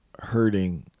profits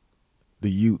hurting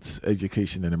the youth's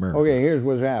education in America? Okay, here's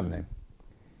what's happening.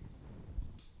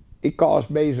 It costs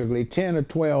basically 10 or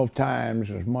 12 times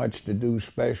as much to do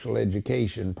special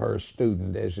education per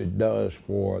student as it does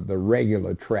for the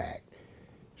regular track.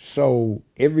 So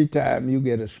every time you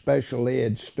get a special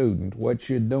ed student, what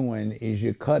you're doing is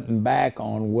you're cutting back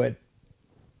on what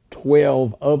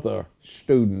 12 other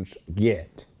students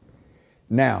get.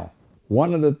 Now,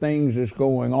 one of the things that's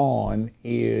going on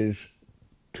is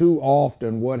too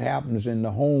often what happens in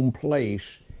the home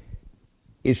place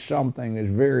is something that's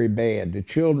very bad. The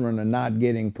children are not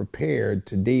getting prepared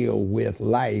to deal with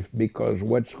life because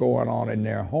what's going on in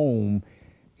their home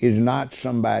is not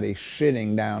somebody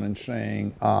sitting down and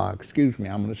saying, excuse me,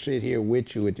 I'm going to sit here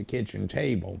with you at the kitchen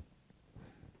table.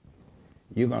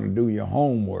 You're going to do your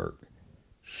homework.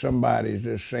 Somebody's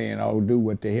just saying, oh, do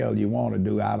what the hell you want to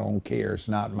do. I don't care. It's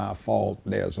not my fault.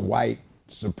 There's a white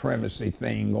supremacy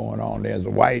thing going on. There's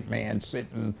a white man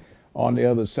sitting on the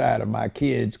other side of my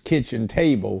kid's kitchen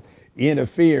table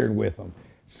interfering with them.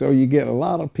 So you get a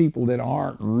lot of people that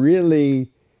aren't really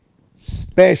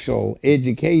special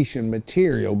education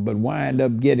material but wind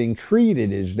up getting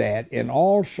treated as that. And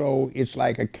also it's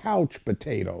like a couch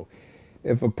potato.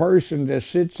 If a person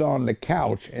just sits on the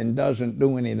couch and doesn't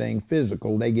do anything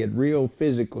physical, they get real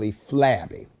physically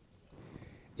flabby.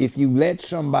 If you let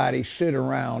somebody sit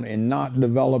around and not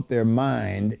develop their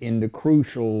mind in the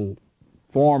crucial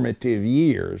formative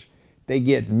years, they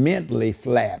get mentally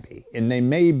flabby, and they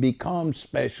may become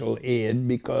special ed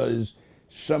because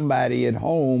somebody at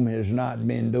home has not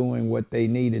been doing what they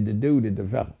needed to do to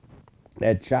develop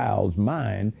that child's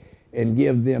mind and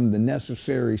give them the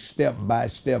necessary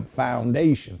step-by-step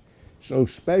foundation. So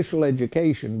special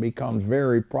education becomes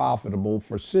very profitable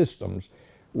for systems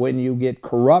when you get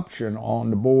corruption on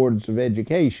the boards of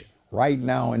education. Right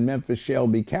now in Memphis,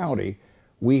 Shelby County,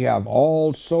 we have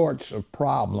all sorts of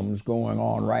problems going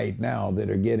on right now that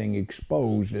are getting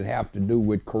exposed that have to do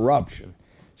with corruption.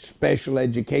 Special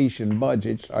education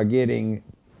budgets are getting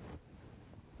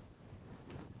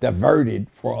diverted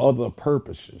for other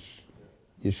purposes.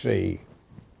 You see,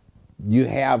 you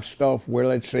have stuff where,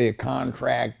 let's say, a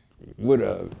contract with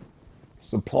a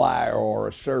supplier or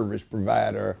a service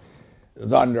provider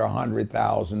is under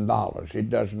 $100,000. It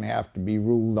doesn't have to be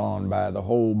ruled on by the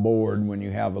whole board when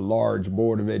you have a large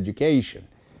board of education.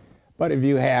 But if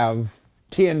you have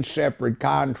 10 separate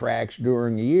contracts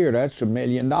during a year, that's $1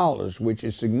 million, which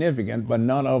is significant, but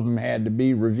none of them had to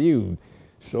be reviewed.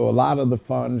 So a lot of the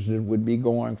funds that would be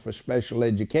going for special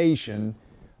education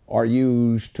are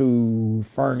used to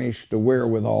furnish the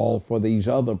wherewithal for these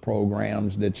other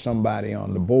programs that somebody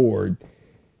on the board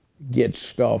gets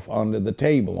stuff under the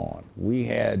table on. We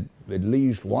had at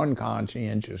least one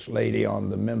conscientious lady on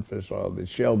the Memphis or the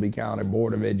Shelby County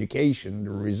Board of Education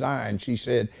to resign. She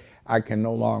said, I can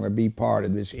no longer be part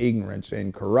of this ignorance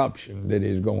and corruption that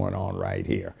is going on right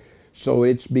here. So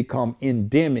it's become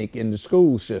endemic in the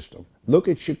school system. Look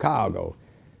at Chicago.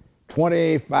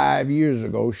 25 years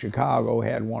ago, Chicago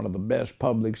had one of the best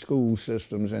public school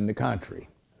systems in the country.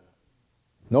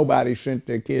 Nobody sent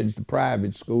their kids to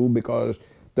private school because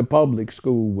the public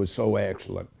school was so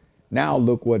excellent. Now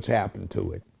look what's happened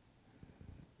to it.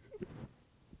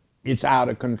 It's out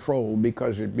of control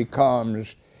because it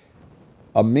becomes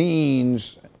a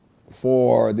means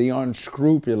for the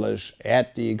unscrupulous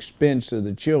at the expense of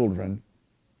the children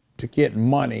to get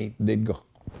money that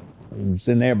goes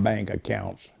in their bank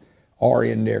accounts or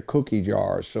in their cookie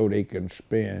jars so they can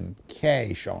spend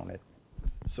cash on it.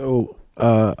 So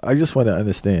I just want to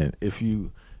understand, if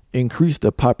you increase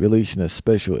the population of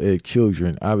special ed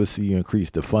children, obviously you increase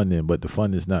the funding, but the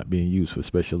funding is not being used for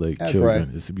special ed That's children.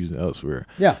 right. It's used elsewhere.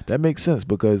 Yeah. That makes sense,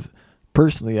 because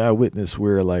personally I witnessed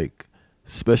where like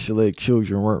special ed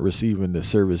children weren't receiving the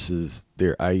services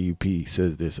their IEP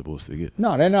says they're supposed to get.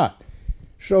 No, they're not.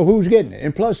 So who's getting it?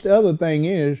 And plus the other thing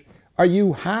is, are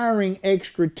you hiring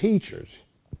extra teachers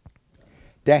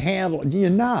to handle?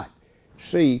 You're not.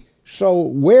 See, so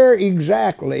where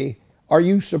exactly are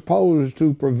you supposed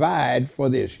to provide for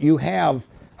this? You have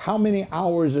how many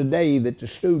hours a day that the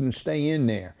students stay in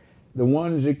there? The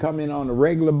ones that come in on the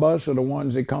regular bus or the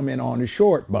ones that come in on the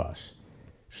short bus?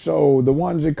 So the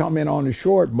ones that come in on the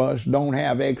short bus don't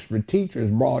have extra teachers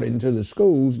brought into the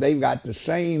schools. They've got the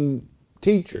same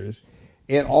teachers.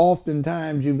 And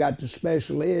oftentimes you've got the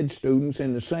special ed students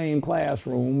in the same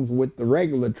classrooms with the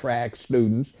regular track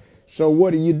students. So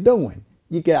what are you doing?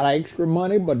 You got extra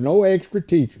money, but no extra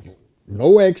teachers,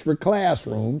 no extra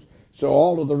classrooms. So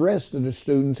all of the rest of the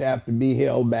students have to be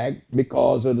held back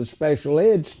because of the special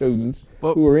ed students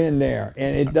who are in there.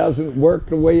 And it doesn't work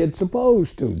the way it's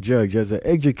supposed to. Judge, as an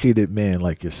educated man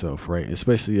like yourself, right,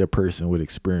 especially a person with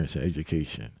experience in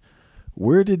education,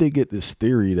 where did they get this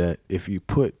theory that if you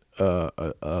put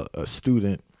a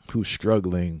student who's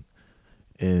struggling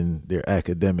in their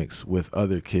academics with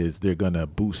other kids, they're going to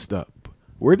boost up?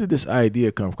 Where did this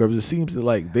idea come from? Because it seems that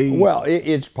like they... Well,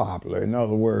 it's popular. In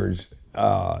other words,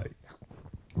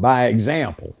 by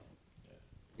example.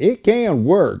 It can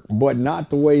work, but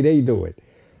not the way they do it.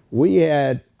 We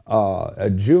had a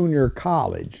junior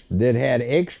college that had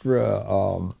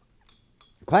extra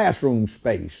classroom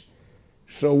space.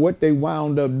 So what they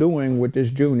wound up doing with this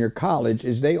junior college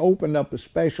is they opened up a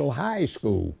special high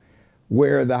school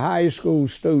where the high school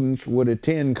students would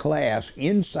attend class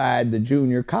inside the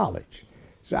junior college.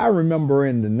 So I remember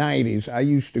in the 90s, I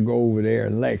used to go over there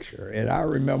and lecture. And I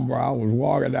remember I was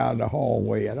walking down the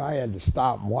hallway and I had to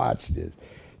stop and watch this.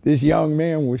 This young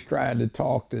man was trying to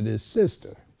talk to this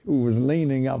sister who was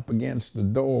leaning up against the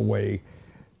doorway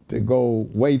to go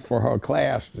wait for her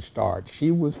class to start.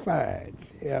 She was fine.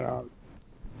 She had a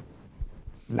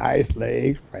nice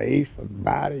legs, face, and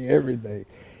body, everything.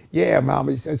 Yeah,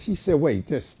 Mama, she said, wait,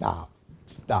 just stop.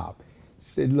 She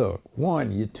said, look,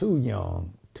 one, you're too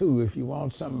young. Two, if you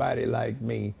want somebody like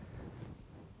me,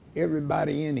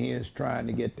 everybody in here is trying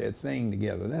to get their thing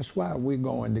together. That's why we're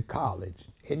going to college.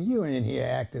 And you're in here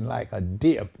acting like a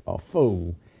dip, a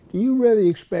fool. Do you really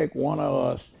expect one of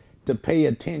us to pay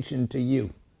attention to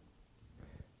you?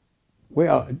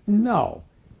 Well, no.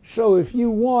 So if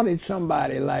you wanted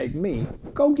somebody like me,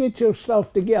 go get your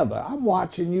stuff together. I'm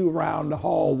watching you around the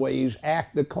hallways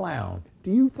act the clown. Do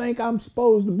you think I'm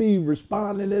supposed to be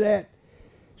responding to that?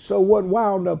 So what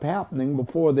wound up happening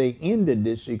before they ended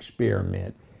this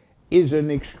experiment is an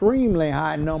extremely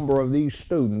high number of these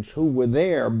students who were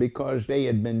there because they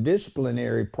had been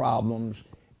disciplinary problems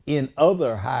in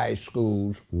other high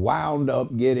schools wound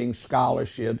up getting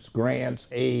scholarships, grants,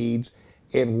 aids,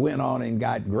 and went on and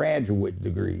got graduate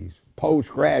degrees,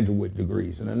 postgraduate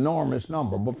degrees, an enormous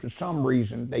number. But for some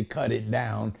reason, they cut it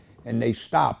down and they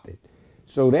stopped it.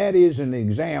 So that is an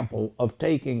example of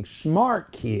taking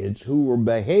smart kids who were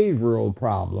behavioral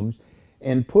problems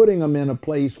and putting them in a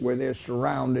place where they're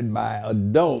surrounded by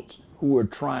adults who are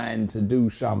trying to do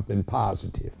something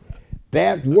positive.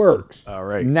 That works. All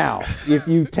right. Now, if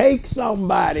you take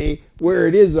somebody where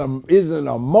it isn't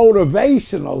a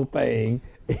motivational thing,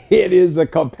 it is a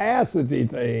capacity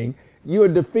thing, you're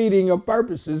defeating your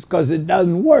purposes because it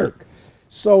doesn't work.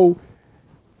 So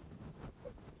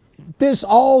this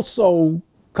also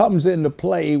comes into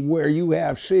play where you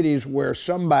have cities where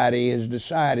somebody has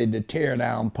decided to tear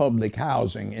down public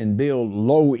housing and build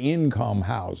low-income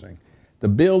housing. The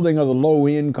building of the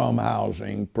low-income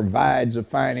housing provides a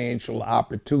financial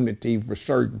opportunity for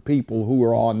certain people who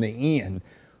are on the end,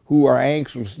 who are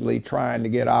anxiously trying to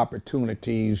get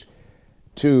opportunities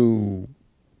to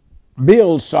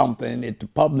build something at the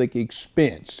public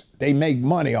expense. They make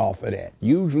money off of that.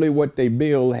 Usually what they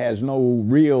build has no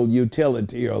real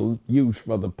utility or use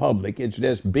for the public. It's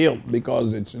just built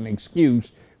because it's an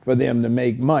excuse for them to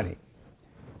make money.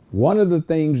 One of the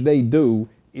things they do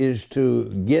is to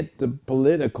get the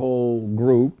political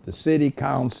group, the city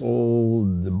council,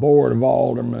 the board of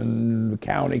aldermen, the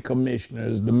county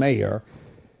commissioners, the mayor,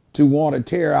 to want to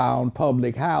tear down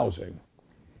public housing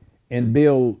and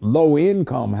build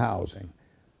low-income housing.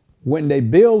 When they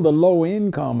build the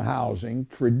low-income housing,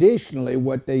 traditionally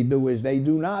what they do is they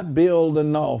do not build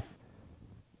enough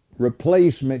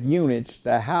replacement units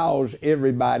to house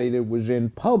everybody that was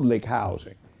in public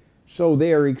housing. So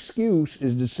their excuse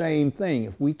is the same thing.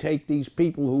 If we take these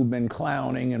people who've been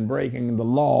clowning and breaking the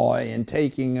law and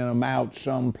taking them out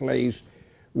someplace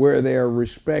where they're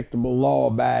respectable,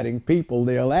 law-abiding people,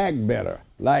 they'll act better.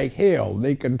 Like hell,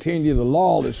 they continue the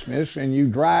lawlessness and you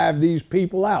drive these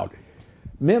people out.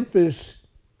 Memphis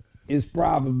is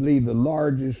probably the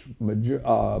largest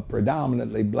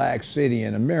predominantly black city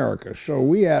in America. So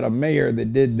we had a mayor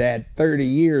that did that 30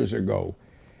 years ago.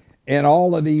 And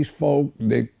all of these folk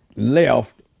that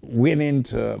left went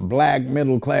into black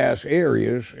middle class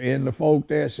areas, and the folk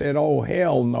there said, oh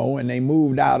hell no, and they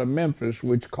moved out of Memphis,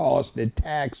 which cost the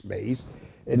tax base,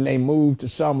 and they moved to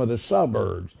some of the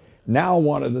suburbs. Now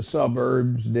one of the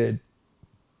suburbs that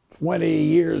 20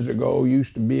 years ago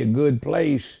used to be a good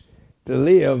place to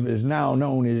live is now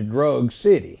known as Drug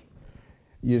City,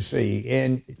 you see.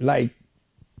 And like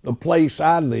the place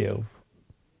I live,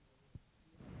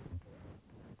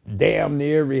 damn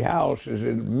near every house is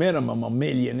at minimum $1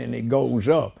 million and it goes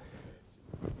up.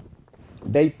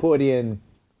 They put in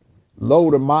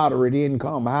low to moderate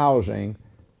income housing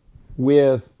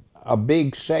with a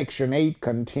big Section 8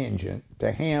 contingent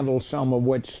to handle some of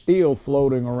what's still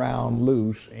floating around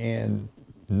loose and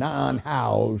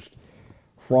non-housed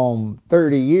from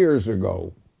 30 years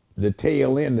ago, the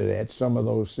tail end of that, some of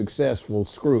those successful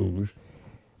screws.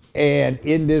 And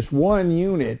in this one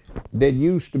unit that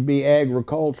used to be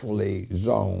agriculturally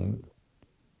zoned,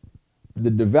 the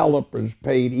developers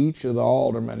paid each of the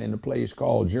aldermen in a place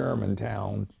called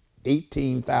Germantown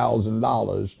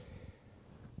 $18,000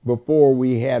 before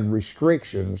we had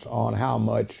restrictions on how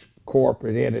much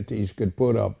corporate entities could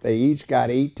put up. They each got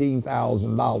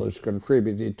 $18,000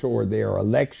 contributed toward their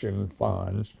election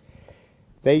funds.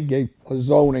 They gave a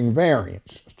zoning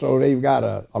variance. So they've got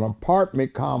an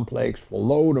apartment complex for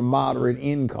low to moderate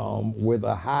income with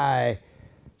a high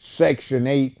Section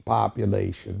 8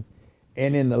 population.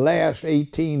 And in the last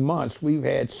 18 months, we've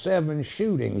had 7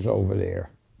 shootings over there,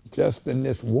 just in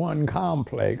this one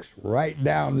complex right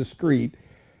down the street,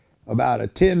 about a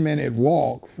 10-minute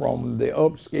walk from the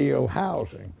upscale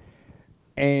housing.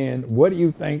 And what do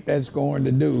you think that's going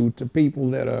to do to people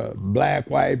that are black,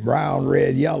 white, brown,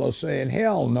 red, yellow, saying,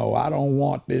 hell no, I don't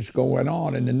want this going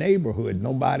on in the neighborhood.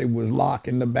 Nobody was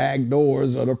locking the back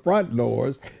doors or the front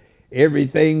doors.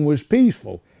 Everything was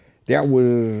peaceful. There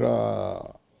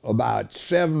was about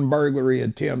 7 burglary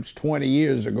attempts 20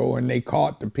 years ago, and they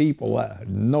caught the people.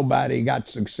 Nobody got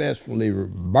successfully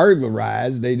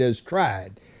burglarized. They just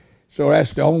tried. So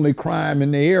that's the only crime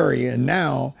in the area. And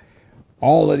now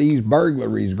all of these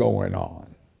burglaries going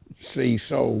on. See,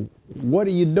 so what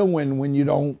are you doing when you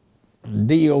don't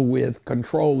deal with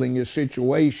controlling your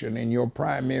situation and your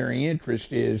primary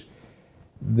interest is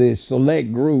the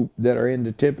select group that are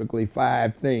into typically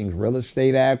 5 things: real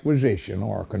estate acquisition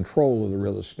or control of the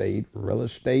real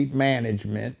estate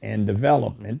management, and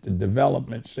development. The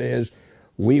development says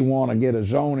we want to get a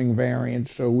zoning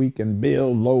variance so we can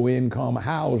build low-income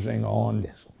housing on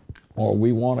this, or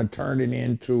we want to turn it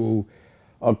into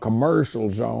a commercial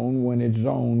zone when it's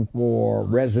zoned for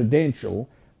residential.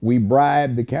 We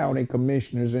bribe the county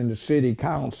commissioners and the city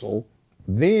council.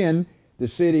 Then the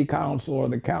city council or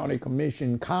the county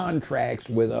commission contracts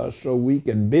with us so we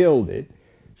can build it.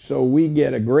 So we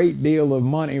get a great deal of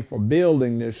money for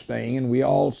building this thing, and we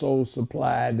also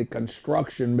supply the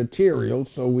construction material,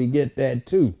 so we get that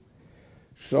too.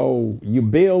 So you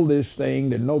build this thing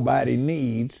that nobody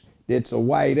needs, it's a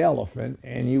white elephant,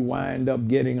 and you wind up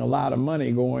getting a lot of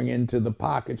money going into the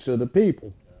pockets of the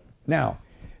people. Now,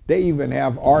 they even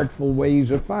have artful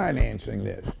ways of financing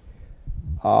this.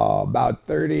 About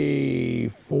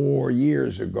 34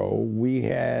 years ago, we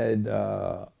had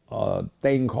a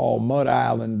thing called Mud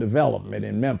Island Development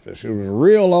in Memphis. It was a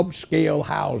real upscale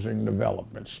housing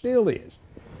development, still is.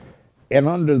 And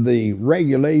under the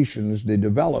regulations, the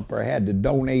developer had to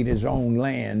donate his own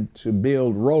land to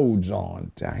build roads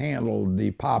on to handle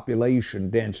the population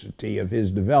density of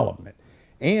his development.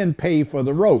 and pay for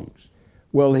the roads.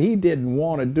 Well, he didn't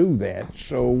want to do that,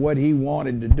 so what he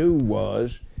wanted to do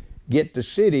was get the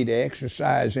city to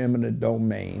exercise eminent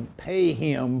domain, pay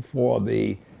him for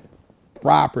the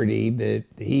property that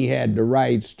he had the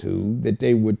rights to, that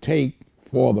they would take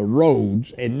for the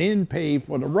roads, and then pay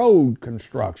for the road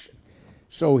construction.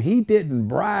 So he didn't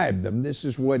bribe them. This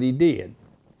is what he did.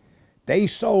 They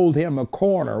sold him a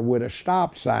corner with a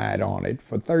stop sign on it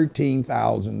for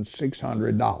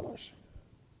 $13,600.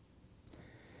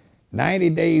 90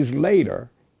 days later,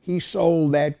 he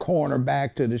sold that corner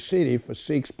back to the city for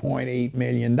 $6.8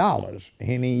 million,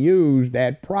 and he used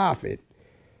that profit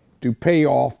to pay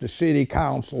off the city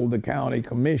council, the county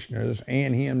commissioners,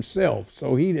 and himself,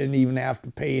 so he didn't even have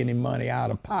to pay any money out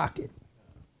of pocket.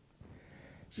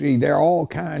 See, there are all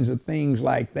kinds of things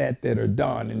like that that are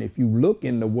done, and if you look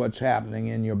into what's happening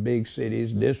in your big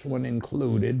cities, this one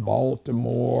included,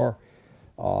 Baltimore,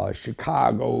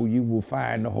 Chicago, you will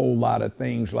find a whole lot of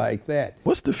things like that.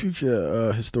 What's the future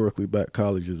of historically black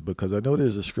colleges? Because I know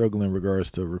there's a struggle in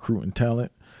regards to recruiting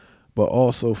talent, but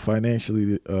also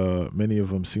financially, many of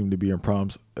them seem to be in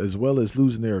problems, as well as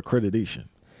losing their accreditation.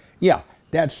 Yeah,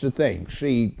 that's the thing.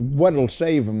 See, what'll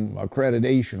save them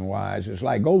accreditation-wise is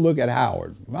like, go look at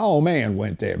Howard. My old man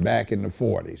went there back in the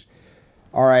 40s.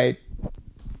 All right,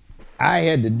 I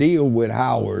had to deal with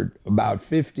Howard about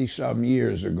 50-some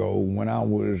years ago when I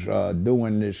was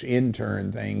doing this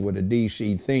intern thing with a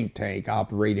D.C. think tank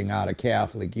operating out of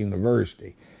Catholic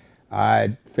University.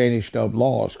 I finished up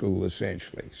law school,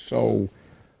 essentially. So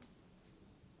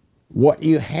what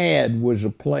you had was a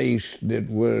place that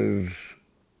was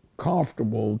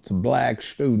comfortable to black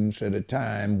students at a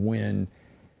time when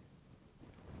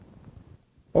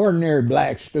ordinary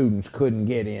black students couldn't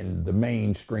get in the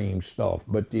mainstream stuff,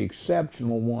 but the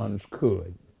exceptional ones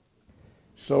could.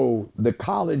 So the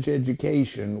college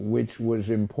education, which was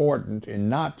important, and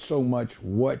not so much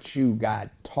what you got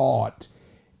taught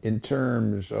in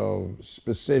terms of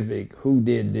specific who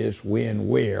did this, when,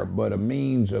 where, but a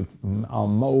means of a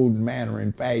mode, manner,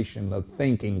 and fashion of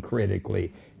thinking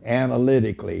critically,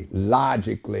 analytically,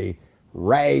 logically,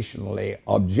 rationally,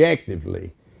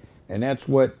 objectively. And that's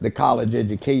what the college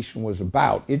education was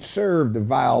about. It served a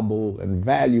viable and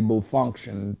valuable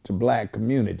function to black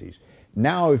communities.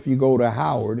 Now if you go to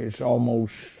Howard, it's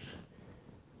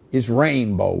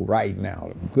rainbow right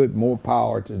now. Good, more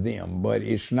power to them, but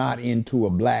it's not into a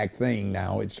black thing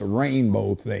now. It's a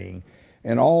rainbow thing.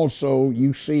 And also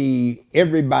you see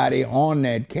everybody on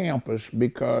that campus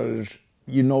because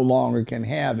you no longer can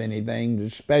have anything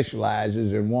that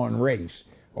specializes in one race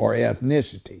or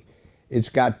ethnicity. It's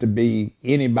got to be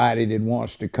anybody that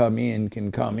wants to come in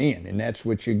can come in, and that's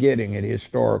what you're getting at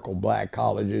historical black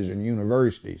colleges and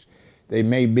universities. They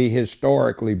may be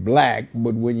historically black,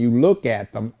 but when you look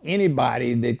at them,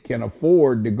 anybody that can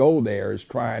afford to go there is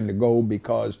trying to go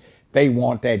because they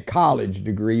want that college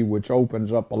degree, which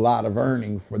opens up a lot of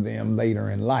earning for them later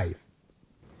in life.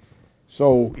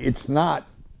 So it's not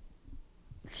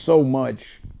so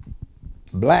much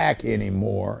black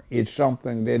anymore. It's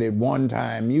something that at one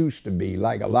time used to be,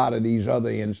 like a lot of these other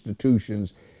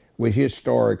institutions were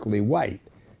historically white.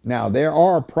 Now, there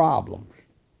are problems.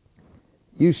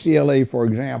 UCLA, for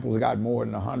example, has got more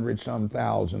than 100-some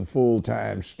thousand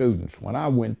full-time students. When I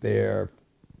went there,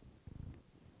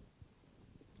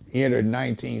 entered in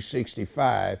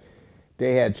 1965,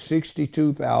 they had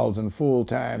 62,000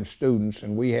 full-time students,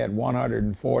 and we had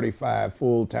 145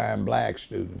 full-time black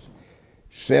students.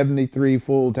 73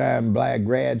 full-time black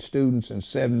grad students and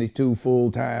 72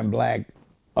 full-time black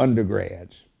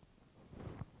undergrads.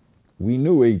 We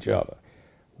knew each other.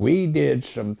 We did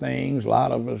some things, a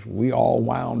lot of us, we all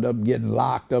wound up getting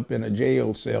locked up in a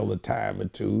jail cell a time or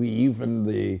two. Even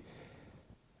the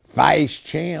vice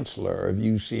chancellor of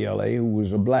UCLA, who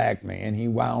was a black man, he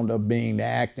wound up being the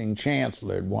acting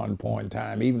chancellor at one point in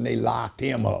time. Even they locked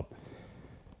him up.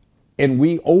 And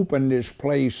we opened this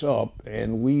place up,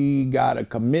 and we got a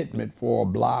commitment for a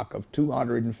block of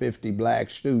 250 black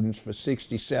students for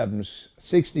 66,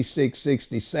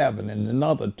 67, and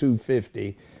another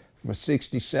 250 for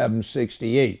 67,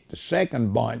 68. The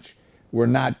second bunch were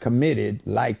not committed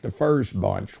like the first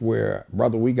bunch, where,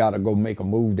 brother, we got to go make a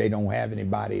move. They don't have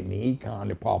anybody in the econ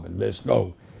department. Let's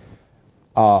go.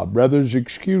 Brothers,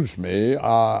 excuse me,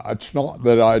 it's not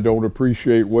that I don't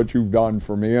appreciate what you've done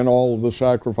for me and all of the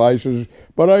sacrifices,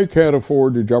 but I can't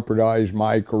afford to jeopardize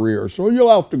my career. So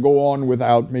you'll have to go on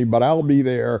without me, but I'll be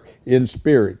there in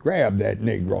spirit. Grab that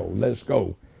Negro, let's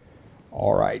go.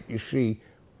 All right, you see,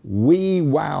 we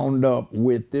wound up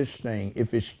with this thing.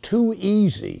 If it's too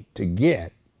easy to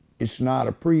get, it's not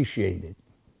appreciated.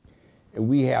 And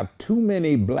we have too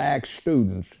many black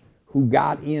students who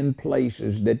got in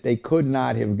places that they could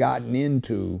not have gotten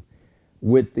into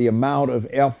with the amount of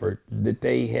effort that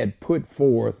they had put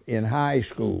forth in high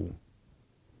school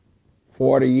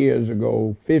 40 years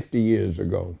ago, 50 years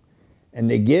ago. And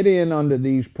they get in under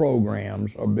these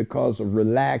programs or because of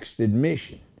relaxed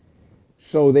admission.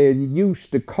 So they're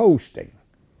used to coasting.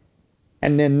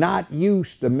 And they're not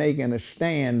used to making a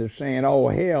stand of saying, oh,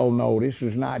 hell no, this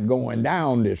is not going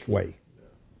down this way.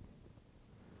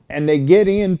 And they get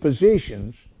in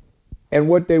positions, and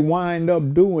what they wind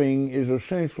up doing is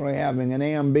essentially having an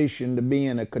ambition to be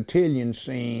in a cotillion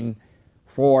scene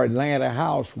for Atlanta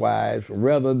housewives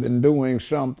rather than doing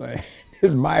something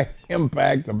that might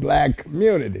impact the black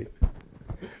community.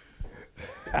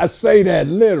 I say that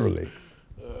literally.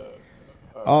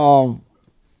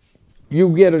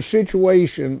 You get a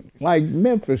situation like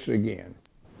Memphis again.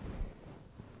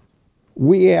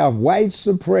 We have white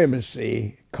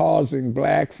supremacy causing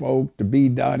black folk to be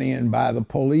done in by the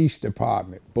police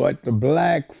department. But the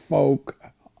black folk,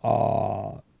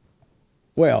 the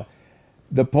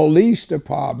police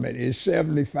department is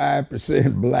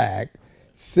 75% black.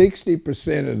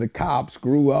 60% of the cops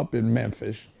grew up in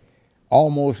Memphis.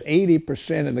 Almost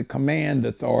 80% of the command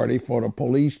authority for the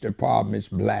police department is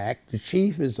black. The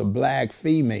chief is a black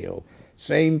female.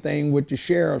 Same thing with the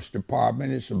sheriff's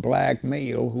department. It's a black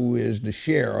male who is the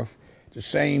sheriff. The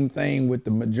same thing with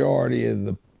the majority of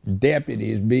the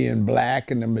deputies being black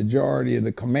and the majority of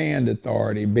the command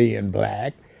authority being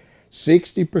black.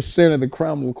 60% of the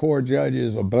criminal court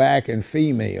judges are black and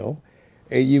female.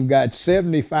 And you've got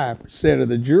 75% of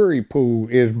the jury pool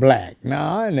is black.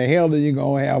 Now, how in the hell are you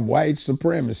going to have white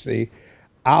supremacy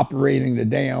operating the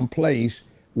damn place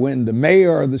when the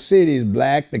mayor of the city is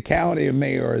black, the county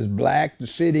mayor is black, the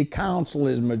city council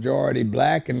is majority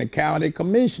black, and the county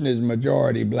commission is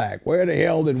majority black? Where the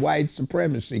hell did white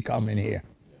supremacy come in here?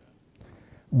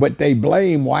 But they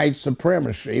blame white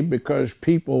supremacy because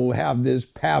people have this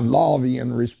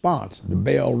Pavlovian response. The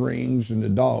bell rings and the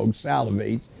dog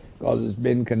salivates, because it's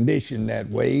been conditioned that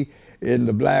way. And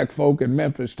the black folk in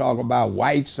Memphis talk about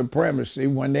white supremacy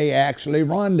when they actually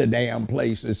run the damn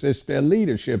place. It's just their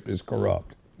leadership is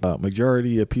corrupt.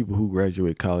 Majority of people who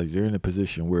graduate college, they're in a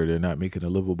position where they're not making a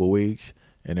livable wage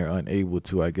and they're unable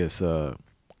to, I guess,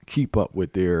 keep up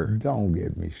with their Don't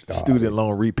get me started. student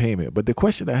loan repayment. But the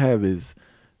question I have is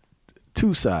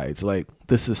two sides, like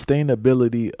the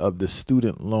sustainability of the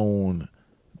student loan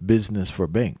business for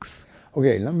banks.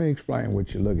 Okay, let me explain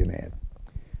what you're looking at.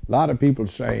 A lot of people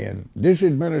saying, this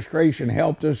administration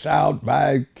helped us out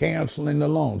by canceling the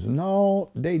loans. No,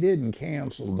 they didn't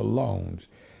cancel the loans.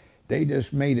 They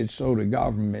just made it so the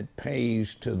government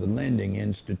pays to the lending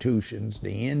institutions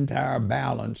the entire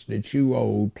balance that you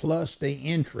owed plus the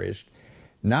interest,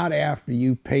 not after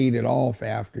you've paid it off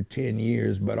after 10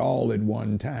 years, but all at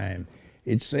one time.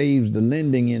 It saves the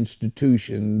lending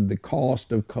institution the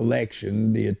cost of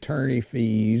collection, the attorney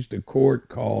fees, the court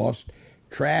cost,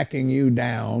 tracking you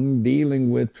down,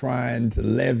 dealing with trying to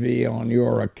levy on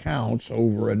your accounts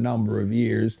over a number of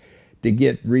years to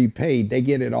get repaid. They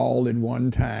get it all at one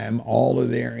time, all of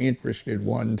their interest at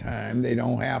one time. They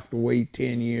don't have to wait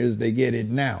 10 years, they get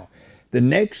it now. The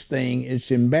next thing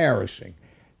is embarrassing.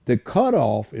 The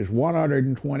cutoff is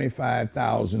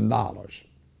 $125,000.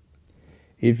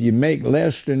 If you make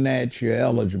less than that, you're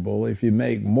eligible. If you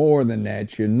make more than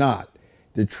that, you're not.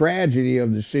 The tragedy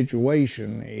of the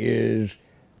situation is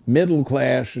middle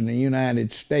class in the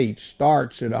United States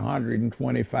starts at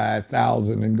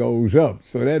 $125,000 and goes up.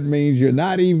 So that means you're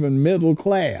not even middle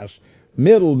class.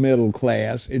 Middle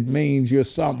class, it means you're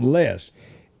something less.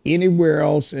 Anywhere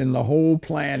else in the whole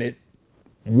planet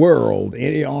world,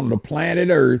 on the planet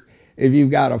Earth, if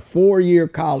you've got a 4-year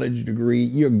college degree,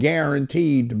 you're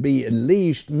guaranteed to be at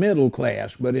least middle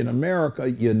class, but in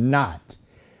America, you're not.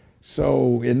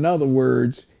 So, in other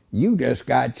words, you just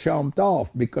got chumped off,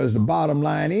 because the bottom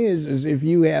line is if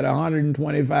you had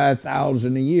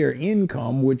 $125,000 a year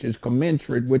income, which is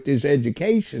commensurate with this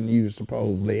education you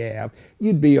supposedly have,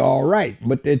 you'd be all right.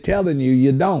 But they're telling you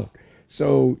you don't.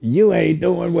 So you ain't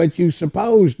doing what you're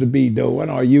supposed to be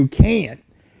doing, or you can't.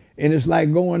 And it's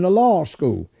like going to law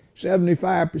school.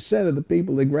 75% of the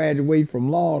people that graduate from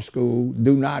law school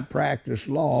do not practice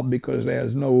law because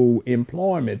there's no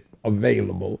employment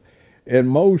available. And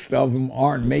most of them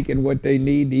aren't making what they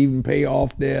need to even pay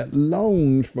off their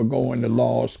loans for going to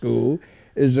law school.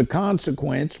 As a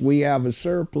consequence, we have a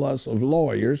surplus of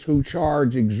lawyers who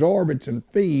charge exorbitant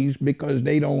fees because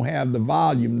they don't have the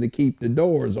volume to keep the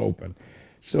doors open.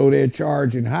 So they're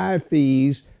charging high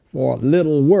fees for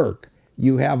little work.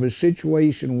 You have a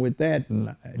situation with that,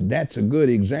 and that's a good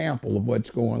example of what's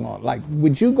going on. Like,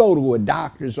 would you go to a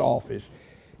doctor's office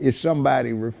if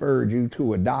somebody referred you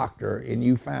to a doctor and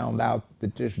you found out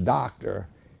that this doctor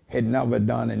had never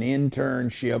done an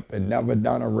internship and never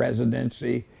done a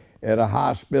residency at a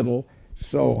hospital,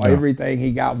 so everything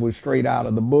he got was straight out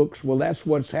of the books. Well, that's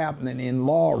what's happening in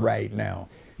law right now.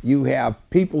 You have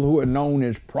people who are known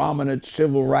as prominent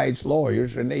civil rights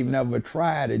lawyers, and they've never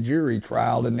tried a jury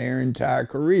trial in their entire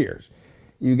careers.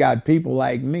 You got people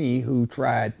like me who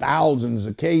tried thousands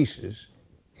of cases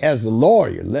as a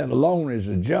lawyer, let alone as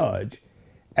a judge.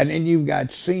 And then you've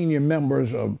got senior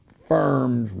members of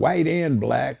firms, white and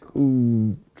black,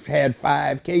 who had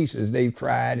 5 cases they've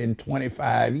tried in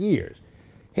 25 years.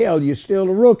 Hell, you're still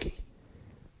a rookie.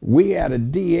 We had a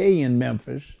DA in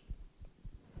Memphis,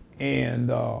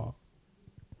 and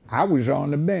I was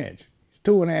on the bench.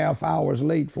 2.5 hours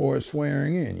late for a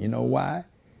swearing in. You know why?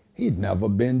 He'd never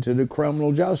been to the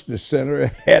Criminal Justice Center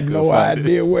and had no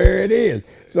idea where it is.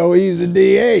 So he's a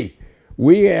DA.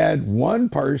 We had one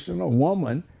person, a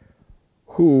woman,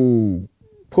 who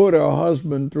put her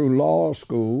husband through law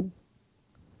school.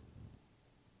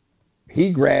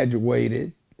 He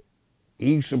graduated.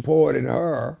 He supported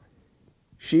her.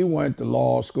 She went to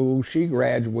law school. She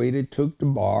graduated, took the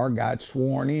bar, got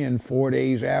sworn in. 4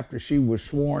 days after she was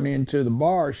sworn into the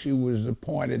bar, she was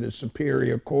appointed a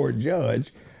Superior Court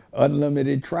judge,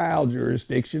 unlimited trial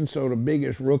jurisdiction. So the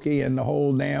biggest rookie in the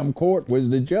whole damn court was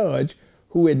the judge,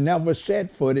 who had never set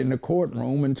foot in the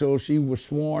courtroom until she was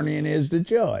sworn in as the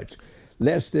judge.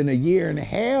 Less than a year and a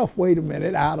half, wait a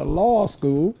minute, out of law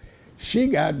school, she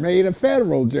got made a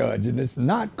federal judge. And it's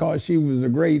not because she was a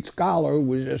great scholar, it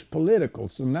was just political.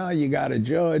 So now you got a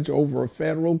judge over a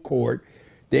federal court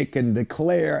that can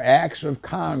declare acts of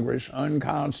Congress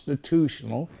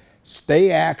unconstitutional,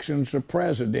 stay actions of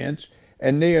presidents,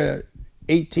 and they're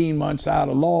 18 months out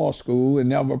of law school and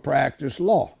never practiced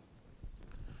law.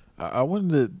 I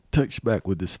wanted to touch back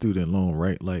with the student loan,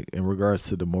 right? Like in regards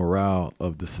to the morale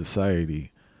of the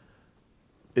society.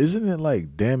 Isn't it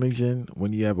like damaging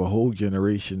when you have a whole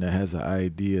generation that has an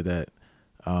idea that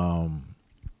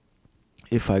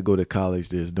if I go to college,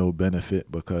 there's no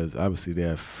benefit because obviously they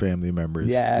have family members.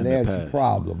 Yeah, in that's the past. a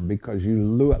problem because you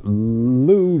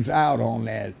lose out on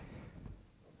that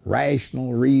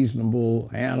rational, reasonable,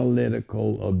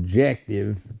 analytical,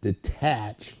 objective,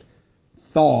 detached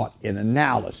thought and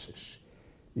analysis.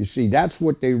 You see, that's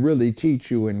what they really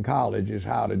teach you in college, is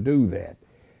how to do that.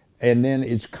 And then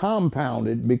it's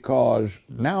compounded because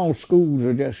now schools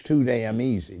are just too damn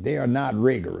easy. They are not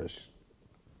rigorous.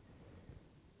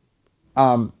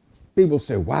 People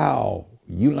say, wow,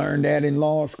 you learned that in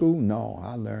law school? No,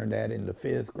 I learned that in the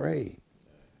 5th grade.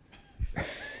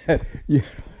 You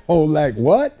know, like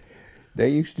what? They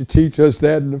used to teach us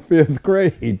that in the 5th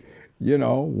grade. You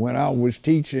know, when I was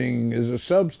teaching as a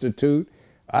substitute,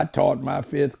 I taught my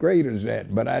 5th graders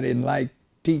that, but I didn't like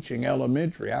teaching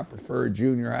elementary. I preferred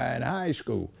junior high and high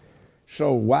school.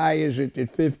 So why is it that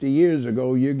 50 years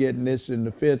ago you're getting this in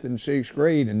the 5th and 6th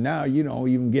grade and now you don't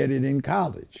even get it in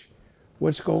college?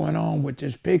 What's going on with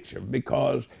this picture?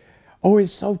 Because, oh,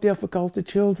 it's so difficult, the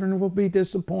children will be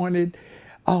disappointed.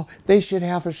 Oh, they should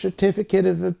have a certificate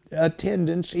of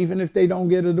attendance even if they don't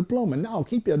get a diploma. No,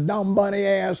 keep your dumb bunny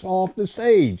ass off the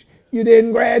stage. You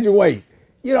didn't graduate.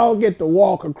 You don't get to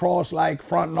walk across like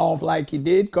fronting off like you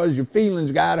did because your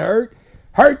feelings got hurt.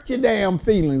 Hurt your damn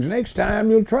feelings. Next time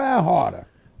you'll try harder.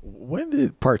 When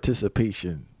did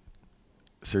participation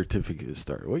certificates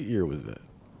start? What year was that?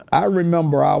 I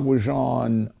remember I was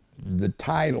on the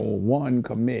Title I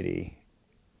committee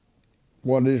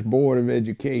for this Board of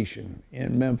Education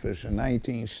in Memphis in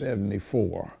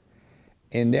 1974.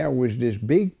 And there was this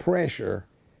big pressure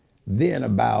then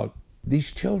about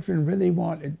these children really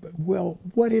want it. Well,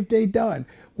 what have they done?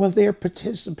 Well, they're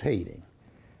participating.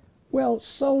 Well,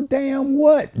 so damn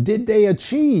what did they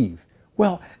achieve?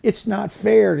 Well, it's not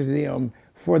fair to them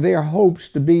for their hopes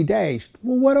to be dashed.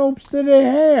 Well, what hopes do they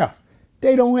have?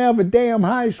 They don't have a damn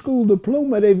high school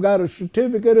diploma. They've got a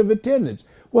certificate of attendance.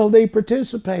 Well, they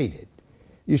participated.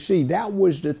 You see, that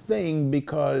was the thing,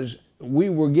 because we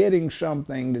were getting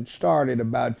something that started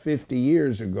about 50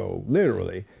 years ago,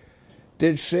 literally,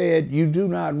 that said you do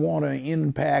not want to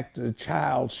impact a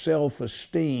child's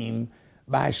self-esteem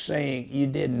by saying you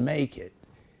didn't make it,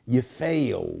 you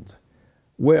failed.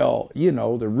 Well, you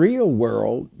know, the real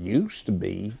world used to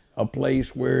be a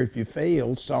place where if you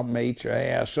failed, something ate your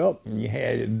ass up and you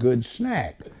had a good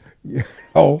snack, you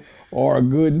know, or a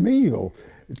good meal,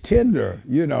 tender,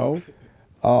 you know.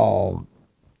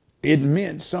 It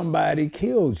meant somebody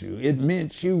killed you. It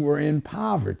meant you were in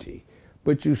poverty.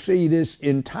 But you see, this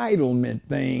entitlement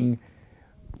thing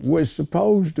was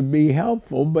supposed to be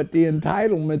helpful, but the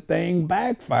entitlement thing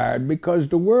backfired because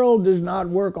the world does not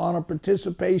work on a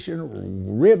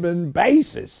participation ribbon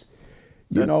basis.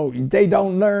 You know, they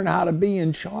don't learn how to be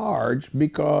in charge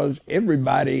because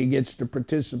everybody gets the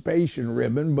participation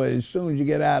ribbon, but as soon as you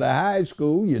get out of high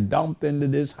school, you're dumped into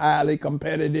this highly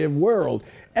competitive world.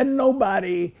 And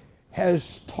nobody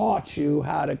has taught you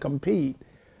how to compete.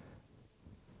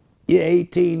 You're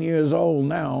 18 years old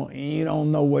now, and you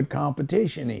don't know what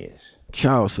competition is.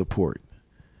 Child support.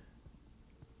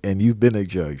 And you've been a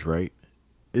judge, right?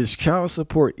 Is child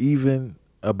support even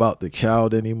about the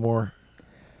child anymore?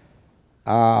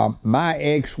 My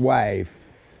ex-wife,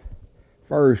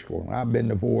 first one, I've been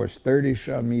divorced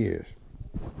 30-some years.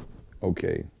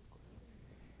 Okay.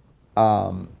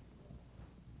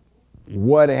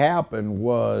 What happened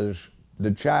was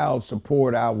the child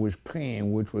support I was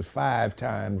paying, which was 5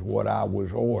 times what I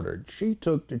was ordered. She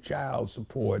took the child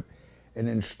support, and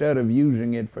instead of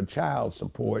using it for child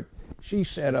support, she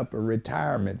set up a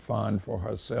retirement fund for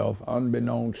herself,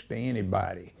 unbeknownst to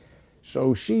anybody.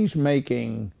 So she's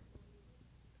making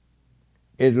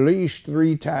at least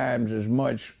 3 times as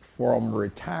much from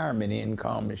retirement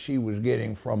income as she was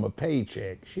getting from a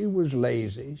paycheck. She was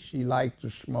lazy. She liked to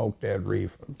smoke that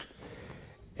reefer.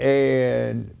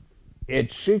 And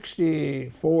at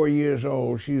 64 years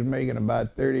old, she's making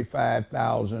about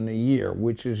 $35,000 a year,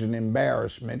 which is an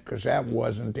embarrassment because that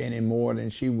wasn't any more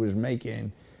than she was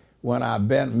making when I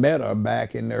met her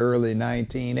back in the early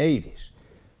 1980s.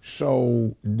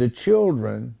 So the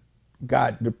children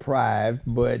got deprived,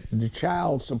 but the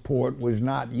child support was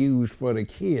not used for the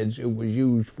kids, it was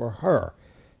used for her.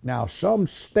 Now, some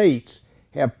states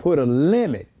have put a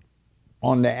limit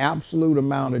on the absolute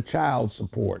amount of child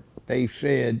support. They've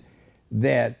said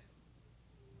that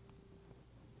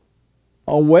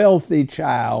a wealthy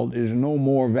child is no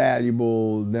more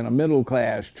valuable than a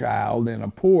middle-class child and a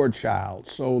poor child.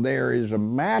 So there is a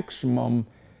maximum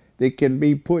that can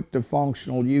be put to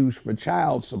functional use for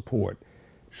child support.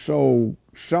 So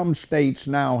some states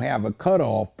now have a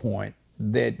cutoff point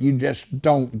that you just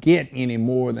don't get any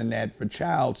more than that for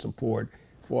child support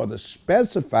for the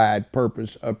specified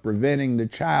purpose of preventing the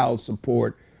child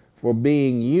support for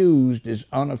being used as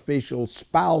unofficial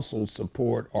spousal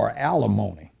support or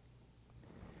alimony.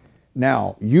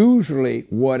 Now, usually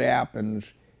what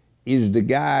happens is the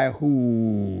guy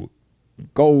who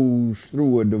goes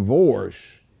through a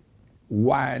divorce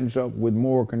winds up with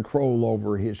more control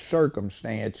over his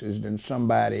circumstances than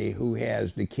somebody who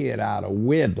has the kid out of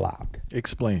wedlock.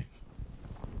 Explain.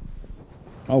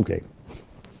 Okay.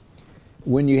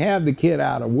 When you have the kid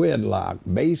out of wedlock,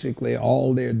 basically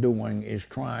all they're doing is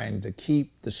trying to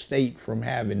keep the state from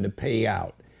having to pay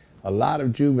out. A lot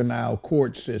of juvenile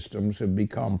court systems have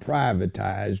become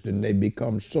privatized and they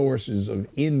become sources of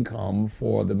income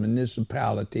for the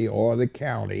municipality or the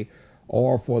county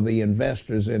or for the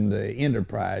investors in the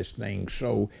enterprise thing.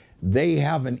 So they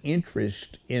have an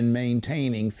interest in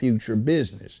maintaining future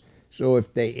business. So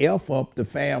if they F up the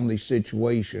family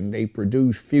situation, they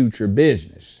produce future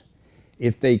business.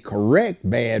 If they correct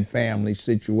bad family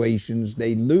situations,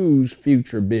 they lose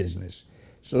future business.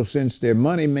 So since they're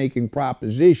money-making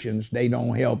propositions, they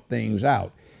don't help things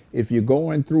out. If you're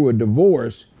going through a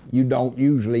divorce, you don't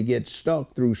usually get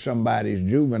stuck through somebody's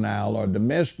juvenile or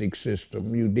domestic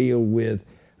system. You deal with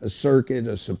a circuit,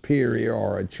 a superior,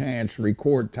 or a chancery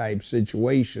court type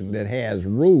situation that has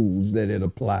rules that it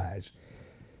applies.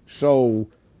 So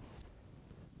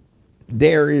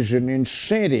there is an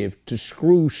incentive to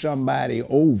screw somebody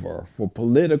over for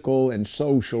political and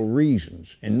social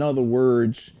reasons. In other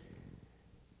words,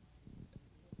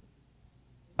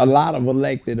 a lot of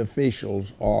elected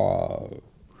officials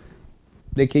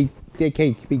they can't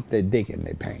keep their dick in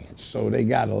their pants. So they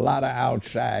got a lot of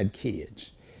outside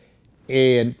kids.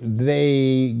 And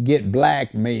they get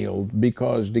blackmailed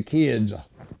because the kid's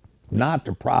not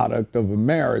the product of a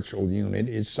marital unit,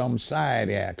 it's some side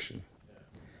action.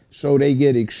 So they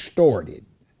get extorted.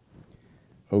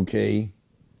 Okay?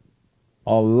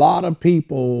 A lot of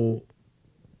people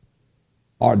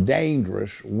are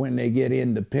dangerous when they get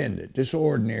independent, just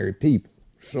ordinary people.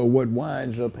 So what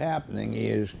winds up happening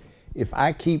is, if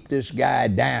I keep this guy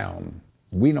down,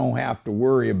 we don't have to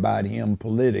worry about him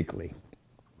politically.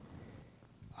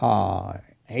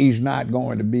 He's not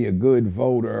going to be a good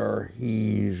voter.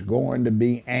 He's going to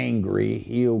be angry.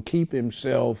 He'll keep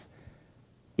himself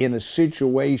in a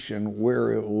situation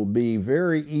where it will be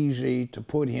very easy to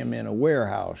put him in a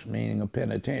warehouse, meaning a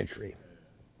penitentiary.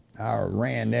 I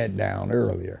ran that down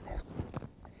earlier.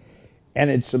 And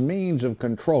it's a means of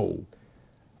control.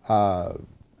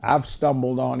 I've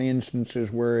stumbled on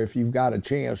instances where if you've got a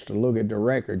chance to look at the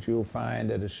records, you'll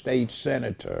find that a state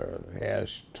senator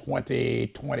has 20,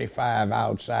 25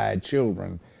 outside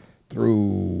children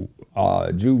through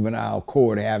juvenile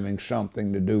court having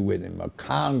something to do with him. A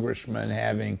congressman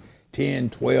having 10,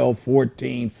 12,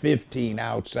 14, 15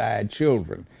 outside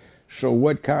children. So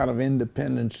what kind of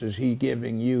independence is he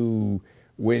giving you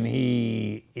when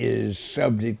he is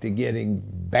subject to getting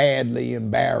badly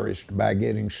embarrassed by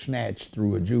getting snatched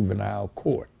through a juvenile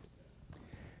court?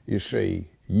 You see,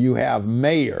 you have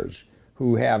mayors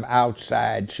who have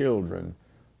outside children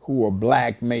who are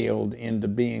blackmailed into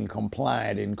being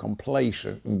compliant and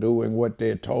complacent and doing what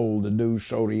they're told to do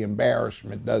so the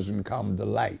embarrassment doesn't come to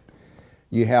light.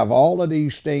 You have all of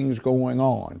these things going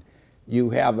on. You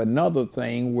have another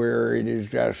thing where it is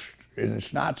just, and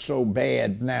it's not so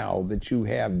bad now that you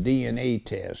have DNA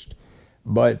tests,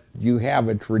 but you have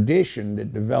a tradition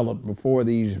that developed before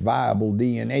these viable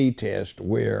DNA tests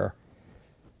where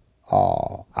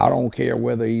I don't care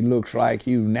whether he looks like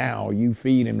you now, you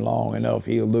feed him long enough,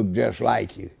 he'll look just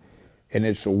like you. And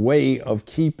it's a way of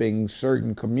keeping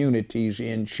certain communities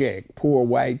in check. Poor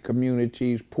white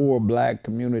communities, poor black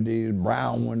communities,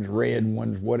 brown ones, red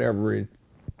ones, whatever it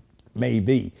may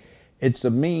be. It's a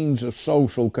means of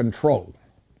social control,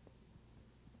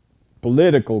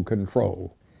 political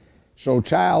control. So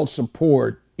child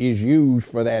support is used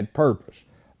for that purpose.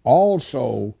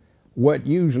 Also, what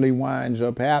usually winds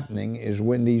up happening is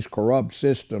when these corrupt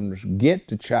systems get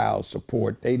to child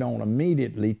support, they don't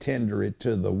immediately tender it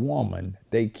to the woman.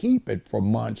 They keep it for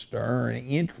months to earn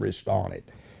interest on it.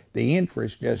 The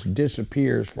interest just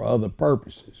disappears for other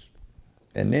purposes.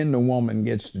 And then the woman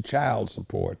gets the child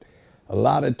support. A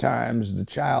lot of times the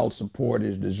child support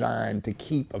is designed to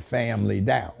keep a family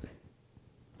down.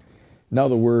 In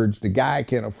other words, the guy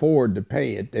can afford to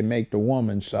pay it, they make the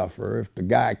woman suffer. If the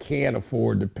guy can't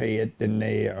afford to pay it, then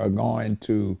they are going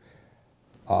to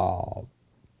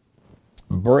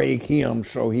break him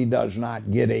so he does not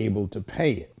get able to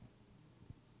pay it.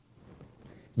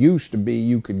 Used to be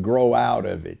you could grow out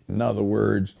of it. In other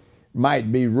words,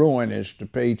 might be ruinous to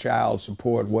pay child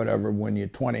support, whatever, when you're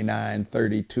 29,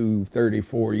 32,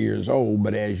 34 years old,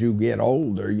 but as you get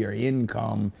older, your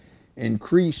income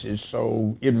increases,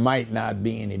 so it might not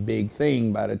be any big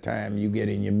thing by the time you get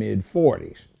in your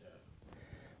mid-40s.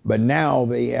 But now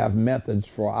they have methods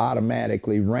for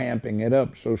automatically ramping it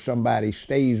up so somebody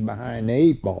stays behind the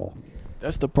 8 ball.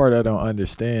 That's the part I don't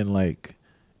understand. Like,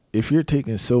 if you're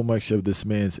taking so much of this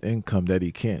man's income that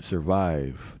he can't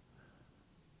survive,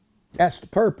 that's the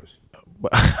purpose.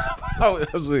 But how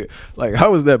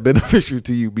is that beneficial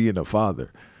to you being a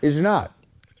father? It's not.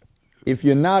 If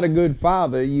you're not a good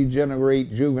father, you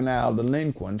generate juvenile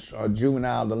delinquents or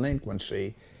juvenile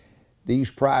delinquency.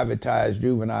 These privatized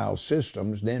juvenile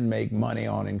systems then make money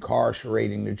on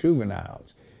incarcerating the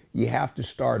juveniles. You have to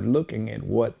start looking at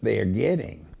what they're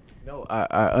getting. No,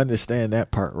 I understand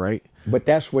that part, right? But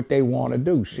that's what they want to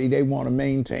do. See, they want to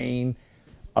maintain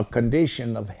a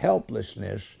condition of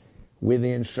helplessness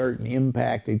within certain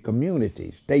impacted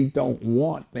communities. They don't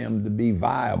want them to be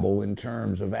viable in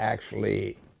terms of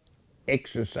actually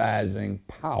exercising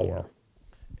power.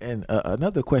 And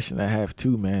another question I have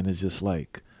too, man, is just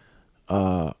like,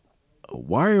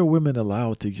 why are women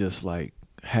allowed to just like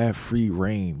have free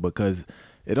reign? Because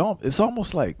it's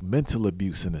almost like mental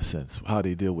abuse in a sense, how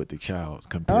they deal with the child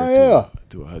compared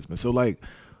to a husband. So like,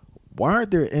 why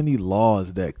aren't there any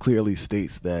laws that clearly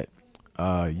states that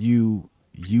you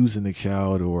using the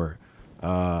child or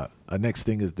a next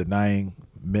thing is denying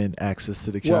men access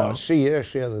to the child? Well, see,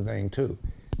 that's the other thing too.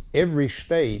 Every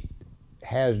state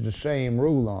has the same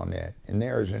rule on that, and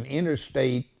there's an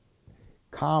interstate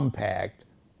compact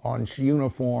on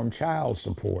uniform child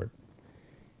support.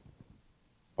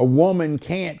 A woman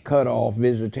can't cut off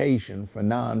visitation for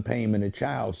non-payment of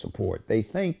child support. They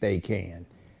think they can,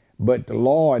 but the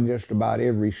law in just about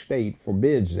every state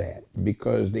forbids that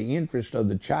because the interest of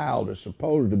the child is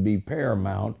supposed to be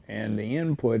paramount and the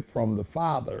input from the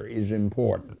father is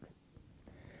important.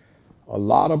 A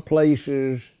lot of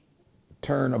places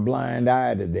turn a blind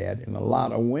eye to that, and a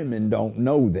lot of women don't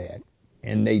know that.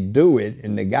 And they do it,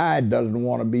 and the guy doesn't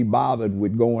want to be bothered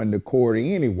with going to court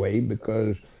anyway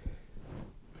because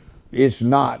it's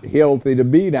not healthy to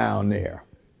be down there.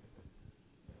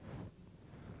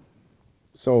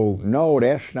 So no,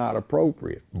 that's not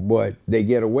appropriate, but they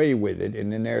get away with it.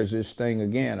 And then there's this thing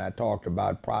again, I talked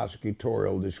about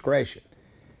prosecutorial discretion.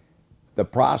 The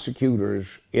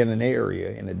prosecutors in an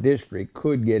area, in a district,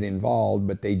 could get involved,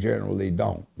 but they generally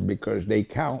don't because they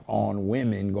count on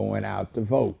women going out to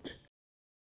vote.